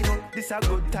 you know. This a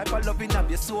good type of loving, have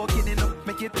you soaking, you know.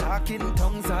 Make you talk in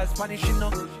tongues or Spanish, you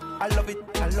know. I love it,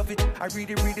 I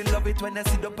really love it when I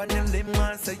sit up on the limb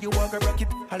and say you want to rock it.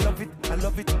 I love it,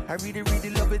 I really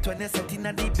love it when I sit in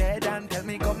the bed and tell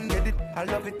me come get it. I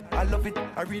love it,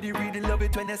 I really love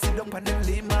it when I sit up on the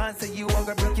limb and say you want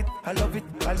to rock it. I love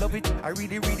it, I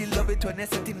really love it when I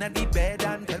sit in the bed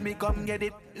and tell me come get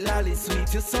it. Lolly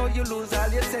sweet, you saw you lose all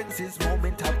your senses.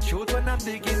 Moment of truth when I'm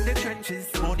digging the trenches.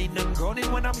 Moaning and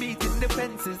groaning when I'm beating the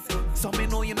fences. So me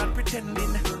know you're not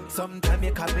pretending. Sometimes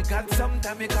you call me God,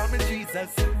 sometimes you call me Jesus.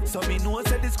 So me know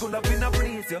say this could have been a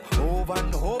place. Over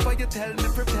and over you tell me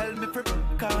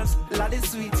cause Lord is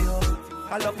sweet, yo.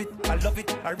 I love it,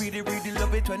 I really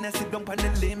love it when I sit down on the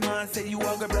limb and say you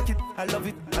are gonna rock it. I love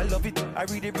it, I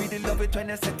really love it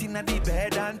when I sit in the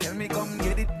bed and tell me come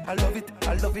get it. I love it,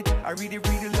 I really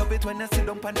love it when I sit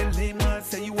down on the limb and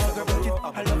say you are gonna rock it.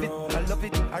 I love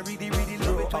it, I really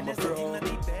love it when I sit in the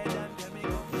bed and tell me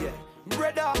come get it.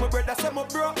 Brother, my brother, say my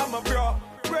bro, I'm a bro.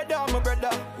 Brother, my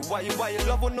brother, why you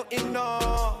love no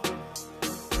enough?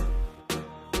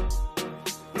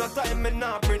 No time me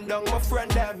nah bring down my friend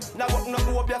them. Now walk no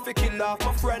hope you fi kill off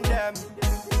my friend them.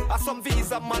 A some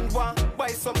visa man want buy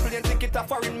some plane ticket a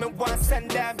foreign me want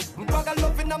send them. Bag of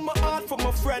loving on my heart for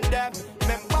my friend them.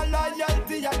 Remember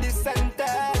loyalty at the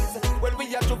sentence. When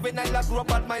we are juvenile like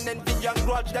robot mind and the young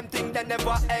grudge them think they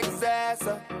never exist.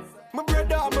 My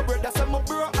brother, say my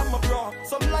bro, I'm a bro.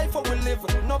 Some life I will live,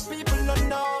 no people no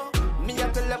know. Me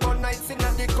and tell them about nights in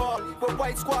the call. But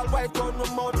white squall, white town, no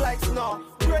mouth like snow.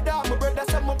 My brother,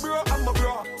 say my bro, I'm a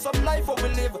bro. Some life I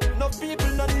will live, no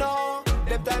people no know.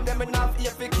 Them time them enough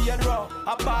here for key and raw.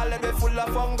 A ball them full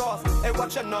of fungus. Hey,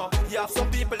 watch you now. You have some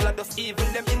people that just evil,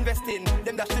 them investing.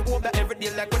 Them dash the over every day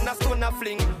like when a stone a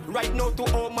fling. Right now to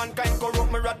all mankind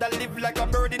corrupt. Me rather live like a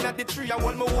bird in the tree and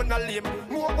hold me own a limb.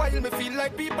 More while me feel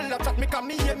like people that chat me cause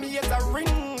me hear me as a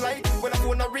ring. Like when I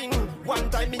phone a ring. One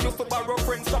time me used to borrow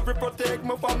friends to protect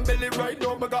my family. Right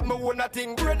now me got my own a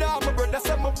thing. My brother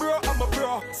say my bro, I'm a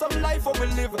bro. Some life I will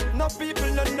live, no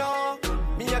people no know.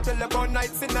 Me a tell about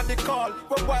nights in the call.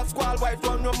 But while squall white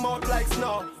run no mouth like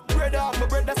snow. My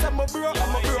brother say my bro,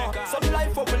 I'm a bro. Some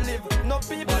life I will live, no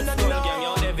people no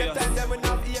know. Get time them when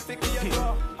I'm here for key and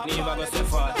raw. Never go so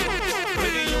far.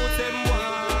 With the youth them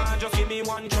want, just give me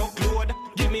one truckload.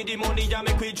 Give Give me the money, ya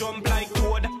make we jump like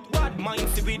toad. Bad mind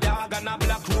see we dog on a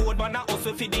black road. But I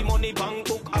also feed the money bank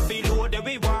book. I feel load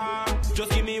everywhere.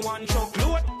 Just give me one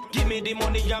truckload. Give me the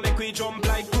money, ya make we jump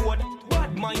like toad.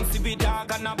 Bad mind see we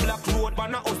dog on a black road.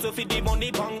 But I also feed the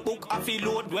money bank book. I feel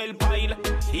load well pile.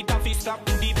 It a fi stop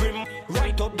to the brim.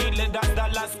 Right up the leather,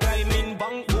 the last climbing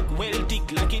bank book. Well tick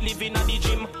like he living at the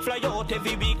gym. Fly out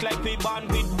every week like we born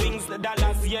with wings. The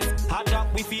dollars, yes. Hard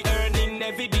up we fi earning.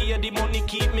 Every day the money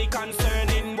keep me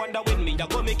concerning. Wonder when me I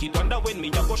go make it. Wonder when me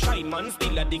I go shine. Man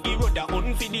still a diggy road. A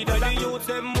unfeed the dollar youth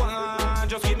them want.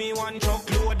 Just give me one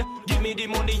truckload. Give me the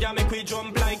money, ya make we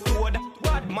jump like toad.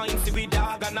 Bad mind see we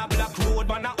dog on a black road.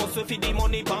 But I also feed the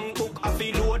money bank book. I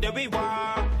feel load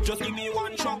everywhere. Just give me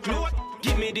one truckload.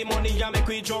 Give me the money, ya make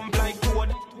we jump like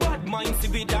toad. Bad mind see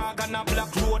we dog on a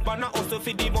black road. But I also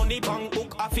feed the money bank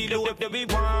book. I feel load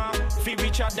everywhere. Feel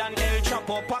richer than El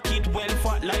Chapo. Pocket well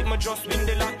fat like me just win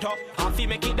the laptop. I feel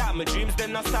make it down my dreams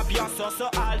then I stop ya. So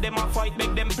all them a fight,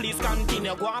 make them please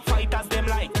continue. Go and fight as them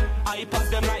like. I pass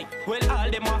them like. Well all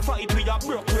them a fight with a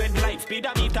broke red light. Speed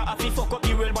a meter, I feel fuck up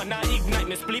the real man. I ignite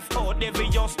me spliff out every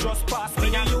just pass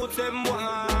me. The youth them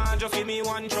want. Just give me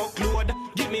one truckload.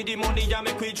 Give me the money, ya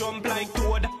make we jump like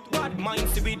toad. Bad mind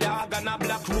see we dog on a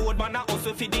black road. Man I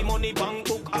also feed the money bank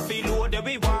book. I feel load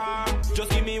everywhere.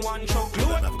 Just give me one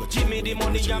truckload. Give me the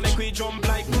money, ya make we jump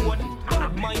like toad.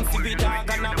 Bad mind see we dog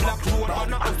on a black road.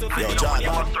 Man I also feed the money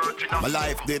bank book. My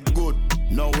life did good.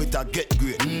 Now it a get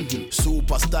great.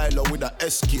 Super styler with a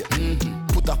SK.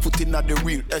 Put a foot in at the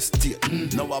real estate.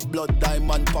 Now a blood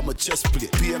diamond for my chest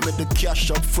plate. Pay me the cash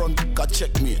up front, ka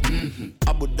check me.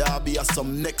 Abu Dhabi has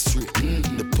some next rate.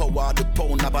 The power of the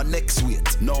pound have a next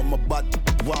weight. Now my bad,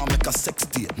 want make a sex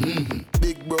date.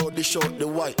 Big bro, they short the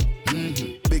white.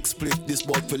 Big split, this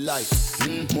boy for life.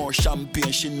 More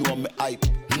champagne, she know me hype.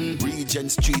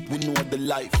 Regent Street, we know the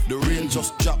life. The rain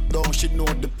just dropped down, she know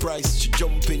the price. She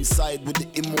jump inside with the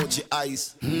emoji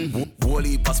eyes. Whole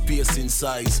heap of space in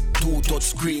size. 2-touch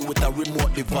screen with a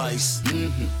remote device.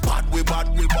 Bad we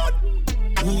bad we bad.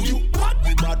 Who you? Bad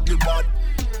we bad we bad.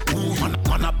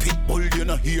 Man a pit bull, you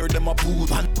know hear them a poo.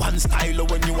 One style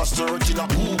when you are searching a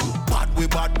poo. Bad we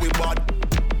bad we bad.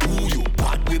 Who you?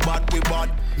 Bad we bad we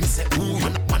bad. Me say who you?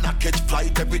 Man a catch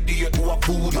flight every day to a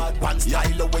food. One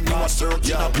style when you are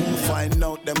searching a poo. Find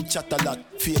out them chat a lot.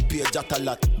 Fake page chat a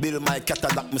lot. Build my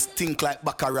catalog, me stink like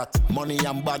baccarat. Money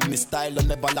and bad, me style and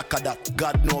never lack of that.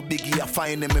 God no biggie, I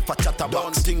find him if I chat about.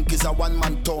 Don't think is a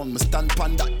one-man town. Me stand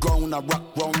pan that ground, I rock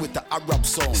round with the Arab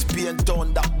sound. Spain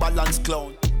town, that balance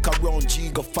clown. Around G,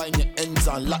 go find your ends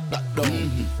and lock that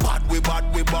down. Bad we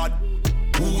bad we bad.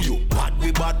 Who you? Bad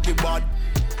we bad we bad.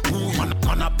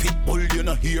 Man a pit bull, you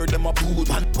know hear them a poo.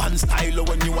 One style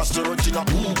when you are searching a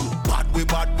poo. Bad we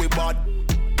bad we bad.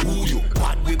 Who you?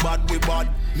 Bad we bad we bad.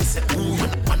 Me say who you?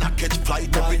 Man a catch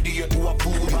flight every day to a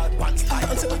poo. One style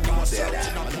when you are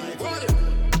searching a poo.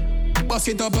 Bust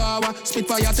it up power, spit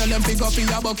fire, tell them pick up in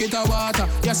a bucket of water.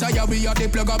 Yes, I we are the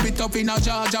plug up it up in a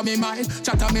charge of me mind.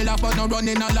 Chatter me laugh but no run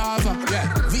in a lava. Yeah,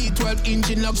 V12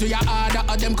 engine luxury harder.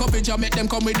 Of them coverage I make them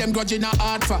come with them grudge in a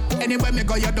hard for. Anywhere me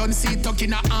go you don't see tuck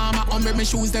in a armor. Under me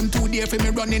shoes them 2 days for me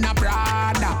run in a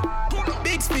Prada.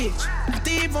 Big speech, not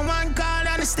even one call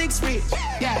and a stick speech.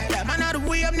 Yeah, man out the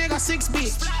way up nigga 6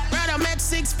 feet. Rather make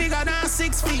 6 figure than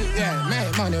 6 feet. Yeah,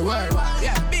 make money worldwide.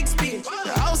 Yeah, big speech.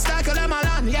 The house tackle them a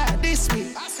land. Yeah, this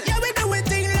week. Yeah, we do it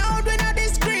thing loud, we not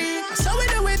discreet. So we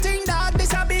do it thing dog,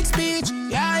 this a big speech.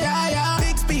 Yeah.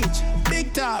 Big speech,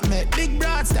 big talk, man. Big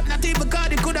broad step, not even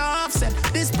God, it coulda offset.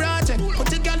 This project,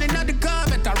 put a girl in the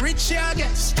Corvette, a rich share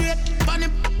get straight. Funny,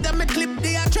 then me clip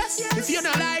the address. If you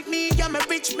don't like me, I'm a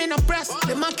rich, me no press.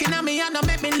 The monkey on me and I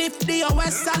make me lift the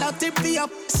OS. I'll tip for you,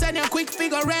 send a quick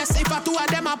figure rest. If I 2 of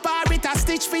them apart, it a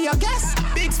stitch for your guess.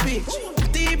 Big speech,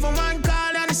 not even one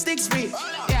call and a 6 feet.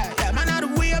 Yeah, man out the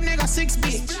way up nigga 6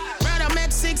 feet. Rather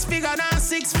make 6 figure than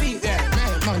 6 feet. Yeah,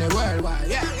 make money worldwide.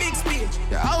 Yeah, big speech.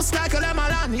 The house like a lemon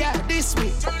land. Yeah, this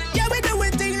week. Yeah, we do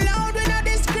it thing loud, we not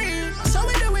discreet. So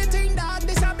we do it thing dog,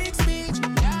 this a big speech.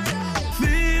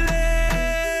 Feel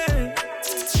it.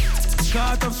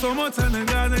 Caught up so much and I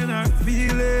got in her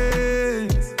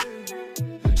feelings.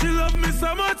 She love me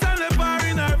so much and the bar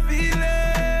in her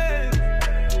feelings.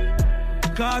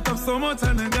 Caught up so much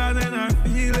and I got in her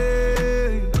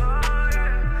feelings.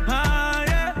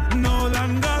 No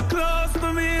longer close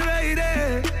to me, lady.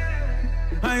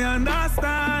 I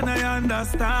understand.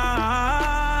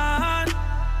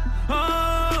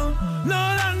 Oh,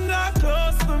 no longer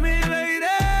close to me, lady.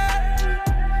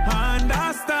 I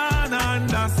understand.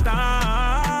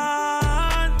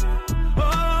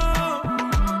 Oh,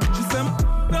 she said,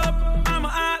 up, I'm a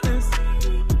artist,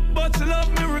 but she love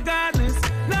me regardless.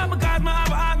 Now because I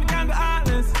have a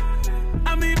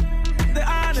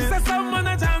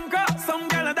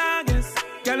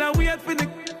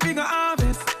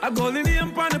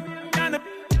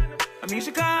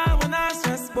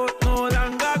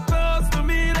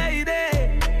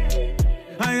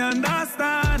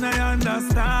understand.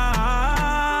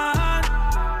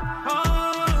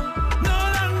 Oh, no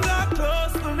longer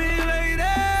close to me, lady.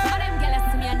 All them girls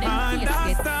to me and them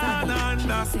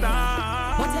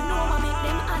Understand. But you know what make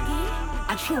them aggy?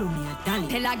 I show me a dolly.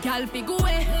 Tell a girl fi go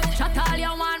away. Shut all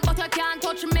you want, but you can't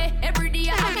touch me. Every day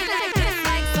I be like this,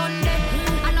 like Sunday.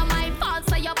 I know my fault,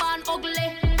 so you born ugly.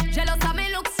 Jealous of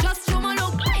me looks, just show me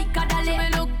look like a dolly. Me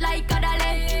look like a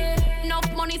dolly.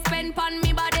 Enough money spent on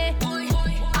me body.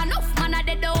 Enough man a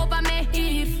dead over me.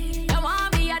 If you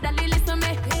want me, a dolly listen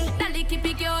me. Dolly keep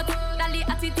it cute, dolly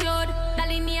attitude,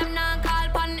 dolly name now call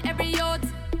pon every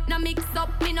youth. No mix up,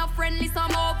 me no friendly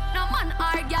some up. No man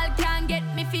or girl can get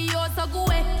me for you, so go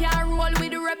away. Can't roll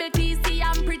with the rebel TC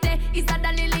and pretty. Is a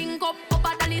dolly link up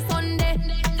a dolly Sunday.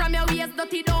 From your waist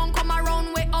dirty don't come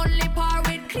around. We only par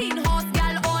with clean house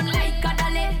girl on like a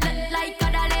dolly, like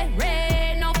a dolly.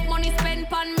 Rain enough money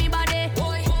spent on me body.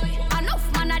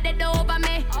 Enough man a dead over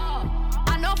me.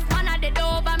 Enough man a dead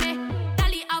over me.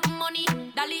 Dolly have money,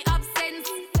 dolly have sense.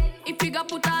 If you go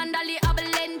put on dolly have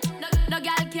length. No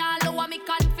girl can't lower me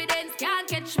confidence. Can't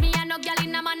catch me and no girl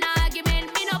in a man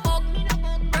argument. Me no bug,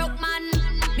 broke man.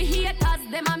 Me haters,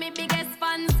 them are me biggest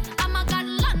fans. I'm a god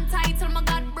land title, my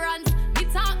god brands.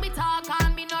 Me talk,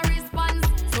 and me no response.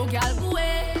 So girl go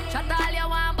away, chat all you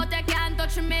want, but you can't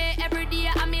touch me. Every day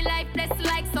I'm me life blessed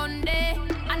like Sunday.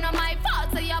 I know my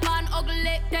fault, so you born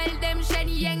ugly. Tell them Shen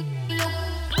Yang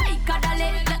look like a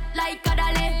dolly, like a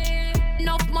dolly.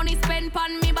 Enough money spent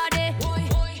on me body.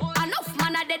 Enough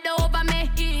man a dead over me.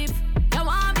 If you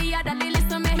want me a dolly,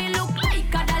 listen me. Me look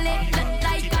like a dolly,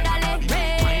 like a dolly.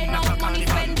 Rain, enough money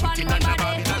spent on me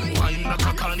body. Wine like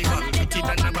a carnival, pretty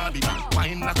than a Barbie.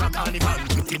 Wine like a carnival,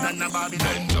 pretty than a Barbie.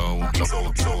 Bend down, you're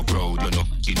so proud, you know.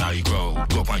 Can I grow?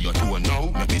 Go on your toe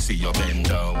now, let me see you bend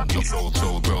down. You're so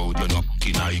proud, you know.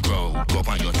 Can I grow? Go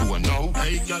on your toe now.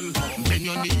 Hey girl, bend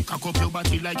your knee, cock up your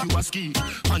body like you a ski.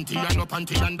 Panty and no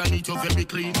panty underneath you very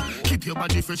clean. Keep your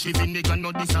body fresh, even nigga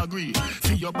no disagree.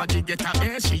 See your body get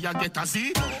a A, she a get a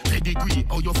C. Pedigree,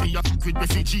 how you feel with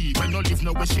refugee. When you live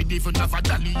now, she even have a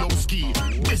dolly yo ski.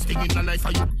 Best thing in the life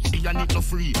are you, she a need no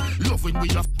free. Love when we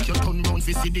have your turn round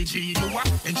for CDG. You a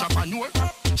entrepreneur,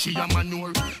 she a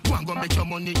manure. Go and go make your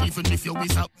money even if you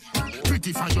is out.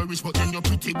 Pretty for your rich, but then you're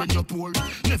pretty when you're poor.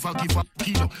 Never give up,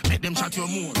 kilo, make them chat you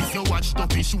more. If you watch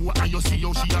Dopey show and you see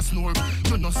how she a snore,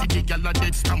 you no see the gal a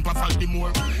dead stamp of all the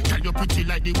more. Tell you pretty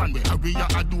like the one where Harry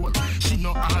adore. She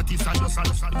no artist and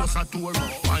just a tour.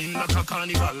 Wine like a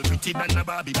carnival, pretty than a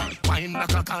Barbie doll. Wine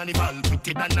like a carnival,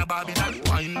 pretty than a Barbie doll.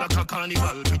 Wine like a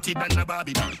carnival, pretty than a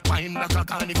Barbie doll. Wine like a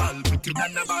carnival, pretty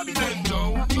than a Barbie doll. Bend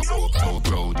down, you so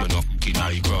proud, you know. Can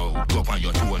I grow? Go on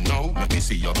your toe now, let me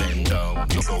see you bend down.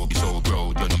 You so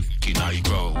proud, you know. Can I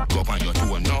grow? Go on your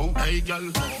toe now. Hey girl,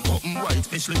 open wide,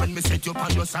 especially when me set you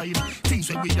on your side. Things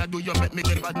when we a do, you make me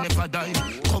never die.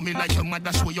 Come in like your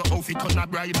mother, show your outfit on a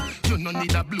bride. You no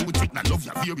need a blue tick, that love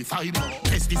you verified.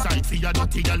 Pesticide for your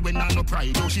dirty girl when I no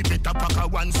pride. Oh, she better pack a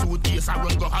one suitcase and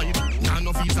run go hide. Nah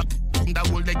no visa, the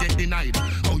whole they get denied.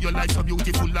 Oh, your life so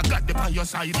beautiful, I got them on your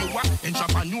side. You what?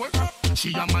 Entrepreneur,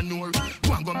 she a manure.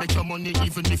 Go and go make your money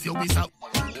even if you is out.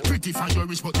 Pretty for your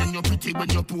rich, but then you're pretty when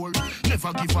you're poor.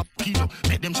 Never give up, kilo,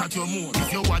 make them chat you more.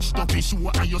 If you watch Dopey show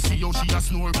and you see how she a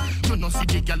snore, you no see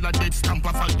the gal a dead stamp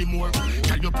of all the more.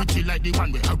 Tell you pretty like the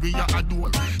one where Harry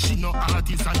adore. She no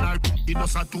artist and her it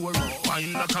does a tour.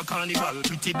 Wine like a carnival,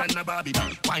 pretty than a Barbie doll.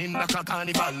 Wine like a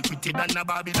carnival, pretty than a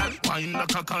Barbie doll. Wine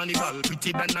like a carnival,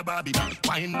 pretty than a Barbie doll.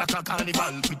 Wine like a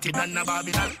carnival, pretty than a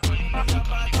Barbie doll.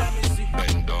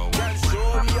 Bend down. Girl,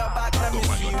 show me your back, let me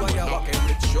see what you're walking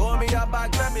with. Show me your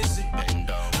back, let me see.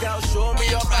 Girl, show me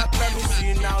your back, let me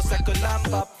see. Now second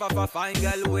lamp up, fine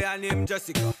girl, we her name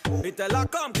Jessica. Me tell her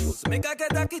come close, make her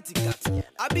get a kitty cat.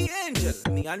 I be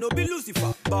angel, me I no be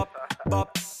Lucifer. Bop,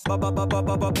 bop, bop, bop, bop,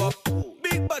 bop, bop, bop.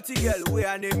 Big body girl, we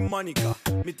her name Monica.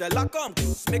 Me tell her come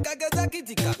close, make her get a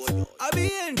kitty cat. I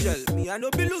be angel, me I no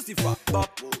be Lucifer.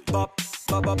 Bop, bop,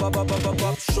 bop, bop, bop, bop, bop,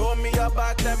 bop. Show me your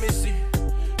back, let me see.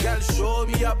 Girl, show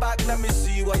me your back, let me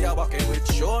see what you're walking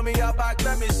with. Show me your back,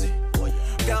 let me see.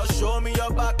 Girl, show me your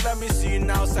back, let me see.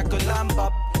 Now second lamp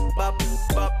up, bop,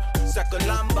 bop. Second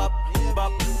lamp up,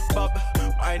 bop, bop.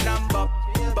 Wine and bop,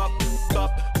 bop,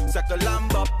 bop. Second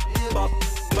lamp up, bop,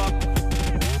 bop.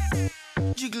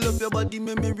 Jiggle up your body,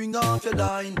 make me ring off your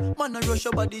line. Man, I rush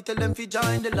your body, tell them fi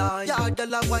join the line. Yeah,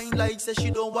 girl a wine like say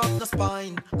she don't walk no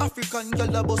spine. African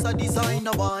girl a boss a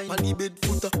designer wine. On the bed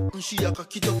footer, and she a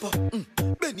cock it up.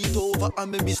 Bend it over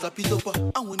and make me slap it up.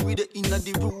 And when we the inna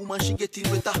the room and she get it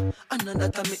wetter, and another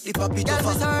time make the pop it up.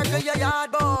 Girl, me circle your yard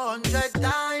 100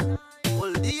 times.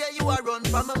 All day you a run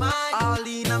from my mind. All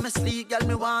in my sleep, girl,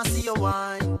 me want see your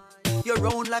wine. You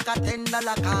round like a $10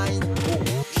 coin.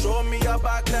 Show me your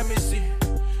back, let me see.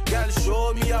 Girl,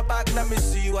 show me your back, let me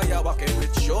see what you're walking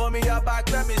with. Show me your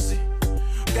back, let me see.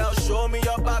 Girl, show me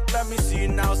your back, let me see.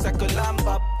 Now circle and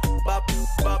bop, bop,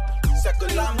 bop.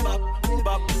 Circle and bop,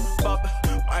 bop, bop.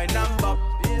 Wine and bop,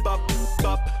 bop,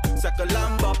 bop. Circle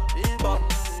and bop, bop,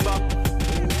 bop.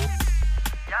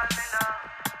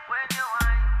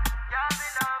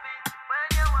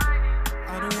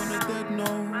 I don't wanna dead no.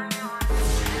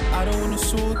 I don't wanna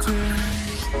sort it.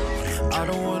 I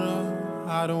don't wanna.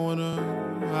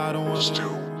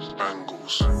 Still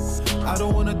bangles. I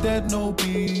don't wanna dead no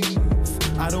beef.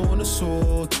 I don't wanna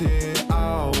sort it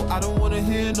out. I don't wanna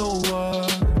hear no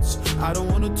words. I don't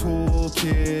wanna talk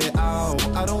it out.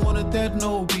 I don't wanna dead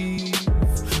no beef.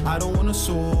 I don't wanna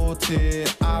sort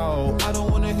it out. I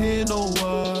don't wanna hear no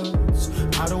words.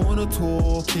 I don't wanna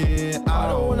talk it out. I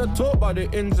don't wanna talk about the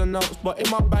ins and outs, but in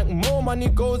my bank more money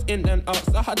goes in than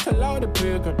out. I had to allow the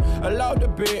pagan, allow the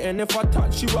bait, and if I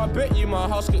touch you, I bet you my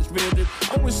house gets raided.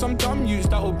 I'm with some dumb youths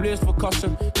that will blaze for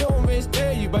custom. They won't raise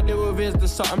you, but they will raise the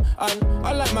something. And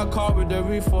I like my car with the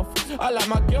roof off. I like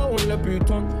my girl with the boot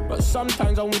on. But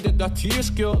sometimes I want the dirtiest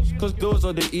skills, cause those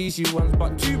are the easy ones.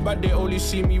 But too bad they only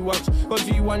see me once, cause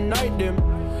we one night them.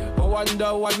 I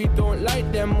wonder why we don't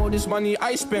like them. All this money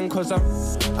I spend, cause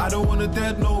I don't wanna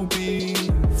dead no beef.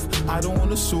 I don't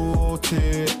wanna sort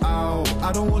it out.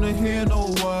 I don't wanna hear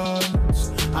no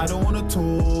words. I don't wanna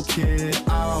talk it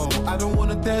out. I don't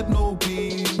wanna dead no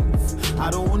beef. I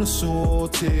don't wanna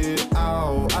sort it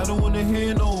out. I don't wanna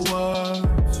hear no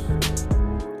words.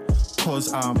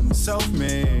 Cause I'm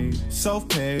self-made,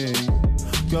 self-paid.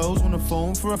 Girls wanna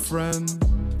phone for a friend.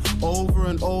 Over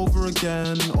and over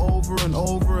again, over and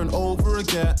over and over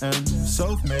again.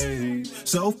 Self-made,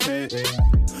 self-paid.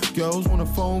 Girls wanna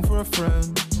phone for a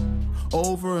friend.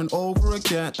 Over and over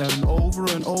again, and over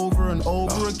and over and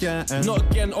over again. Not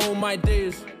again, all my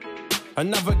days.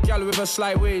 Another gal with her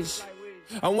sly ways.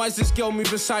 And why's this girl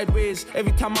moving sideways?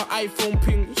 Every time my iPhone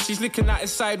pings, she's looking at it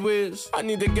sideways. I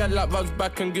need a girl that rubs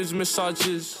back and gives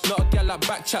massages. Not a girl that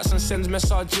back chats and sends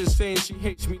messages saying she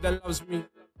hates me then loves me.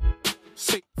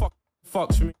 Say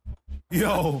fucks me.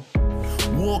 Yo,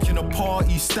 walking a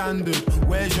party standard.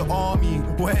 Where's your army?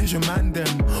 Where's your man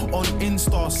them? On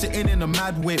Insta, sitting in a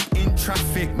mad whip. In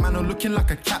traffic, man, I'm looking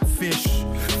like a catfish.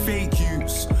 Fake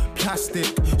use, plastic.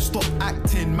 Stop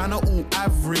acting, man, are all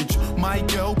average. My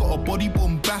girl got a body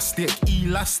bombastic,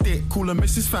 elastic. Call her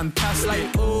Mrs. Fantastic.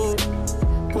 Like, oh,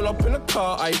 pull up in a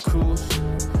car, I cruise.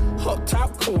 Hot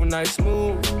top, cool, nice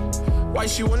move. Why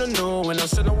she wanna know? When I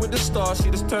said I'm with the stars, she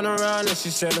just turned around and she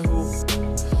said who?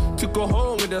 To go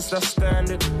home with us, that's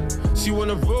standard. She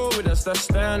wanna roll with us, that's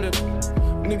standard.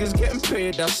 Niggas getting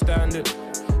paid, that's standard.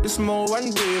 It's more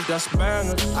one wave, that's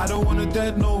bangers. I don't wanna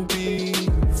dead no beef.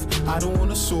 I don't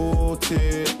wanna sort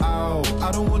it out.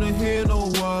 I don't wanna hear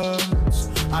no words.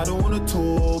 I don't wanna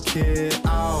talk it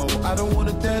out. I don't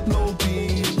wanna dead no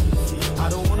beef. I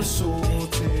don't wanna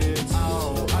sort it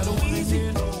out. I don't wanna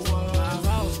hear no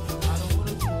words.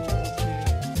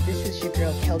 This is your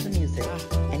girl Kelvyn Music,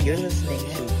 and you're listening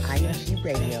to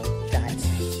IMGRadio.net.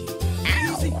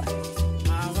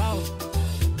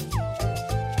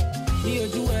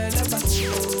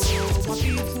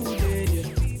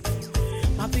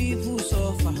 My people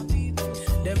suffer,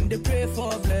 them they pray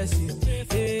for blessing.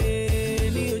 Hey,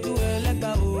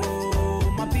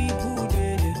 my people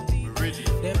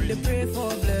them they pray for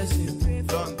blessing,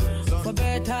 for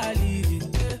better living.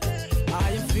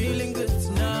 I am feeling good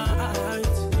tonight.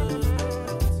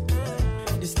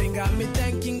 This thing got me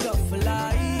thanking God for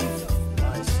life.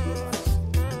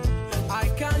 I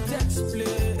can't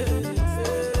explain.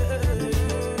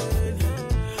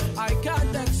 I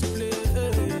can't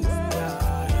explain.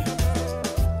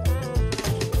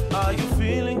 Are you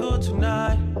feeling good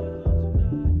tonight?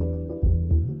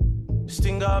 This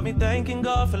thing got me thanking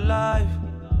God for life.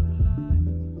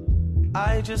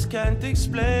 I just can't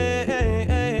explain.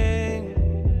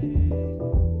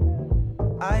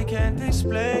 I can't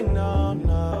explain, no.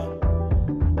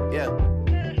 Yeah.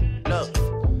 Look,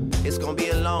 it's gonna be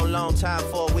a long time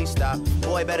before we stop.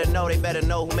 Boy, they better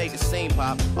know who made the scene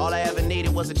pop. All I ever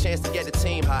needed was a chance to get the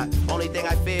team hot. Only thing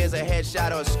I fear is a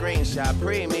headshot or a screenshot.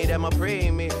 Pre-me, them a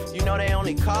pre-me. You know they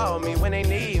only call me when they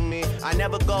need me. I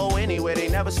never go anywhere, they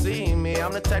never see me.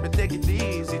 I'm the type to take it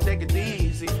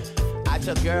easy. I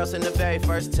took girls in the very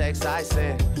first text I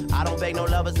sent. I don't beg no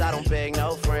lovers, I don't beg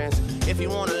no friends. If you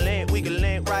wanna link, we can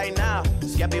link right now.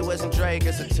 Skeppy, Wiz, and Drake,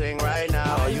 it's a ting right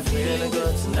now. Are you feeling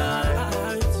good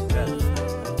tonight?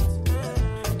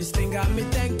 This thing got me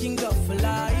thanking God for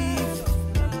life.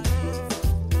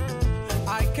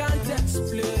 I can't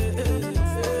explain.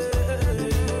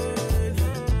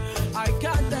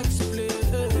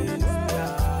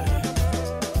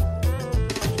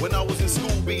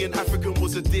 Being African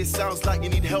was a diss. Sounds like you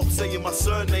need help saying my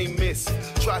surname, miss.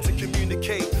 Try to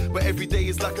communicate, but every day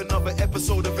is like another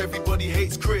episode of Everybody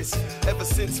Hates Chris. Ever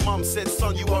since mum said,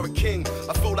 son, you are a king,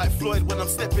 I feel like Floyd when I'm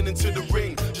stepping into the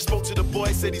ring. Just spoke to the boy,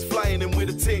 said he's flying in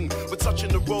with a ting. We're touching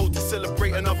the road to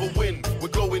celebrate another win. We're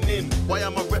going in. Why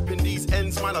am I repping these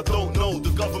ends, man? I don't know.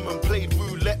 The government played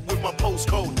roulette with my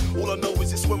postcode. All I know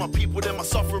is it's where my people, them are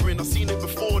suffering. I've seen it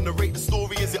before, narrate the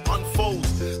story as it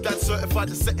unfolds. Dad certified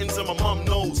the settings and my mum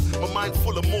knows. My mind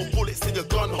full of more bullets than your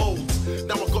gun holds.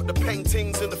 Now I got the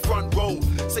paintings in the front row,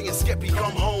 saying Skeppy,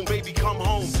 come home, baby, come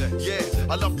home. Yeah,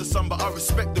 I love the sun, but I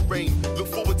respect the rain. Look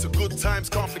forward to good times,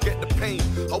 can't forget the pain.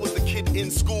 I was the kid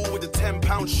in school with the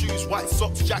 10-pound shoes, white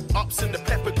socks, jack ups, and the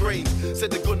pepper grains.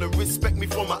 Said they're gonna respect me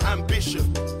for my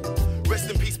ambition. Rest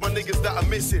in peace, my niggas that are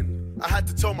missing. I had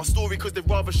to tell my story cause they'd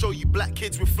rather show you black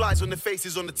kids with flies on their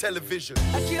faces on the television.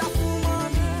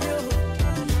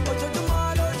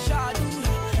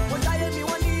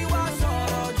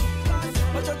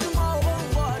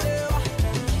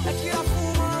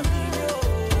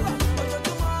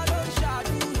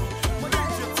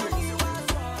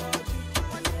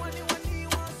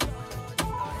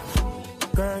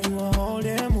 Girl, you a whole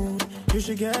damn mood. You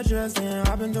should get dressed and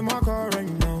hop into my car right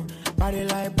now. Body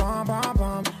like bomb, bomb,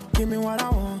 bomb. Give me what I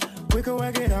want. We can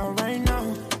work it out right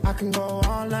now. I can go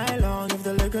all night long if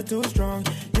the liquor too strong.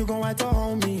 You gon' have to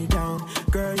hold me down.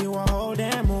 Girl, you a whole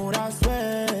damn mood, I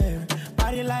swear.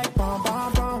 Body like bomb,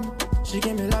 bomb, bomb. She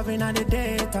give me loving at the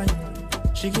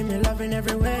daytime. She give me loving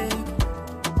every way.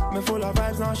 Me full of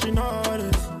vibes, now she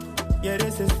notice. Yeah,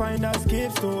 this is fine, that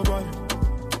skips too, but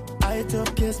I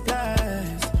took kiss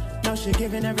blast. Now she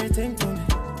giving everything to me.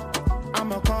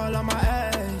 I'ma call on my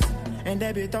ass. And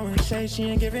they be throwing shade, she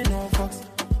ain't giving no fucks.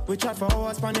 We chat for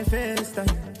hours on the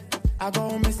FaceTime. I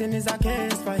go missing is a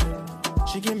case fight.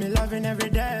 She give me loving every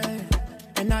day.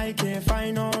 And I can't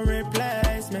find no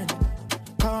replacement.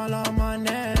 Call on my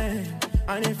name.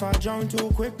 And if I drown too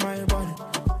quick, my body,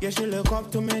 yeah, she look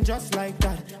up to me just like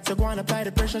that. So go and apply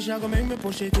the pressure, she gonna make me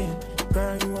push it in.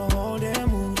 Girl, you a whole damn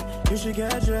mood. You should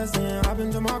get dressed and hop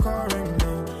into my car right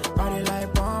now. Body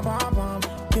like bomb, bomb, bomb.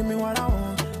 Give me what I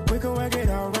want. We can work it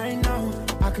out right now.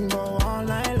 I can go all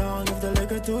night long if the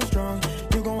liquor too strong.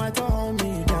 You gon' have to hold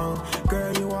me down.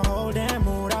 Girl, you a whole damn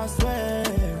mood, I swear.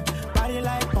 Body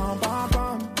like bomb, bomb,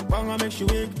 bomb. Bang, I make you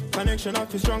weak. Connection up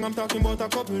too strong, I'm talking about a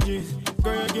couple G's.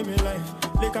 Girl, you give me life.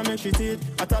 Liquor make she teeth.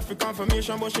 I thought for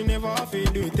confirmation, but she never have to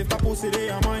do it. If the pussy they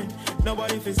are mine,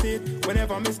 nobody fi see it.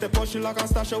 Whenever I miss the push, she lock and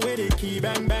stash away the key.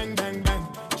 Bang, bang, bang, bang.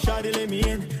 Shawty let me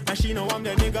in, and she know I'm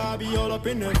the nigga. I be all up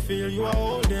in the field. You a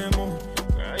whole damn mood.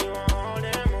 Girl, you a whole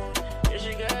damn mood. You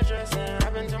should get dressed and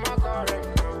hop into my car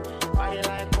right now. Body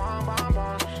like bomb, bomb,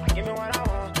 bomb. Give me what I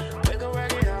want. We can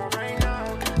work it out right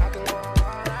now. I can go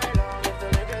all night long if the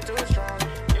liquor too strong.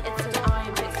 You gon' have to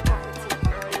hold me down.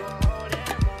 Girl, you a whole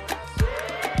damn mood.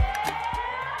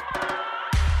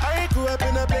 I grew up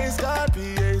in a place called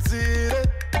PAC.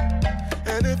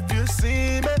 And if you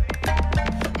see me,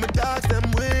 my dogs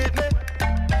them with me.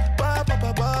 Wow, wow,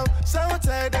 wow, wow.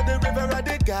 Southside of the river at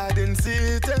the Garden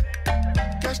City.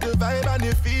 Catch the vibe and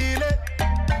you feel it.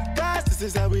 Cause this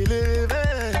is how we live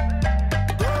it.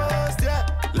 Ghost, yeah.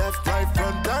 Left, right,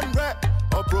 front and right.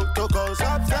 Up protocols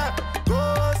up top.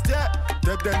 Ghost, yeah.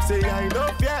 Tell them say I know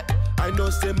yet. I know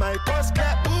say my post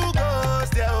clap. Who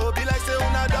ghost, yeah. Oh, be like say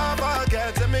una don't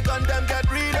forget. Say me gun them get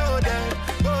reloaded.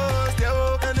 Ghost, yeah.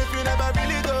 Oh, and if you never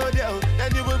really go there,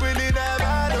 then you will really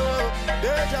never know.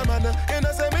 Deja man, you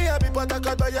know say me happy but I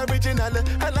cut by original.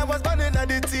 And I was born in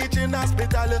the teaching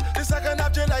hospital. The 2nd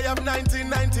of July of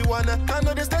 1991. I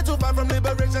know they stay too far from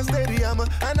Liberation Stadium.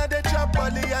 And I they chop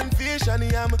Polly and fish and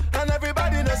yam. And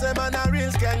everybody knows say man a real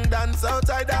skank dance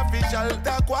outside official.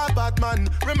 That quad bad man.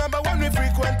 Remember when we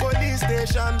frequent police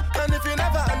station. And if you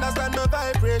never understand no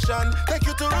vibration, take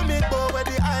you to Rumiko where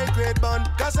the high grade bun.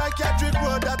 Cause I can't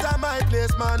road that are my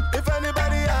place man. If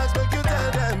anybody asks, make you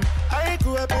tell them I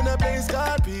grew up in a place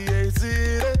called PAC.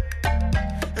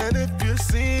 And if you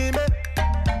see me,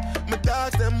 my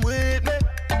dogs them with me.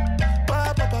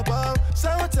 Wow, wow, wow, wow.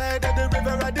 Southside of the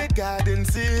river at the Garden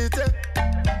City.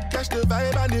 Catch the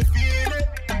vibe and you feel it.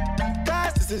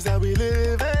 Cause this is how we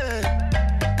live it.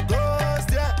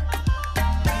 Ghost, yeah.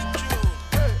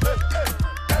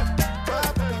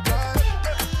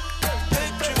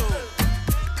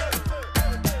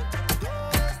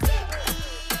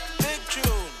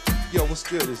 Yo, what's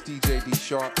good? It's DJ D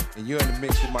Sharp, and you're in the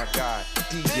mix with my guy,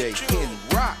 DJ Hen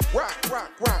Rock, rock,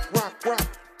 rock, rock, rock, rock.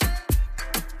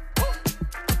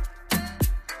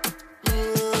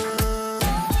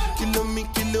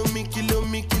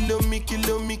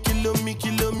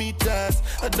 Kilometers.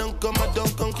 I don't come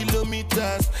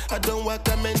kilometers. I don't walk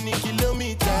that many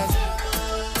kilometers.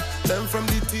 Learn from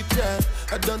the teacher.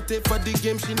 I don't take for the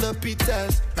game, she no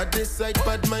pitas. I decide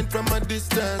bad mind from a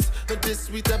distance. Not this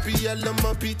sweet, I be all on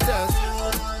my pitas.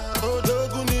 Oh,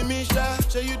 Doguni Misha,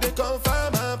 show you the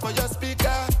confirm for your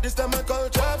speaker. This time I call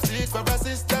chopsticks for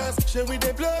assistance. Show we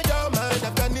they blow your mind,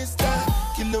 Afghanistan.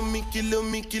 Kilometers.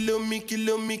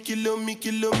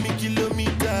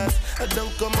 I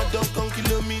don't come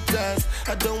kilometers.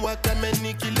 I don't walk that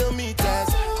many kilometers.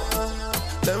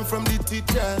 Learn from the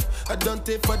teacher. I don't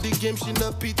take for the game, she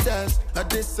no pitas. I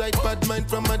decide bad mind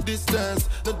from a distance.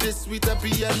 Not this sweet, I be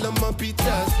all on my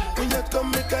pitas. When you come,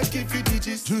 make I give you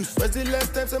digits. When's the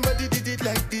last time somebody did it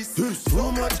like this?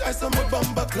 Too much ice on my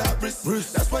bumper clap wrist.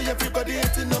 That's why everybody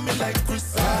hating on me like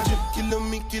Chris.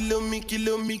 Kilometers.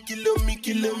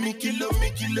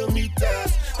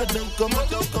 I don't come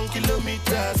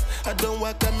kilometers. I don't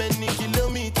walk that many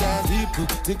kilometers. People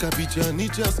think I be Johnny,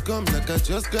 just come. Like I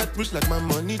just got rich, like my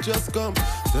money just come.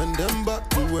 Send them back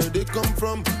to where they come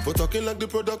from. For talking like the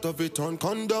product of a torn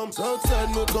condom. Southside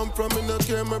no come from, me no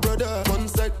care, my brother. One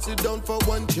side, sit down for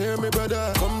one chair, my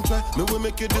brother. Come try, me will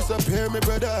make you disappear, my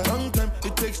brother. Long time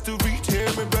it takes to reach here,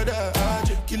 my brother.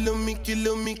 Kilometers.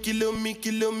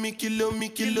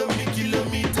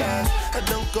 I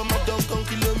don't come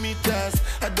kilometers.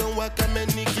 I don't walk that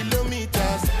many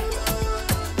kilometers.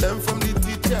 Learn from the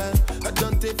teacher. I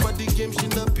don't take for the game, she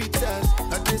no pitas.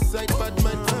 I decide bad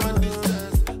mind from a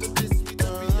distance.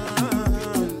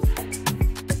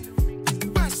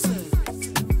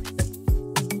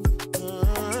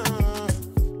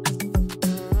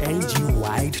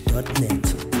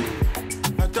 ngwide.net.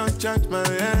 I don't charge my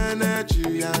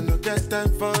energy. I no get time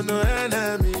for no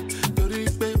enemy. To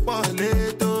repay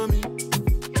Wale to me.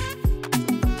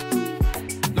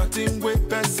 Nothing with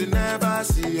person never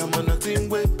see. I'm on nothing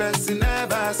with person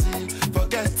never see.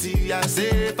 Forget it, I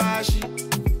say fashi.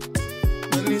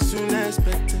 Money soon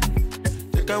expected.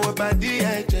 Take our body,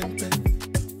 I jump.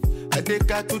 I take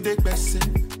out to the person.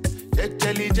 Je.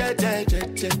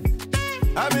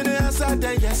 I'm in the answer,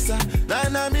 then yes, sir.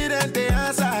 Then I'm in the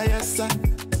answer, yes, sir.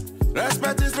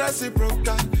 Respect is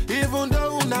reciprocal. Even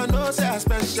though I know say I'm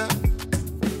special.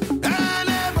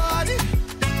 Anybody,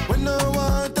 when no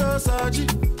one to search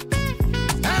it.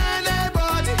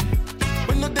 Anybody,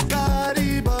 when no the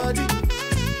carry body.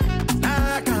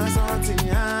 I can't something,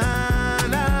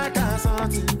 I can't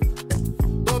something.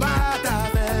 Go back to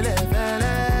fele,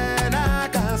 I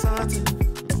can't something.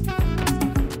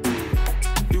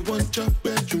 You want job,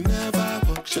 but you never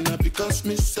function. Because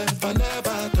myself, I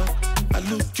never talk. I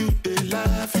look you, they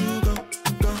laugh, you go.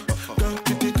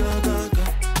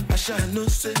 I shall no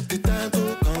say the time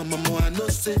go come, mama, I no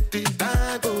say the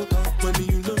time go come. When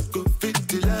you no go fit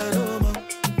the line,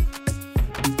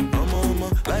 oh mama,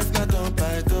 life not on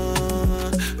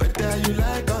python. Whether you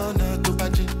like or not, go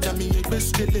back to me, you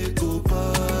best get it go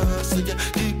pass. So yeah,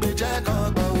 keep me jack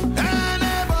on bow.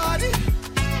 Anybody,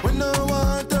 when no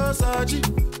one to search it.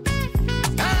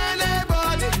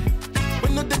 Anybody,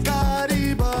 when no the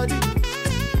carry body.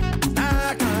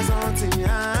 I can't something,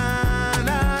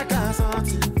 I can't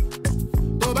something.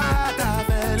 Go back to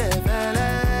fele,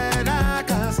 I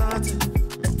can't something.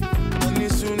 Money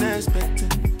soon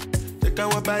expected. Take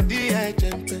our body, I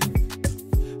jump.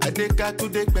 I take out to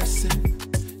the person.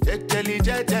 Je.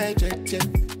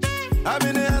 I'm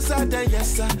in the answer, then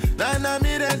yes, sir. Then I'm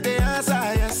in the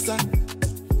answer, yes, sir.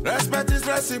 Respect is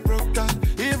reciprocal.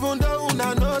 Even though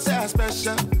I know say I'm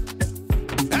special.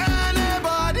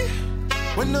 Anybody,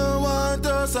 when no one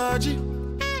to search it.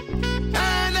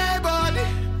 Anybody,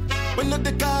 when no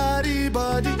the carry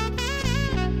body.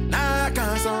 I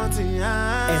can't something.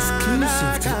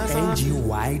 Exclusive to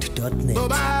ngwide.net. Go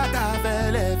back to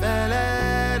fele,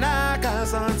 I can't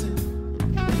something.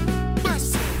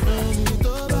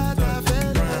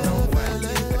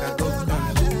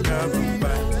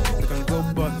 They can go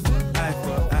bust, eye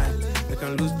for eye. They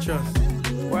can lose trust.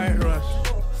 White rush,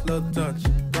 slow touch,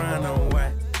 brown and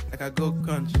white. They can go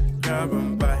country, grab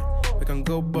and buy. They can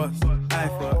go bust, eye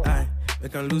for eye. They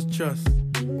can lose trust.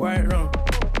 White rum,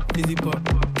 easy pop.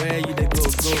 Where you they go, they go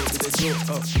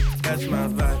up. Catch my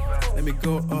vibe, let me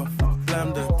go off.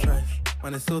 Slam the trash,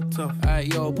 man it's so tough. Alright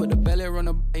yo, put the belly on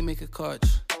the make a catch.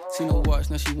 See no watch,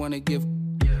 now she wanna give.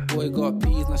 boy got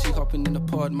peas, now she hopping in the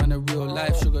pod. Man, a real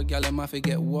life sugar gal, and my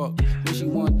forget walk. When she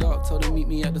want dark, told her meet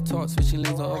me at the top. Switching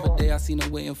lanes the other day, I seen her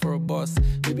waiting for a bus.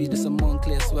 Maybe this a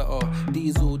Moncler sweater,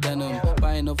 diesel denim.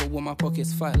 Buying over with my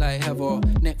pockets fight like heather.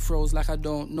 Neck froze like I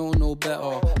don't know no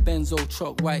better. Benzo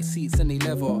truck, white seats and they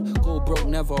leather. Go broke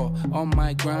never. On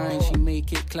my grind, she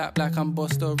make it clap like I'm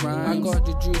Busta Rhymes. I got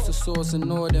the juice, the sauce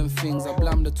and all them things. I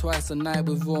blammed her twice a night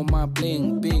with all my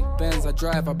bling. Big Benz I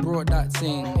drive, I brought that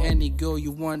thing. Any girl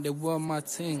you want, they were my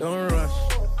ting. Don't rush,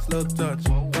 slow touch,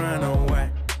 brown and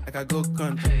white. Like I go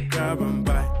country, grab and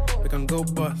buy. We can go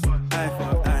bust, eye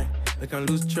for eye. We can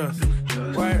lose trust.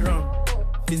 White rum,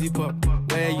 fizzy pop.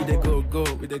 Where you they go,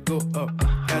 we they go up.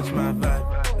 Catch my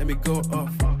vibe, let me go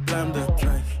off. Blam the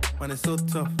drive, man it's so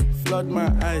tough. Flood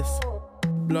my eyes.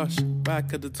 Blush,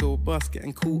 back of the tour bus,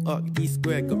 getting cool up,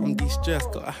 D-square, got on de-stress,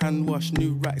 got a hand wash,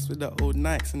 new racks with the old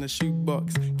Nikes in the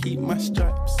shoebox, keep my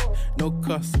stripes, no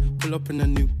cuss, pull up in a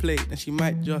new plate, and she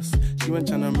might just, she went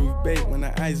tryna move bait, when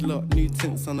her eyes locked, new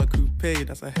tints on a coupe,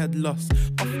 that's a head loss,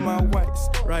 off my whites,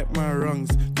 right my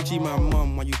wrongs, Richie my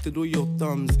mum, I used to do your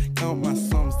thumbs, count my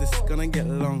sums, this is gonna get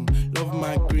long, love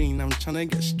my green, I'm tryna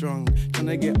get strong,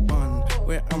 tryna get on,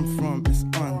 where I'm from, it's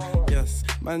on, yes,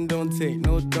 man don't take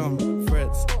no dumb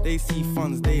threats. They see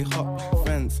funds, they hop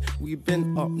fence. We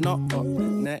been up, not up.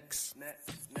 Next.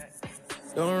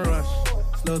 Don't rush,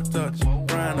 slow touch,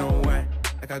 brown and white.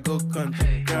 Like I go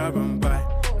country, grab and buy.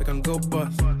 We can go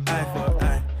bust, eye for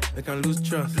eye. We can lose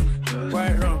trust.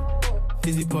 White rum,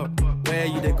 fizzy pop. Where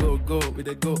you they go, we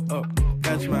they go up.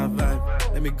 Catch my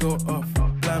vibe, let me go off.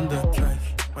 Blam the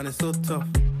drive, man it's so tough.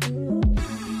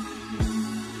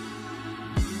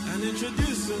 And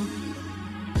introduce him.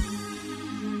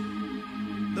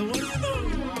 The one you know.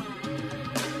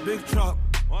 Big truck,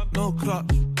 no clutch.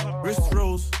 Wrist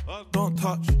rolls, don't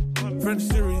touch. French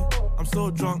Siri, I'm so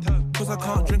drunk. Cause I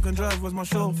can't drink and drive, where's my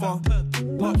chauffeur?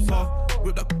 Lobster,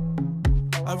 with the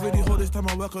I really hold this time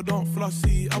I work, I don't floss.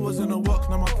 See, I was in the work,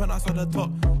 now my pen outside the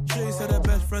top. Shay said they're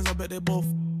best friends, I bet they both.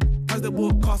 As they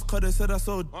both cost, cause they said I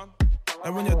sold.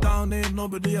 And when you're down, there ain't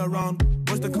nobody around.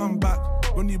 Watch the comeback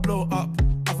when you blow up.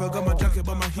 I forgot my jacket,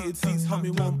 but my heated seats help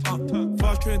me warm up.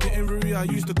 Fast train to Inverie, I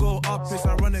used to go up. It's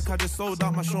ironic, I just sold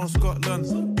out my show in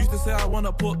Scotland. Used to say I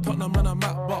wanna put Tottenham on a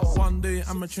map, but one day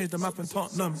I'ma change the map in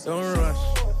Tottenham. Don't rush,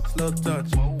 slow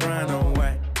touch, brown and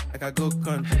white. Like I go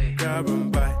country, grab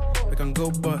and buy. We can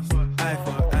go bust, eye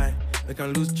for eye. We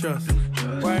can lose trust.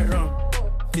 White rum,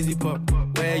 fizzy pop.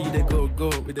 Where you they go,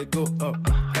 we they go up.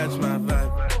 Catch my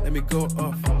vibe, let me go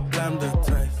off. Blam the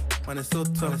drive, man it's so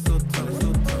tough, it's so tough, it's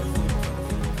so tough.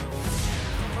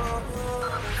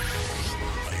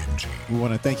 We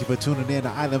want to thank you for tuning in to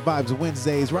Island Vibes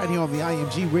Wednesdays right here on the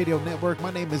IMG Radio Network. My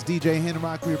name is DJ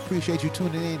Henrock. We appreciate you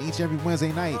tuning in each and every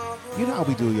Wednesday night. You know how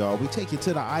we do, y'all. We take you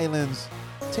to the islands,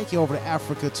 take you over to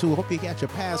Africa, too. Hope you got your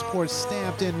passports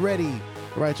stamped and ready.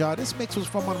 All right, y'all. This mix was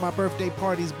from one of my birthday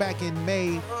parties back in May.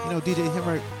 You know,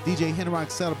 DJ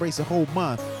Henrock celebrates the whole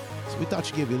month. So we thought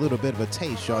you'd give you a little bit of a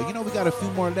taste, y'all. You know, we got a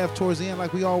few more left towards the end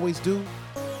like we always do.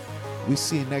 We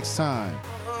see you next time.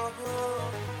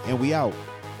 And we out.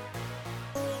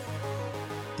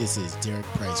 This is Derek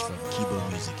Price from Kibo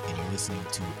Music, and you're listening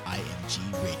to IMG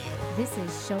Radio. This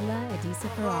is Shola Adisa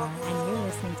Farrar, and you're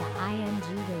listening to IMG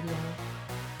Radio.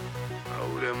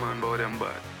 How them man bout them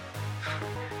bad?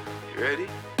 You ready?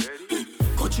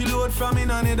 Coachy load from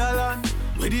in a Netherland.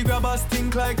 Where the grabbers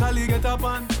think like Ali get up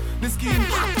on. The skin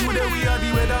today we are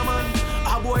the weatherman.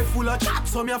 A boy full of chat,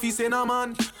 so me a fi say no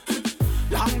man.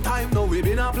 Long time now we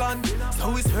been a plan.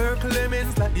 So it's her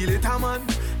Clemens like the little man.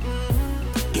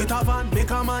 Get a van, make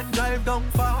a man drive down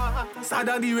far.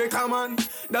 Sada the wrecker man.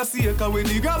 That's the echo when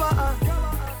the grabber.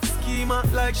 Schema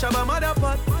like Shabba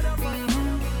Motherpot.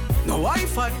 No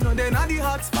Wi-Fi, no then at the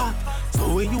hot spot.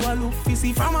 So when you a look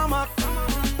fishy from a map.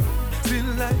 Still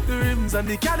like the rims and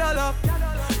the Cadillac.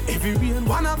 Every rain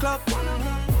 1 o'clock.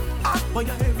 Hot boy,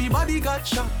 everybody got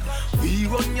shot. We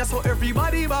run ya so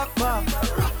everybody back.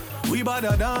 We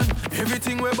badder than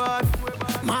everything we bad.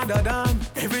 Madder than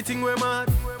everything we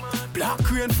mad.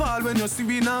 Black rain fall when you see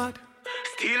we not.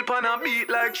 Steel pan a beat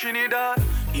like Trinidad.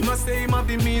 He must say him have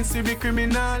the means to be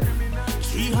criminal.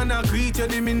 300 greet you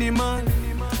the minimal.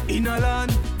 In a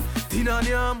land, tin and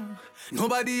yam.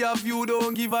 Nobody have you,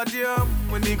 don't give a damn.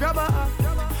 When they grab a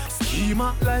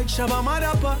schema like Shabba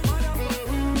Motherpot.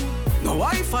 No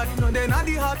Wi-Fi, no then at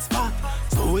the hot spot.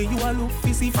 So when you a look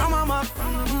fishy from a map.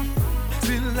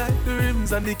 Still like the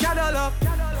rims and the Cadillac.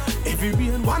 Every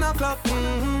rain 1 o'clock.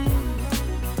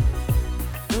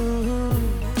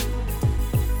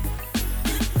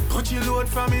 Coachy load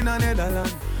from in a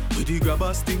Netherland. With the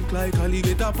grabbers think like Ali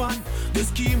get up on. The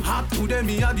scheme hot to them,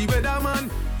 me a the weatherman.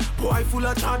 Boy full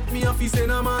of chat, me a fi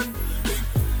send a man.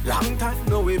 Long time,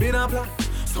 no we been a plan.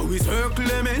 So we circle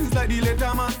them ends like the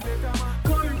letter man.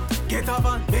 Get a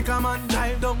van, make a man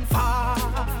drive down far.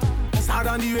 Start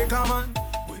on the wake a man.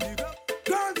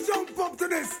 Girls jump up to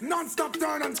this non-stop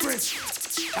turn and twist.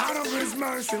 Out of his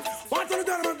mercy. What are the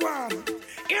gentlemen going?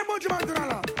 Here, Buju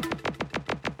man.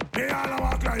 They all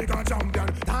walk like a champion,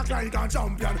 talk like a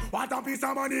champion. What a piece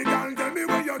of money, girl, tell me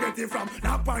where you get it from.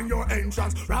 Knock on your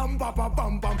entrance, ram pa pa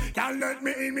pam pam. Can't let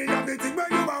me in, me have the thing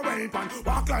where you are waiting.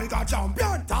 Walk like a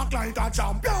champion, talk like a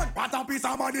champion. What a piece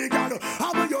of money, girl,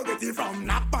 how will you get it from?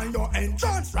 Knock on your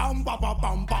entrance, ram pa pa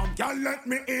pam pam. Can't let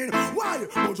me in, why?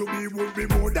 Buju would be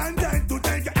more than dead to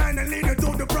take your hand and lead you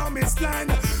to the promised land.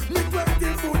 Me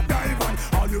 20-foot dive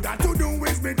on. All you got to do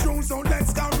is be true, so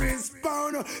let's go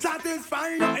respond.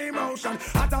 Satisfy your emotion.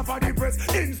 Hotter for the press,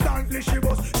 instantly she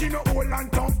was. She no old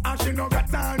and tough, and she no got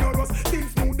time no rust.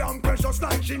 Things smooth and precious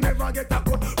like she never get a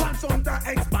cut. Once on to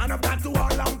expand, I've got to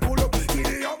all and pull up.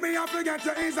 Giddy up, me I forget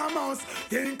you is a mouse.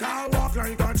 Think I walk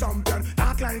like a champion,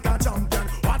 talk like a champion.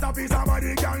 What a piece of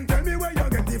body, can tell me where you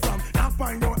get it from. Now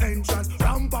find your entrance,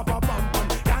 ram pa pa pam pam.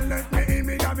 Can't let me in,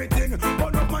 me everything.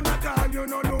 But up on the call, you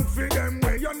no look for them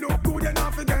way. You look good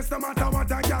enough against no matter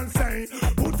what I can say.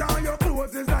 Put on your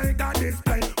clothes, it's like a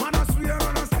display.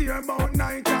 About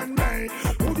night and day.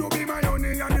 Would you be my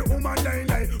honey and the woman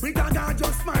daily? We can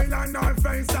just smile on her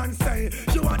face and say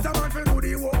she want a man for do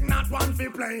the work, not one for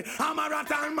play. I'm a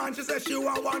rattan man, she says she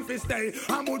want one for stay.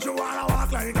 And would you wanna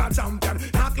walk like a champion,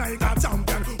 talk like a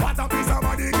champion? What a piece of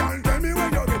body, girl, tell me where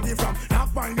you get it from. Now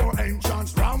find your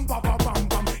entrance, ram pa pa pam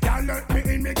pam. Can't let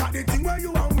me in, me got the thing where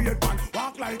you want weird man.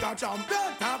 Walk like a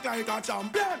champion, talk like a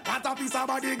champion. What a piece of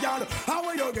body, girl, how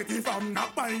will you get it from? Now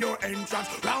find your entrance,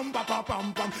 ram pa pa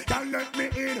pam pam. Can't let me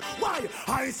in, why?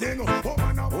 I sing, oh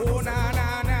man, oh na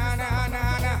na na na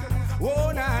na na,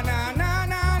 oh na na na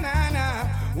na na na,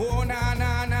 oh na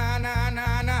na na na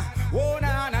na na, oh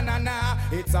na na na na.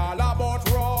 It's all about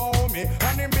Romy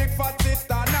and the big fat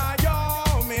sister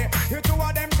Naomi. You two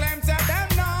of them claims that them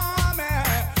know me,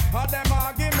 all them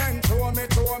arguments show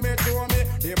me.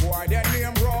 The boy that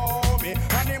name Romy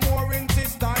and the mooring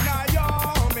sister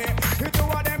Naomi. You two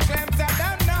of them claims that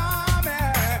them know me,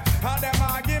 all them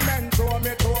arguments show me.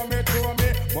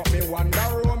 But me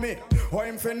wonder Romy, how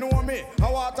him fi know me?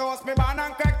 I want to host me man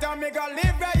and crack down me go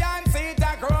live where and see it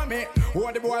and grow me.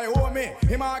 Oh the boy owe me,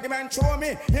 him argument show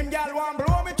me. Him gal want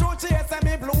blow me through chase and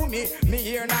me blew me. Me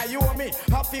here now you owe me,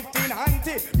 have 15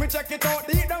 auntie. Me check it out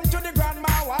deep down to the grandma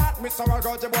what. Me sorrow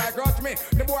grudge the boy grudge me,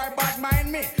 the boy bad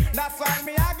mind me. That's why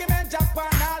me argument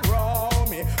Japan all roll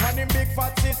me. And him big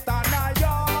fat sister now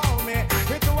yo me.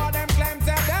 The two of them claims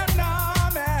that them know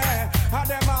me. And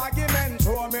them argument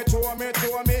show me.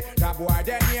 That boy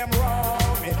that name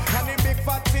Romy and the big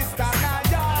fat sister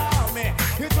Naomi.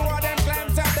 You two of them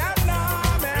claims that them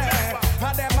know me.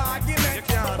 And them argument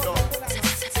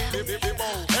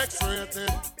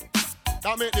X-rated.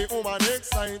 That make the woman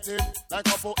excited. Like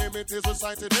a poem it is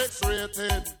recited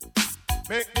X-rated.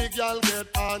 Make the girl get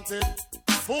haunted.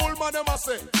 Fool man them a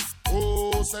say,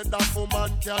 oh, said that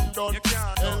woman can done.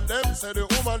 Tell them say the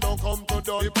woman don't come to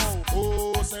done.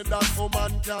 Oh, said that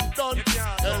woman can done.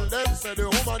 Tell them say the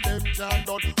woman them can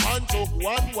done. One took,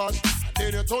 one wash,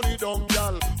 then you turn it down,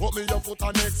 gal. Put me your foot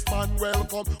and next man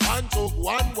welcome. One took,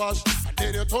 one wash,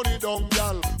 then you turn it down,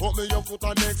 gal. Put me your foot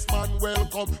and next man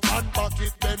welcome. And back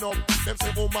it bend up. Them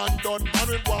say woman done. Man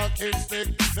with walking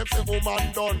stick. Them say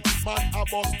woman done. Man a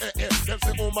bust Them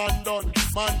say woman done.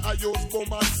 Man a use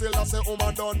woman still I say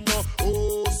woman done no.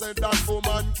 Oh, said that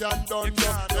woman can done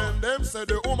no. Then them say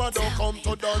the woman don't come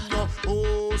to done no.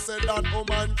 Oh, said that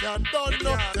woman can done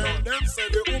no. Then them say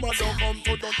the woman don't come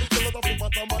to done. It's a lot of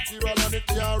matter material and it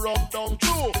can't rub down.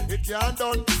 True, it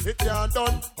can't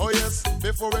done. Oh yes,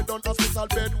 before it done hospital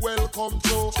bed welcome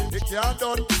to. It can't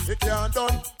done.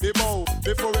 The bow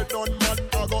before it done man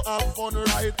I go have fun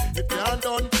right. It can't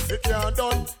done.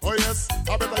 Oh yes,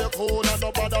 I better you cool and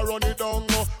nobody run it down.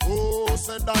 Oh,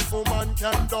 said that woman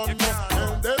can done.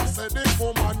 And them say the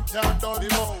woman can done.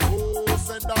 Oh,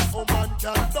 said that woman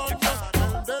can done.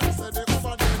 And them say the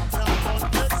woman can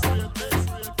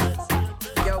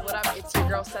done. Yo, what up? It's your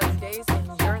girl 7 Days,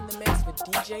 and you're in the mix with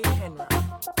DJ Henry.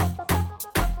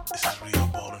 This is real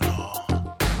ballin' all.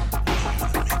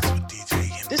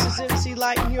 This is MC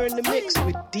Light, and you're in the mix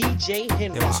with DJ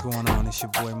Henry. Yo, what's going on? It's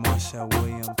your boy Marshall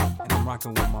Williams, and I'm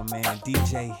rocking with my man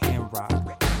DJ Henry.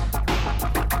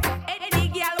 Any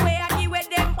girl where I with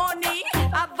them honey,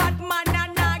 a bad man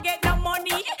and not get no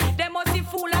money. Them must be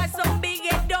fool or some big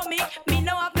head dummy. Me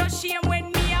no have no shame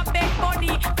when me a beg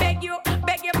money. Beg you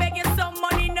some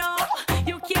money now.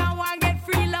 You can't want get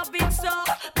free loving so.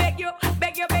 Beg you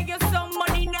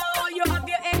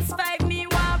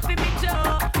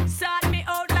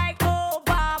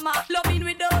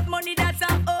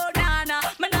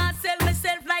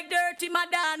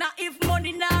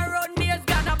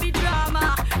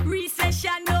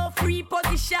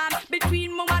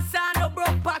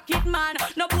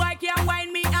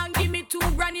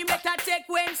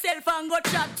and go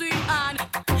chat to him on.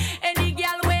 Any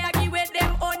girl where I give with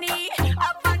them honey,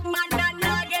 a bad man and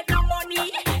not get no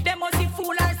money. They must be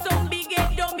fool or some big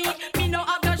head dummy. Me no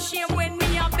have no shame when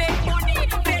me a beg money.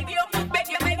 Beg you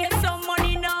some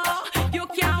money now. You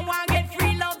can't want get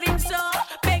free loving so.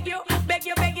 Beg you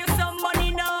some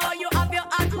money now. You have your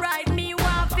act right, me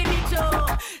want for me too.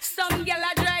 Some girl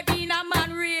a drive in a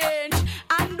man range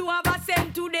and do have a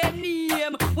send to them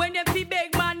name. When them see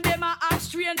beg man, them a act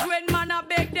strange. When man a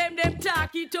beg them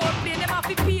talk it up. Them have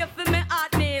to pay for me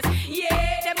hardness.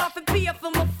 Yeah, them have to pay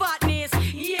for my fatness.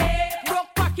 Yeah,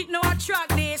 broke pocket no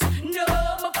attract this. No,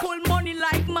 me pull money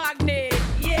like magnet.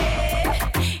 Yeah,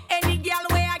 any girl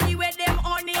where I give with them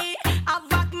honey, a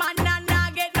vac man and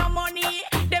not get no money.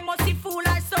 They must see fool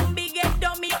or some big head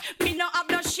dummy. Me no have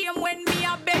no shame when me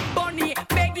a beg bunny.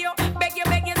 Beg you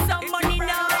some money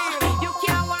now. You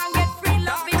can't want get free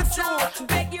loving so.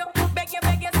 Beg you some money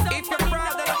now. If your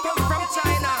brother come from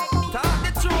China, talk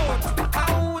the truth.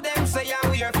 How them say I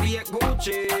wear fake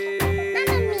Gucci?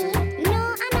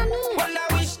 No, enemy. Well, I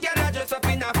wish girl I dress up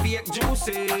in a fake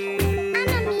juicy.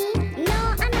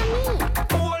 No, enemy.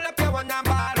 Hold up your one and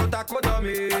ball out a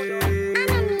kodomi.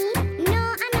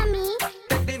 No, enemy.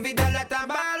 Take the video, let a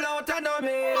ball out a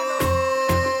dummy.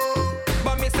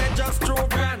 But me say just true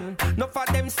brand. No for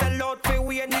them sell out for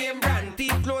we a name brand.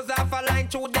 Thief close off a line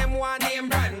to them one name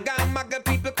brand. Gang muggle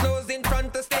people close in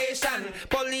front of station.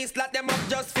 Police lock them up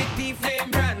just for thief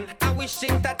name brand. I wish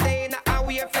entertainer I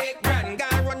wear fake brand.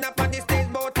 Gang run up on the stage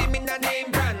bout him in a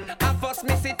name brand. I first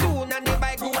miss it too and they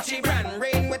buy Gucci brand.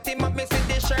 Rain with him up, me see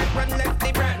the shirt run left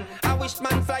the brand. I wish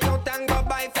man fly out and go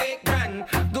buy fake brand.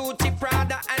 Gucci,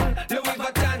 Prada and Louis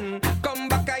Vuitton. Come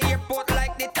back a airport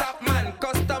like the top man.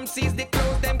 Custom sees the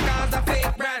clothes them cause a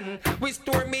fake brand. We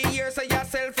store me here so you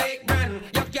sell fake brand.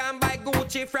 You can buy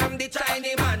Gucci from the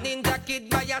Chinese man. Ninja kid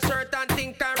buy a shirt and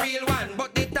think a real one.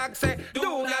 But the tag say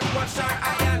do not wash our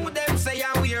iron. Who them say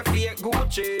I wear fake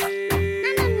Gucci?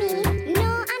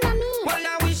 No, enemy. Well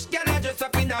I wish girl I dress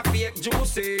up in a fake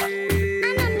juicy. No,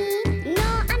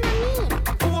 enemy.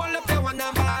 Hold up your one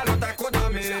and ball out a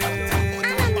kodomi. No,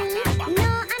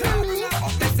 enemy.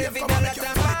 Let's see if it let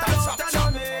them ball out a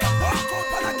dummy. Walk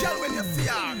up on a girl when you see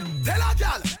her. Tell a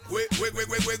girl. Wait.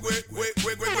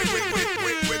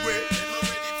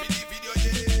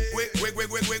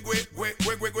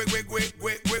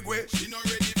 She not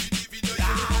ready for the video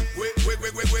yet. Wait.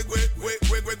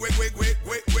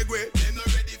 They not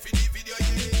ready for the video yet.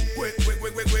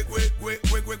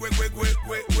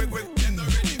 Wait. They not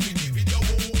ready for the video.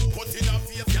 Cut in her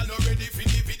face, girl not ready for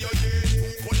the video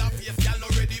yet. Pull her face, girl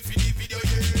not ready for the video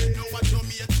yet. No what you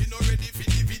mate, she not ready for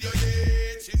the video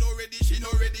yet. She not ready for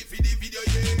the video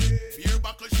yet. Fear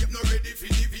buckle shape not ready for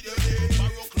the video yet.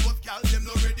 Borrow clothes, girl them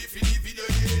not ready for the video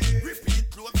yet.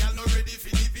 Repeat clothes, girl not ready for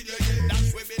the video yet.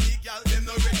 That's where many girl them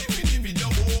not ready for the video.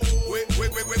 Wait.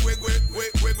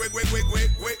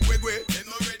 They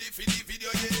not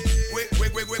ready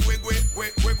for the video yet.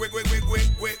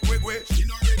 Wait. She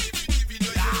not ready for the video yet.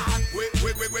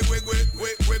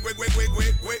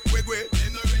 Wait. They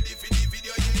not ready for the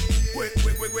video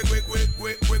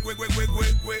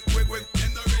yet. Wait. They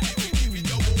not ready for the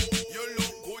video. You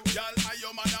look good, girl, and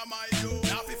your man a my you.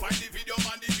 Now fi find the video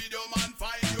man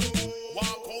find you. Walk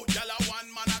out, girl, a one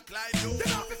man a climb you.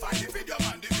 Now fi find the video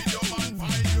man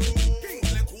find you.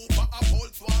 Kingsley Cooper a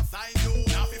Pulse one sign you.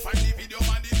 Now fi find the video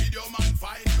man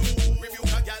find you. Review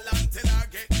a girl and tell her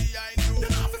get behind you.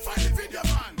 Now fi find the video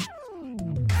man.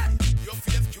 Hey, your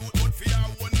face cute, but for your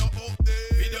one no up there.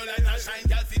 Video light a shine,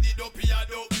 girl, see the dopey a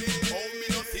dope. Oh, me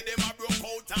no see them a broke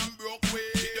out and broke way.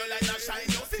 Video light a shine,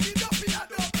 you see the dopey a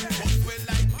dope. Cut way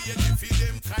like baby, feel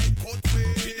them kind cut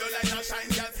way. Video light a shine,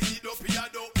 girl, see the dopey a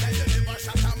dope. Like you never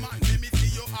shot a man, let me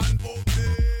see your hand up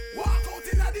there. Walk out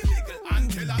in a the legal and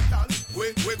tell a girl.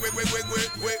 Wait.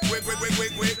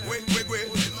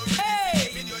 Hey,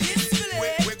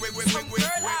 display. Some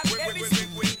girl have everything.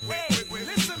 Hey,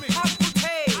 listen me.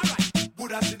 Hey.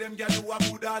 Buddha see them, girl, you a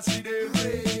Buddha see them.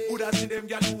 Buddha see them,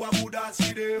 girl, you a Buddha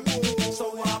see them.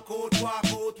 So walk out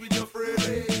with your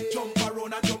friend. Jump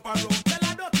around. Tell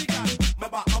her dirty girl. My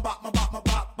back.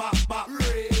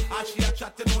 And she a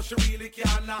chat, you know she really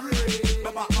can't knock.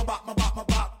 My back.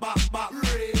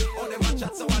 All them a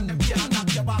chat, so one them can't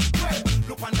knock your back.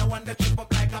 Look on the one that trip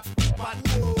up like a bad.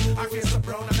 Her face so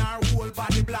brown and her whole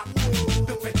body black.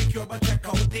 The pedicure, but check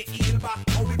out the heel back.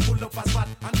 How we pull up a spot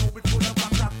and how we pull up a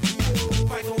crack.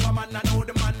 Fight over man, I know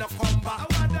the man no come back.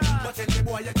 But tell the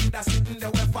boy you keep that sitting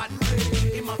there with fat.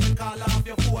 Him have to call off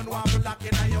your phone while you lock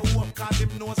in on your home. Cause him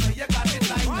know so you got it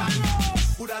like that.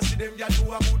 Buddha see them, yeah, you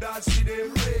a Buddha see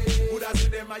them. Buddha see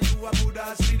them, and you a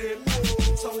Buddha see them.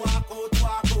 So walk out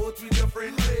with your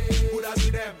friend.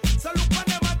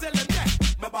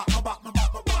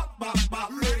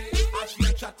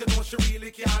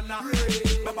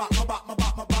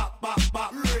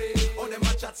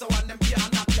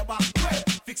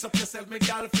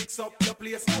 girl, fix up your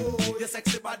place. Oh, your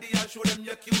sexy body and show them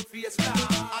your cute face.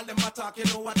 All them attack, you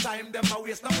know what time them a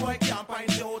waste. No boy can't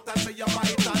find you out and say you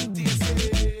bite and taste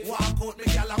it. Walk out, me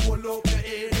girl, and hold up your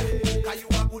head. Cause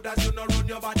you are good as you know run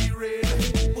your body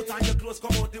red. Put on your clothes,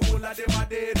 come out, the whole of them are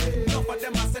dead. Enough of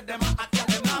them I said them a act,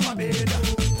 them have a bed.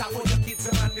 Talk about your kids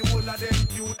and the whole of them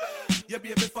cute. Your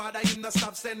baby father, him not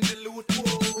stop send the loot.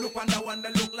 Whoa. Look on the one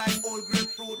that look like old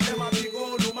grapefruit. Them a big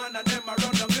old woman and them a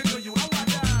run them to you.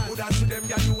 Good as to them,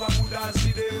 yeah, you a good as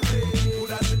to them.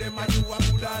 Good as to them, and you a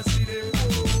good as to them.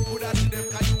 Good as to them,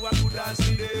 cause you a good as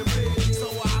to them.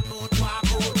 So walk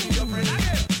out with your friend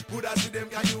again. Good as to them,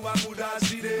 yeah, you a good as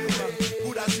to them.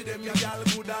 Good as to them, yeah, girl,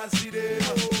 good as to them.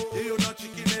 You not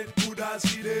chicken head, good as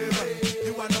to them.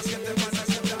 You want us get them, and us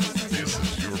get them. This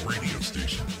is your radio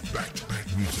station. Back-to-back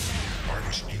music.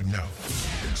 Artists you know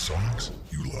and songs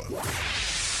you love.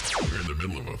 We're in the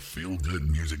middle of a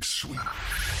feel-good music suite.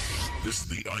 This is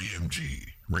the IMG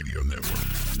Radio Network.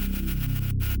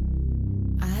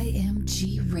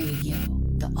 IMG Radio,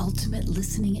 the ultimate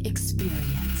listening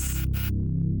experience.